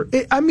this year.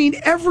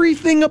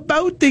 Everything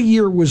about the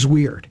year was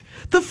weird.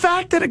 The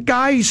fact that a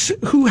guy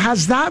who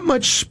has that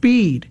much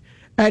speed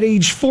at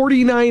age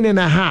 49 and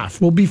a half,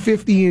 will be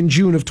 50 in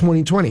June of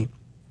 2020,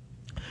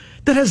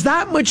 that has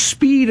that much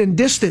speed and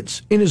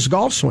distance in his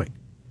golf swing,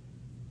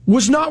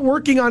 was not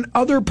working on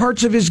other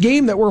parts of his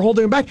game that were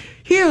holding him back.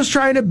 He was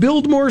trying to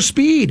build more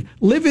speed,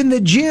 live in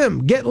the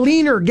gym, get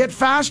leaner, get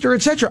faster,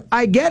 etc.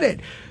 I get it.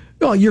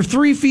 Well, you're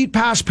 3 feet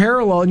past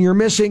parallel and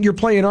you're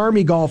playing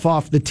Army golf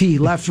off the tee,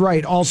 left,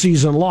 right, all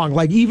season long.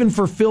 Even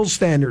for Phil's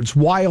standards,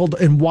 wild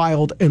and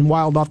wild and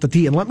wild off the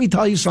tee. And let me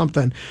tell you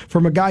something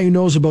from a guy who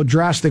knows about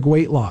drastic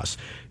weight loss.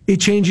 It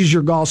changes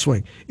your golf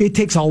swing. It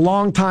takes a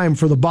long time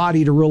for the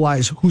body to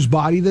realize whose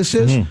body this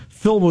is.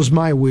 Phil was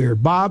my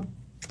weird. Bob?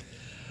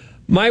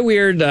 My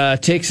weird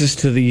takes us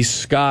to the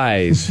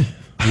skies,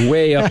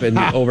 way up in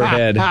the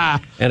overhead,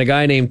 and a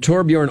guy named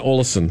Torbjorn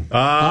Olesen.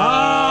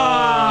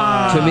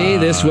 To me,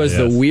 this was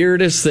the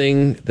weirdest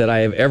thing that I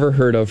have ever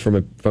heard of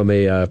from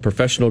a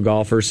professional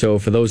golfer. So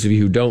for those of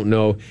you who don't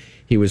know,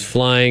 he was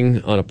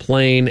flying on a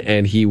plane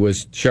and he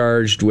was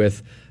charged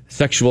with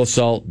sexual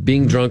assault,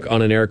 being drunk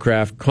on an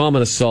aircraft,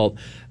 common assault.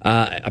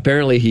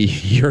 Apparently he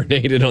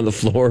urinated on the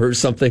floor or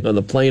something on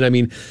the plane. I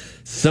mean,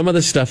 some of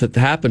the stuff that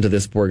happened to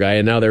this poor guy,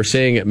 and now they're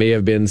saying it may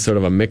have been sort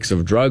of a mix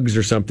of drugs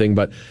or something,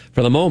 but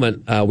for the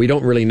moment, we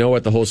don't really know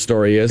what the whole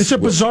story is. It's a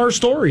bizarre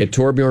story.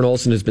 Torbjorn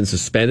Olesen has been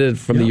suspended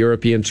from the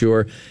European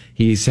Tour.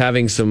 He's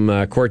having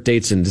some court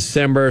dates in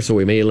December, so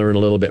we may learn a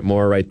little bit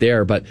more right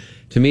there. But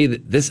to me,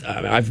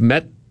 I've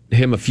met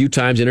him a few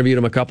times, interviewed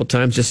him a couple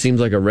times, just seems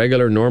like a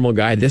regular, normal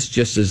guy. This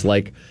just is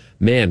like,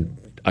 man,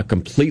 a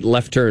complete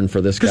left turn for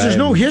this guy. Because there's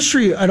no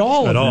history at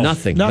all.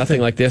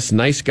 Nothing like this.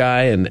 Nice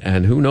guy,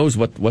 and who knows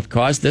what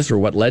caused this or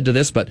what led to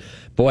this. But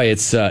boy,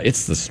 it's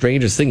the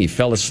strangest thing. He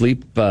fell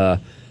asleep. I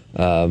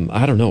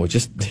don't know. It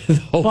just the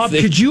whole Bob,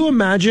 thing. could you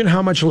imagine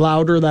how much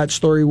louder that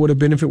story would have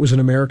been if it was an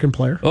American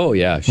player? Oh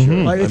yeah, sure.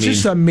 Mm-hmm. Like, it's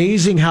just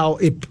amazing how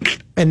it.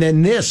 And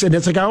then this, and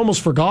it's like I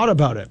almost forgot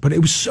about it, but it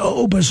was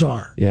so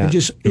bizarre. Yeah,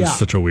 it was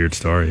such a weird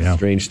story. Yeah,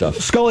 strange stuff.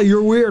 Scully,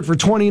 you're weird for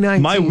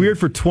 2019. My weird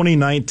for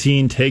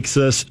 2019 takes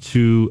us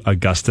to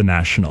Augusta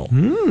National.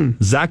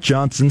 Zach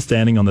Johnson,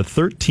 standing on the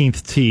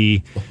 13th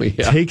tee,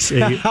 takes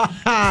a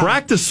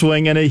practice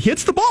swing and it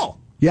hits the ball.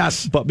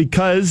 Yes. But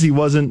because he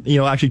wasn't,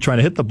 actually trying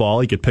to hit the ball,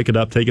 he could pick it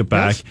up, take it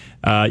back.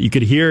 Yes. You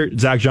could hear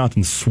Zach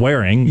Johnson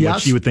swearing,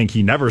 which you would think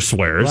he never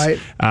swears. Right.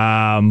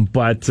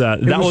 But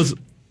that was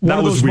one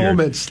of those weird.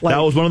 moments. That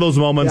was one of those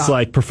moments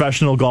like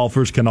professional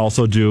golfers can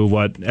also do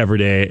what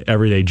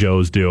everyday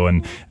Joes do.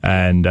 And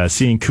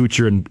seeing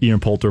Kuchar and Ian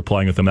Poulter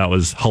playing with him, that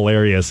was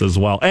hilarious as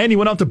well. And he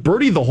went out to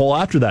birdie the hole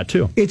after that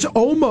too. It's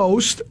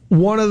almost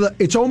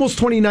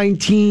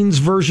 2019's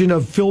version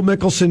of Phil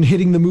Mickelson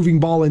hitting the moving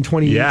ball in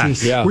 2018.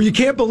 Yes. Yeah. Where you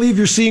can't believe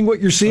you're seeing what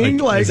you're seeing.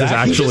 Like this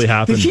actually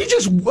happened. Did he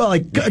just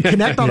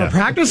connect on a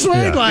practice swing?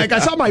 Yeah. Like I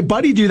saw my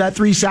buddy do that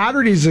 3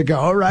 Saturdays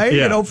ago, right?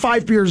 Yeah.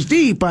 5 beers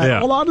deep. But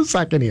hold on a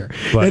second here.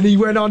 And he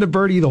went on to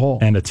birdie the hole.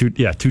 And a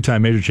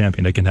two-time major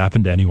champion. It can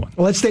happen to anyone.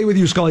 Well, let's stay with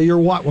you, Scully. You're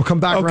what? We'll come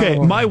back. Okay,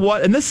 my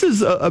what? And this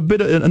is a bit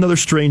of another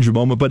strange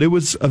moment, but it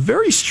was a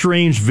very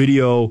strange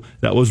video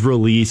that was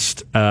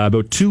released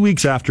about 2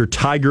 weeks after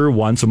Tiger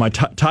won. So my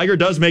Tiger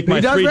does make my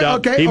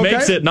 3-dub. He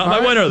makes it. Not my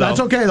winner, though. That's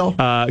okay, though.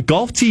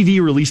 Golf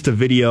TV released a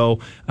video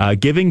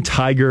giving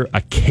Tiger a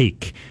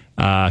cake,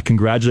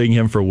 congratulating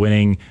him for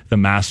winning the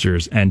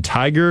Masters. And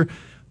Tiger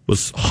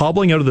was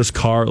hobbling out of this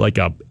car like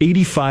a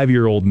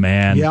 85-year-old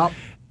man. Yep.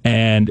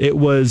 And it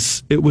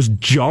was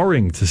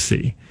jarring to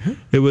see.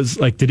 It was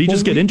like, did he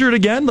just get injured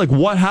again? Like,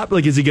 what happened?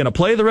 Like, is he going to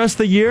play the rest of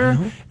the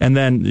year? And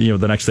then,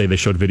 the next day they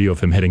showed video of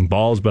him hitting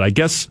balls. But I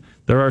guess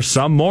there are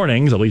some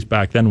mornings, at least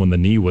back then when the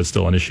knee was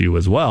still an issue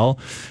as well,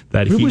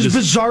 that it was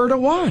bizarre to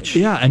watch.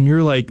 Yeah, and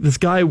you're like, this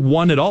guy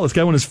won it all. This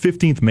guy won his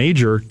 15th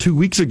major 2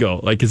 weeks ago.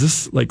 Like,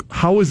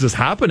 how is this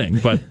happening?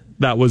 But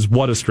that was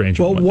what a strange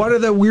moment. Well, one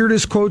of the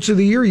weirdest quotes of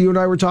the year, you and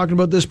I were talking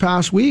about this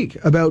past week,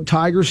 about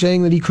Tiger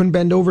saying that he couldn't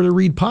bend over to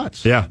read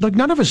putts. Yeah. Like,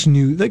 none of us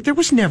knew. Like, there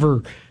was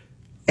never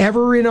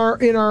ever in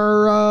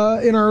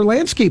our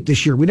landscape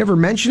this year. We never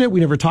mentioned it. We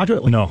never talked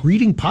about it. Like,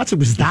 reading putts, it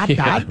was that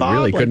bad, Bob?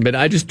 Really couldn't. But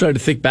I just tried to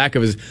think back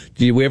of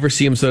did we ever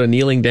see him sort of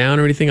kneeling down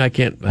or anything? I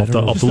can't. I'll have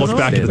to look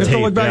back at the tape.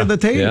 Look back at the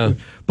tape. Yeah.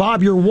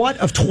 Bob, your what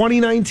of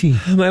 2019?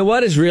 My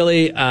what is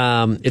really,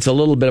 it's a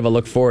little bit of a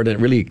look forward, and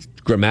it really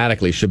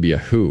grammatically should be a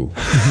who.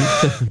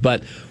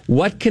 But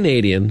what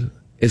Canadian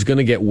is going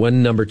to get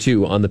win number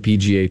 2 on the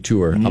PGA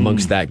Tour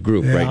amongst that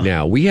group right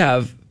now? We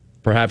have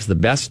perhaps the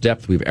best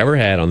depth we've ever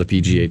had on the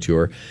PGA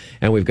Tour,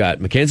 and we've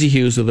got Mackenzie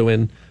Hughes with a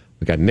win,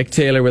 we've got Nick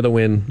Taylor with a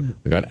win,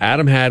 we've got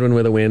Adam Hadwin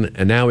with a win,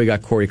 and now we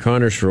got Corey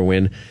Connors for a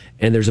win.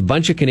 And there's a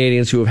bunch of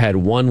Canadians who have had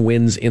 1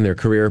 wins in their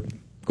career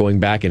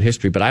going back in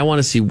history, but I want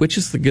to see which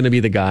is going to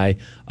be the guy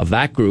of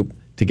that group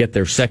to get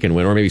their second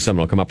win, or maybe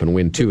someone will come up and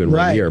win 2 in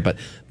 1 year. But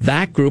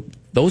that group,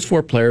 those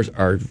 4 players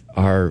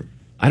are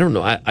I don't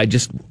know. I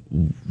just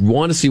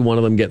want to see one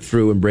of them get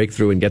through and break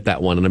through and get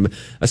that one. And I'm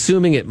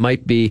assuming it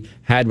might be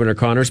Hadwin or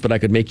Connors, but I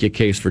could make you a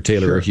case for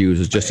Taylor or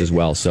Hughes just as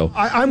well. So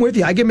I'm with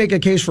you. I can make a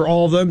case for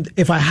all of them.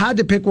 If I had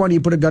to pick one,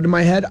 you put a gun to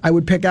my head, I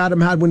would pick Adam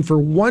Hadwin for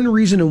one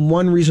reason and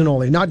one reason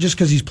only. Not just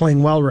because he's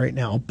playing well right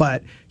now,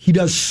 but he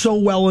does so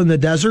well in the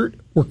desert.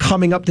 We're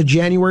coming up to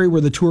January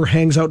where the tour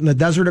hangs out in the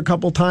desert a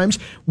couple times.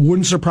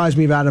 Wouldn't surprise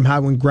me if Adam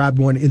Hadwin grabbed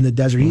one in the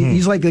desert.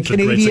 He's like the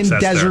Canadian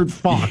desert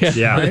fox.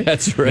 Yeah, right?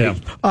 That's right.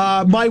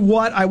 Yeah. My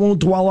what, I won't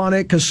dwell on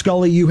it because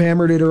Scully, you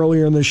hammered it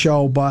earlier in the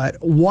show, but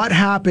what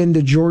happened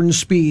to Jordan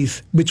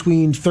Spieth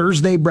between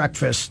Thursday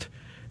breakfast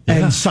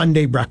and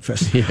Sunday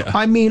breakfast. Yeah.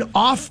 I mean,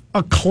 off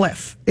a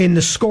cliff in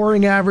the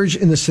scoring average,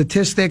 in the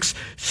statistics,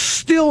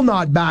 still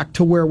not back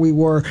to where we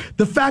were.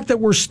 The fact that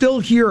we're still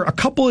here a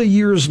couple of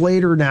years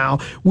later now,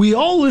 we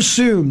all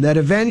assumed that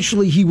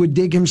eventually he would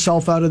dig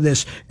himself out of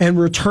this and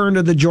return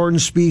to the Jordan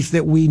Spieth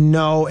that we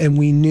know and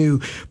we knew.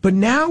 But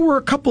now we're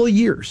a couple of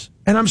years,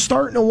 and I'm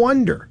starting to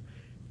wonder,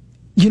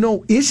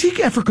 is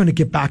he ever going to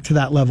get back to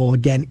that level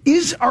again?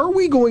 Are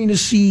we going to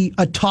see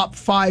a top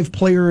 5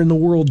 player in the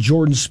world,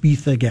 Jordan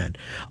Spieth, again?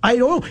 I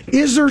don't know.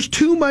 Is there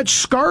too much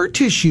scar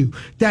tissue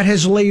that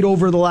has laid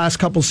over the last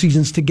couple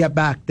seasons to get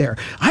back there?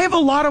 I have a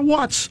lot of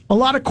whats, a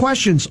lot of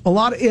questions, a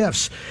lot of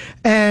ifs.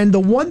 And the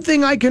one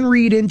thing I can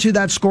read into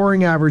that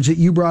scoring average that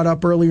you brought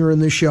up earlier in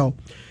the show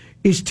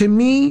is, to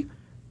me,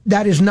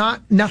 that is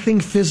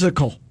nothing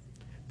physical.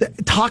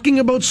 Talking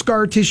about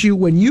scar tissue,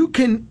 when you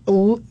can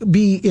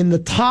be in the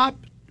top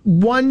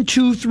 1,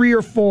 2, 3,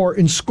 or 4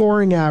 in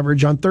scoring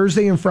average on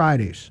Thursday and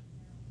Fridays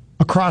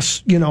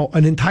across,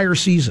 an entire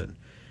season,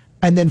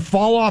 and then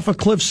fall off a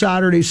cliff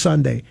Saturday,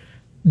 Sunday,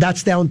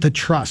 that's down to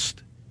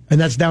trust. And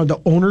that's down to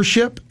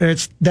ownership, and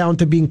it's down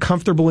to being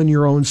comfortable in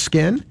your own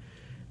skin.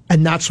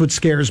 And that's what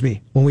scares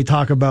me when we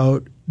talk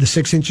about the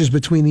 6 inches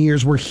between the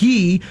ears, where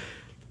he,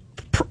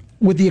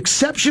 with the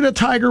exception of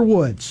Tiger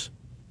Woods,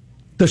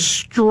 the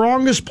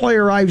strongest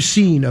player I've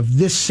seen of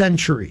this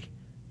century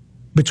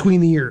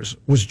between the ears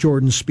was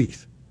Jordan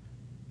Spieth.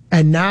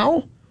 And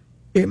now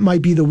it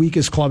might be the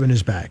weakest club in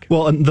his bag.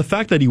 Well, and the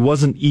fact that he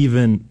wasn't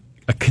even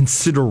a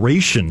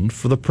consideration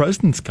for the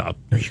President's Cup.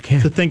 No, you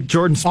can't. To think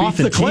Jordan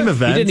Spieth in team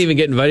events. He didn't even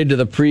get invited to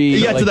the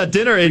to that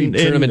dinner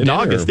in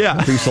August.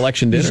 Yeah.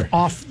 Pre-selection dinner. He's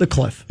off the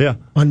cliff. Yeah.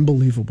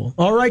 Unbelievable.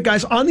 All right,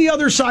 guys. On the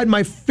other side,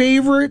 my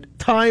favorite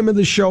time of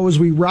the show as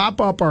we wrap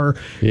up our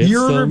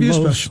year review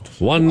special.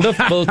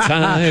 Wonderful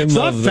time. It's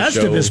not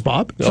Festivus,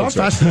 Bob. It's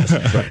not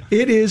Festivus. Right.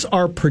 It is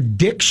our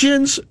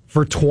predictions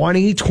for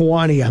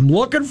 2020. I'm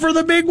looking for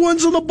the big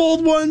ones and the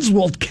bold ones.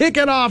 We'll kick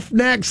it off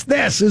next.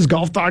 This is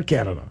Golf Talk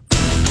Canada.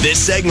 This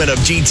segment of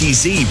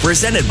GTC,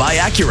 presented by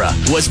Acura,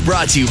 was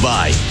brought to you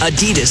by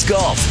Adidas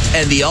Golf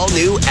and the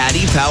all-new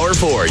Addy Power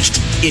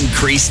Forged.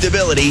 Increased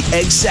stability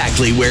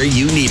exactly where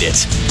you need it.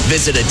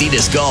 Visit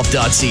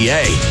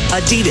adidasgolf.ca.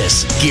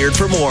 Adidas, geared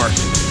for more.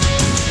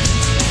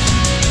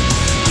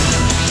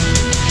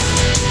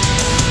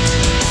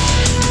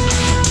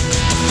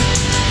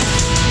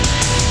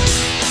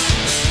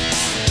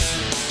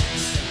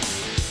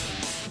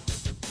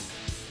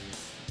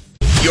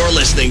 You're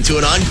listening to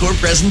an encore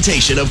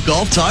presentation of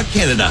Golf Talk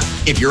Canada.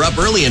 If you're up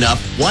early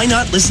enough, why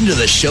not listen to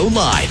the show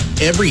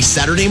live every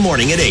Saturday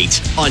morning at 8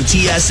 on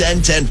TSN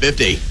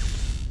 1050.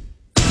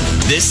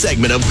 This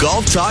segment of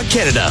Golf Talk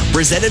Canada,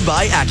 presented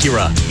by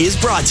Acura, is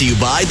brought to you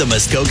by the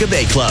Muskoka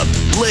Bay Club.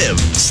 Live,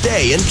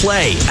 stay, and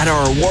play at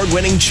our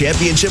award-winning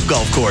championship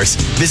golf course.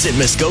 Visit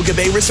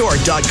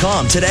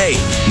MuskokaBayResort.com today.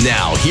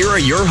 Now, here are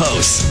your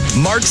hosts,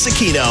 Mark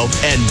Cicchino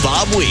and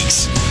Bob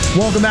Weeks.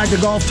 Welcome back to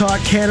Golf Talk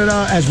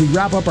Canada as we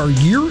wrap up our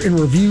year in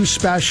review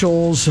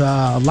specials.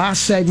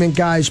 Last segment,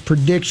 guys,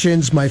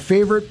 predictions, my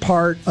favorite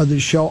part of the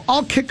show.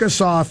 I'll kick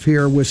us off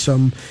here with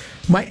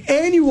my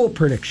annual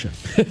prediction.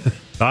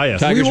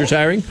 Yes. Tiger's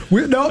retiring?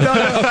 No. Okay.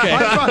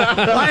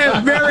 I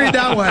have buried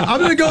that one. I'm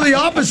going to go the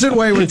opposite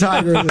way with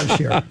Tiger this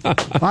year.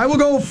 I will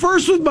go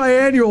first with my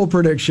annual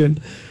prediction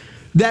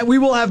that we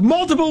will have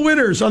multiple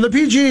winners on the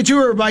PGA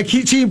Tour by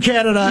Team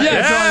Canada.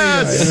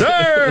 Yes,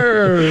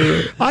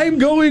 sir! I'm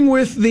going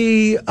with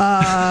the...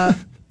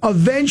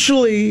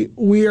 eventually,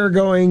 we are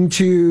going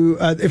to...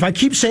 if I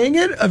keep saying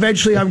it,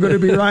 eventually I'm going to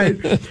be right.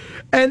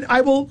 And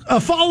I will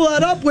follow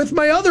that up with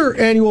my other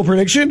annual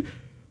prediction.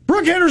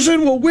 Brooke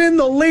Henderson will win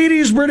the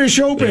Ladies British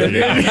Open.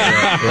 Okay,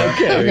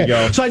 there you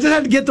go. So I just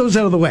had to get those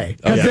out of the way.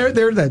 Because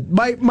they're the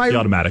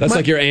automatic. That's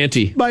like your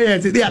ante. My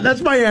ante. Yeah,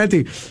 that's my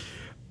ante.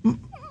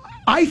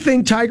 I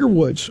think Tiger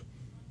Woods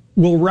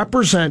will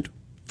represent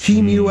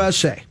Team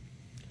USA.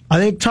 I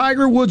think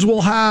Tiger Woods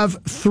will have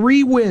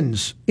 3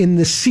 wins in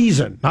the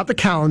season, not the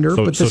calendar,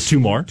 but so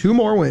 2 more. 2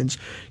 more wins.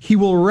 He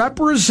will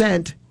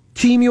represent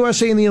Team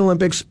USA in the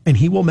Olympics, and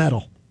he will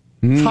medal.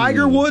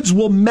 Tiger Woods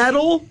will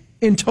medal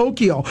in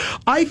Tokyo.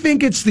 I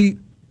think it's the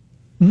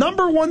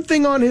number one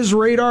thing on his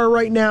radar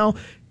right now,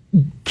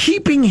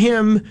 keeping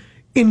him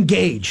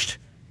engaged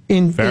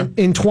in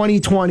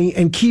 2020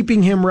 and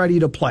keeping him ready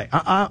to play.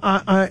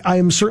 I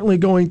am certainly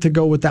going to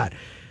go with that.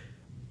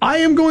 I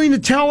am going to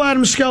tell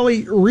Adam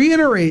Scully,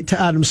 reiterate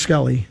to Adam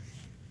Scully,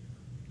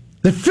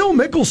 that Phil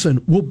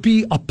Mickelson will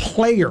be a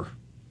player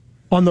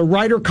on the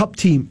Ryder Cup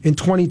team in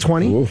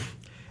 2020. Oof.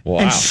 Wow.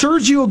 And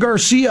Sergio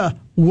Garcia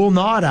will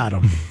not,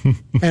 Adam.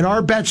 And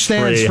our bet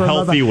stands for a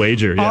healthy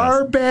wager.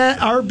 Yes.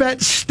 Our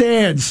bet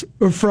stands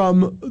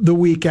from the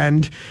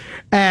weekend.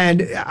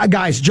 And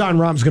guys, Jon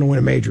Rahm's going to win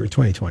a major in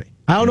 2020.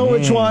 I don't know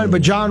which one,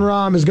 but Jon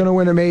Rahm is going to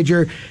win a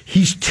major.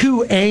 He's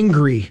too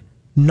angry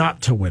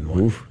not to win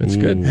one. Oof, that's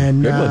good.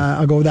 And good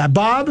I'll go with that.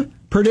 Bob,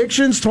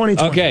 predictions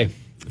 2020. Okay,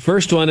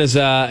 first one is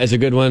a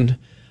good one.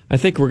 I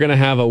think we're going to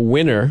have a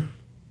winner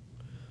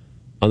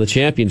on the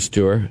Champions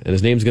Tour, and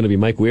his name's going to be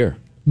Mike Weir.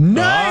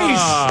 Nice!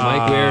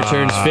 Mike Weir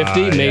turns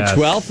 50 May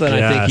 12th, and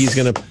I think he's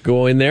going to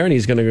go in there and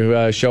he's going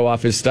to show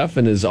off his stuff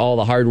and all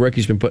the hard work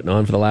he's been putting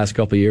on for the last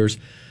couple of years.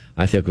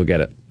 I think he'll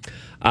get it.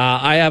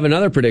 I have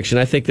another prediction.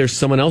 I think there's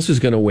someone else who's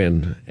going to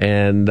win,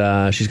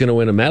 and she's going to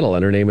win a medal,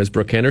 and her name is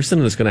Brooke Henderson,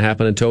 and it's going to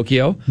happen in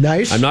Tokyo.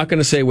 Nice. I'm not going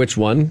to say which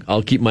one.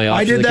 I'll keep my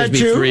options. I did that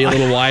gives me too. 3 a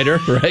little wider,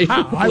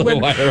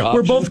 right?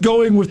 We're both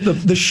going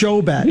with the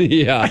show bet.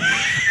 Yeah.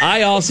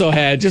 I also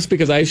had, just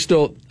because I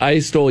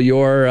stole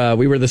your.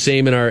 We were the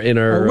same in our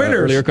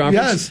earlier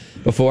conference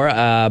before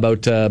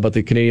about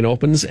the Canadian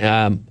Opens.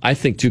 I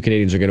think 2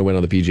 Canadians are going to win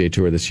on the PGA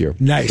Tour this year.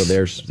 Nice.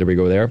 So there we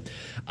go there.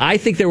 I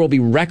think there will be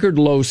record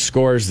low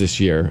scores this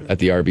year at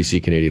the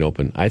RBC Canadian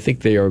Open. I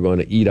think they are going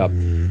to eat up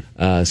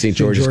St.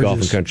 George's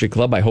Golf and Country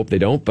Club. I hope they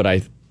don't,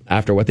 but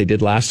after what they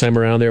did last time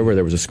around there, where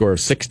there was a score of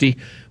 60,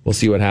 we'll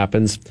see what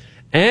happens.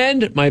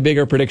 And my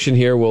bigger prediction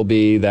here will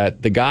be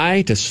that the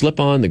guy to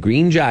slip on the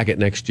green jacket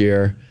next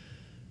year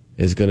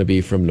is going to be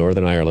from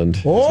Northern Ireland.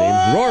 His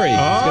name's Rory. He's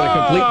going to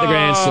complete the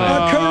Grand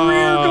Slam. A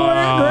career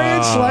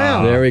Grand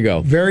Slam. There we go.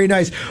 Very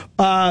nice.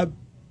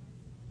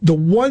 The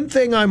one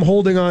thing I'm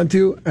holding on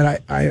to, and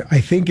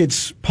I think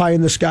it's pie in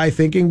the sky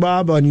thinking,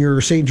 Bob, on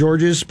your St.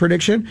 George's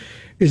prediction,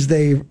 is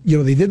they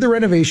did the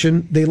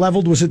renovation. They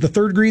leveled, was it the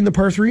third green, the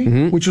par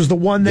 3, which was the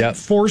one that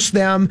forced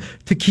them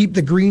to keep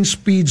the green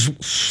speeds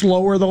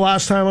slower the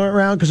last time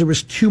around because there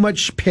was too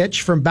much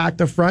pitch from back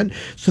to front.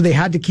 So they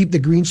had to keep the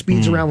green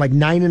speeds around like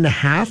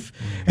 9.5,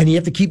 and you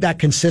have to keep that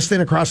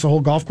consistent across the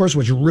whole golf course,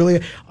 which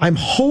really, I'm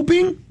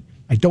hoping,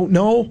 I don't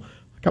know,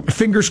 I got my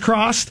fingers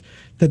crossed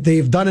that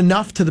they've done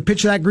enough to the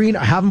pitch of that green.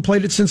 I haven't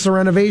played it since the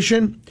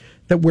renovation.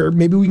 That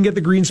maybe we can get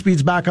the green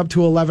speeds back up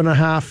to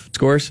 11.5.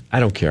 Scores? I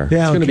don't care.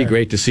 Yeah, it's going to be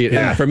great to see it.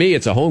 Yeah. And for me,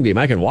 it's a home game.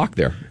 I can walk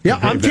there. Yeah,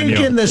 I'm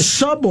taking the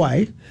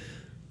subway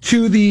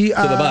to the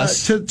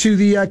bus to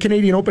the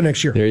Canadian Open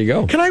next year. There you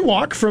go. Can I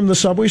walk from the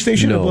subway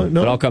station? No,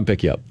 but I'll come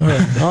pick you up. All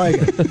right.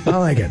 I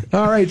like it.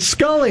 All right,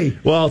 Scully.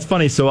 Well, it's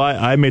funny. So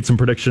I made some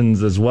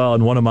predictions as well,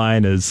 and one of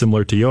mine is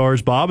similar to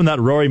yours, Bob, and that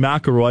Rory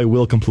McIlroy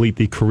will complete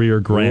the career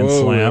Grand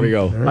Slam. There we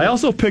go. Right. I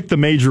also picked the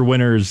major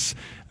winners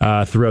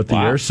throughout the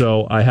year.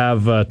 So I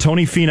have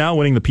Tony Finau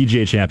winning the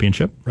PGA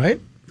Championship.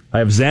 Right. I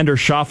have Xander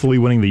Schauffele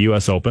winning the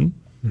U.S. Open.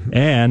 Mm-hmm.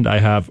 And I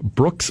have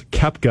Brooks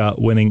Koepka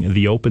winning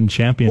the Open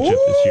Championship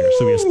this year.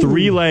 So he has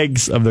 3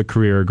 legs of the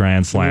career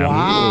Grand Slam.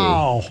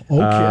 Wow.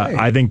 Okay.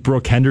 I think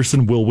Brooke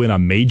Henderson will win a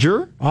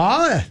major.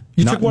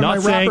 You took one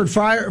of my rapid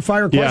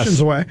fire questions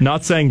away.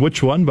 Not saying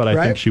which one, but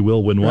I think she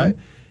will win one.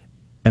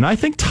 And I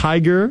think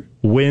Tiger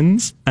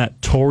wins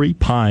at Torrey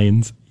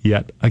Pines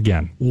yet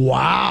again.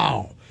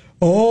 Wow.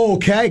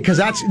 Okay, because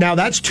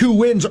that's 2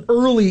 wins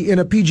early in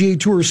a PGA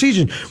Tour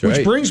season,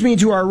 which brings me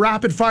to our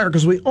rapid fire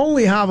because we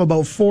only have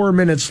about 4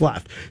 minutes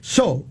left.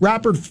 So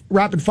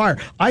rapid fire.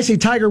 I say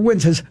Tiger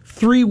wins, has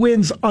 3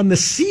 wins on the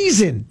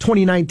season,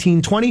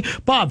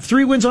 2019-20. Bob,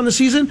 3 wins on the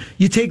season.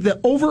 You take the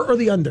over or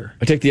the under?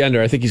 I take the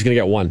under. I think he's going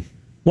to get 1.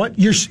 What?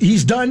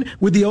 He's done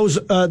with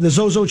the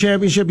Zozo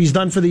Championship. He's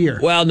done for the year.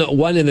 Well, no,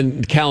 1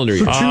 in the calendar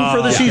year. So 2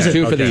 for the season.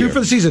 2 for the year. 2 for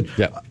the season.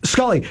 Yeah.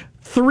 Scully,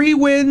 3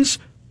 wins.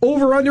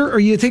 Over, under, or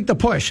you take the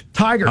push?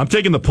 Tiger. I'm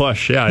taking the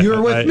push, yeah.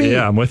 You're with me?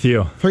 Yeah, I'm with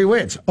you. 3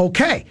 wins.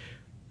 Okay.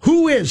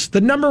 Who is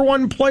the number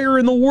 1 player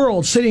in the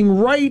world sitting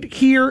right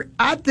here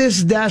at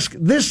this desk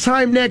this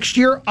time next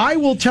year? I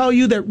will tell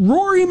you that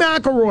Rory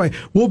McIlroy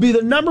will be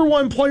the number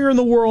 1 player in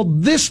the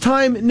world this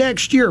time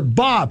next year.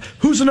 Bob,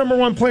 who's the number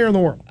 1 player in the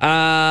world?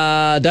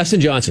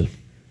 Dustin Johnson.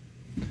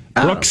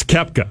 Brooks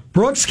Koepka.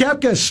 Brooks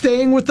Koepka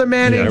staying with the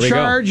man in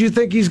charge. You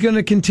think he's going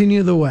to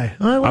continue the way?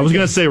 I was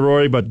going to say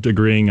Rory, but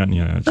agreeing on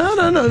No.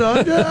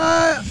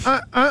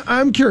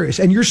 I'm curious,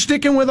 and you're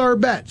sticking with our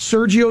bet.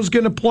 Sergio's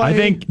going to play. I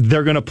think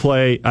they're going to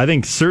play. I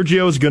think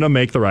Sergio's going to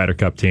make the Ryder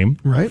Cup team.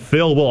 Right.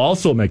 Phil will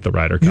also make the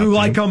Ryder Cup team. You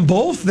like them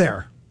both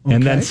there. Okay.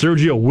 And then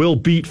Sergio will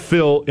beat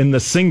Phil in the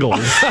singles.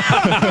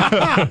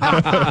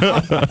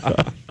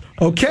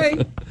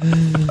 Okay.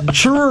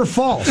 True or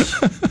false?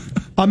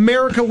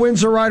 America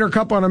wins the Ryder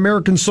Cup on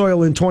American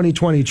soil in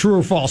 2020. True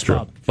or false, True.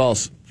 Bob?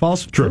 False.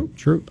 False? True.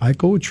 True. I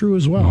go with true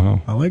as well. Uh-huh.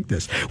 I like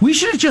this. We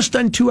should have just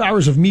done 2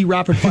 hours of me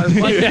rapid fire.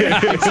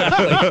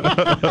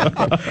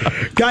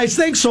 Guys,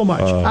 thanks so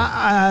much.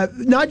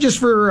 Not just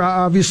for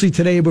obviously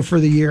today, but for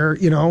the year.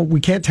 You know,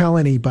 we can't tell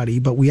anybody,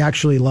 but we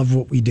actually love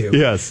what we do.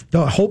 Yes.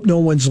 I hope no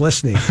one's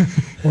listening,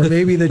 or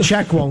maybe the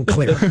check won't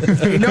clear. If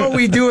they know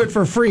we do it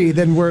for free,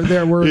 then we're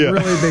in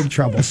really big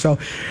trouble. So,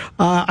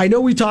 I know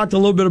we talked a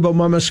little bit about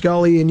Mama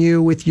Scully and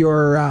you with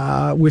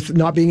your with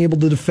not being able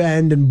to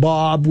defend, and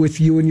Bob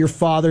with you and your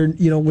father.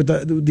 You know, with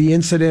the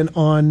incident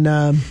on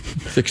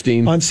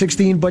 16. On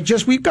 16, but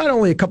just we've got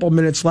only a couple of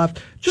minutes left.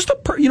 Just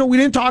we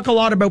didn't talk a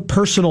lot about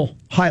personal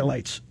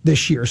highlights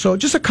this year, so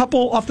just a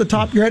couple off the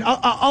top of your head.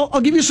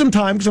 I'll give you some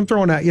time because I'm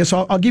throwing at you,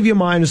 so I'll give you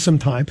mine as some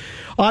time.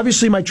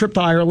 Obviously, my trip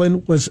to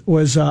Ireland was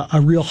a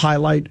real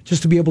highlight.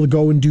 Just to be able to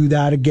go and do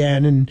that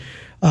again and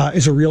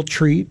is a real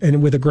treat,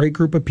 and with a great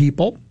group of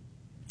people,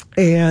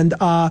 and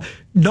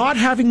not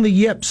having the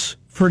yips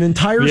for an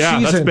entire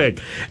season, that's big.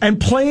 and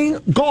playing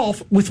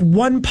golf with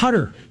 1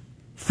 putter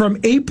from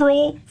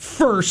April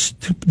 1st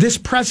to this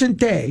present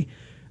day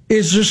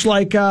is just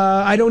like,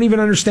 I don't even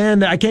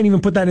understand that. I can't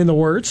even put that into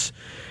words.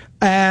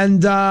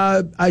 And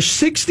a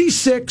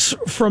 66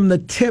 from the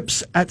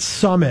tips at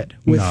Summit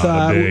with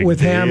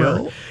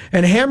Hammer.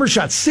 And Hammer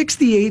shot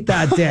 68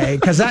 that day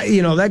because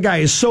that guy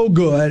is so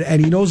good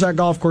and he knows that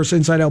golf course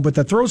inside out. But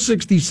to throw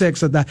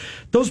 66 at that,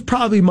 those are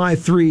probably my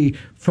three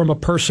from a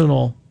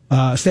personal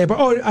standpoint.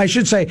 Oh, I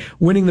should say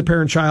winning the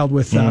parent-child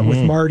with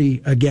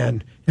Marty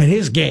again and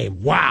his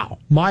game. Wow,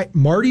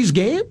 Marty's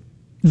game.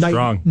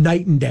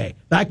 Night and day.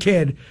 That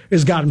kid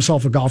has got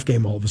himself a golf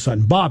game all of a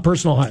sudden. Bob,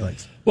 personal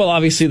highlights. Well,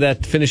 obviously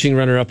that finishing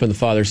runner-up in the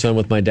father-son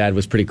with my dad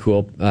was pretty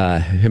cool.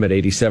 Him at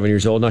 87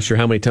 years old. Not sure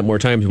how many more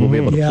times we'll be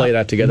able to play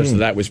that together, so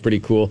that was pretty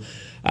cool.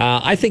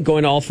 I think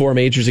going to all four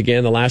majors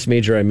again. The last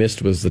major I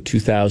missed was the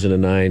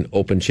 2009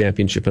 Open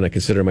Championship, and I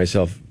consider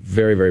myself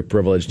very, very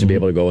privileged to be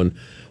able to go and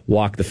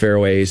walk the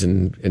fairways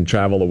and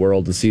travel the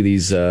world and see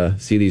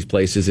these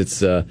places.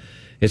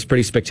 It's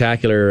pretty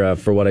spectacular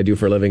for what I do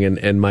for a living,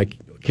 and my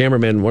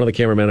cameraman, one of the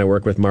cameramen I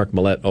work with, Mark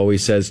Millette,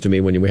 always says to me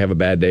when we have a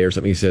bad day or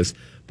something, he says,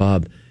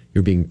 "Bob,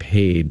 you're being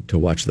paid to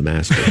watch the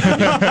Masters.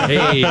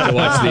 Paid to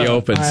watch the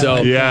Open." So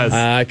yes.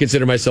 I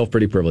consider myself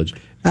pretty privileged.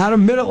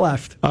 Adam, minute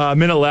left.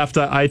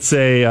 I'd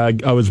say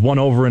I was one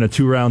over in a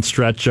 2-round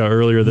stretch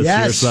earlier this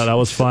year, so that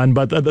was fun.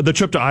 But the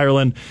trip to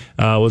Ireland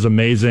was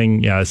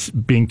amazing.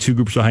 Being 2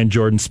 groups behind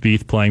Jordan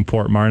Spieth, playing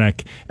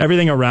Portmarnock.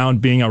 Everything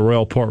around being at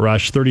Royal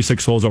Portrush,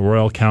 36 holes at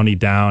Royal County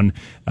Down,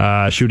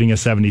 shooting a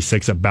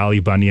 76 at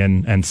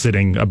Ballybunion, and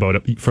sitting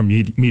about from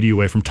media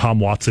away from Tom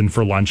Watson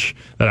for lunch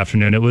that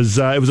afternoon. It was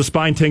a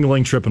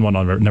spine-tingling trip and one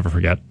I'll never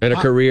forget. And a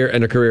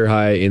career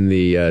high in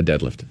the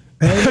deadlift.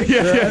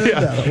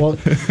 Well,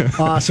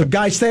 awesome.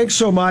 Guys, thanks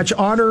so much.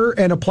 Honor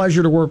and a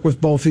pleasure to work with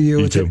both of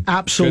you. It's an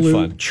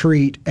absolute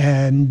treat,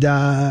 and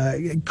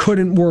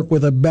couldn't work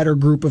with a better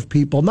group of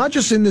people, not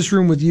just in this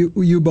room with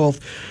you both,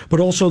 but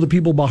also the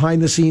people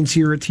behind the scenes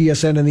here at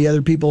TSN and the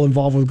other people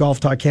involved with Golf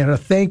Talk Canada.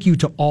 Thank you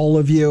to all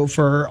of you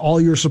for all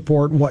your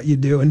support and what you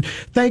do. And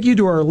thank you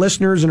to our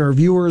listeners and our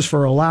viewers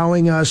for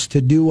allowing us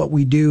to do what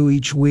we do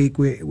each week.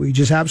 We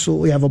just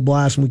absolutely have a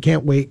blast, and we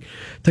can't wait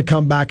to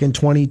come back in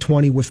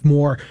 2020 with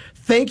more.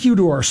 Thank you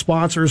to our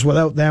sponsors.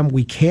 Without them,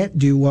 we can't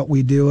do what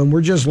we do, and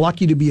we're just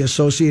lucky to be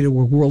associated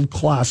with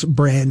world-class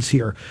brands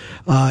here.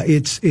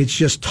 It's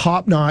just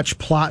top-notch,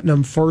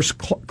 platinum,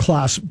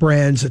 first-class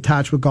brands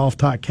attached with Golf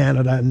Talk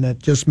Canada, and that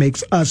just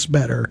makes us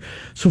better.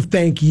 So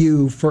thank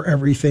you for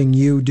everything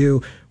you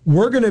do.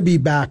 We're going to be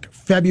back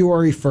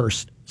February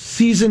 1st,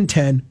 Season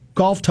 10,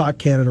 Golf Talk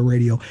Canada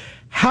Radio.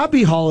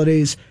 Happy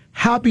holidays.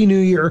 Happy New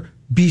Year.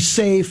 Be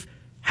safe.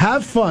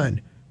 Have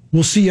fun.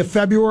 We'll see you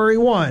February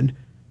 1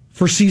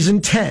 for Season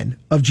 10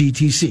 of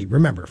GTC.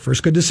 Remember,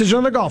 first good decision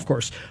on the golf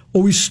course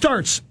always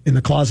starts in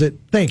the closet.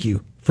 Thank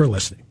you for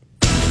listening.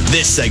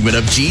 This segment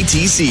of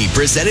GTC,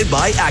 presented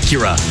by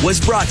Acura,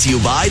 was brought to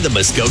you by the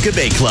Muskoka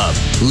Bay Club.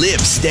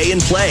 Live, stay, and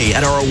play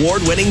at our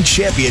award-winning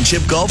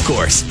championship golf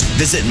course.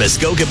 Visit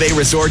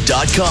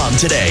MuskokaBayResort.com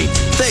today.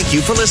 Thank you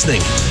for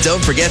listening.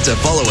 Don't forget to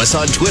follow us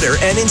on Twitter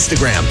and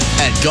Instagram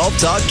at Golf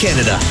Talk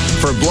Canada.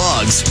 For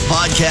blogs,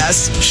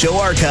 podcasts, show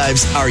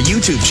archives, our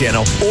YouTube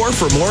channel, or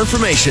for more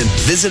information,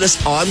 visit us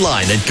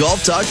online at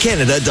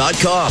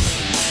GolfTalkCanada.com.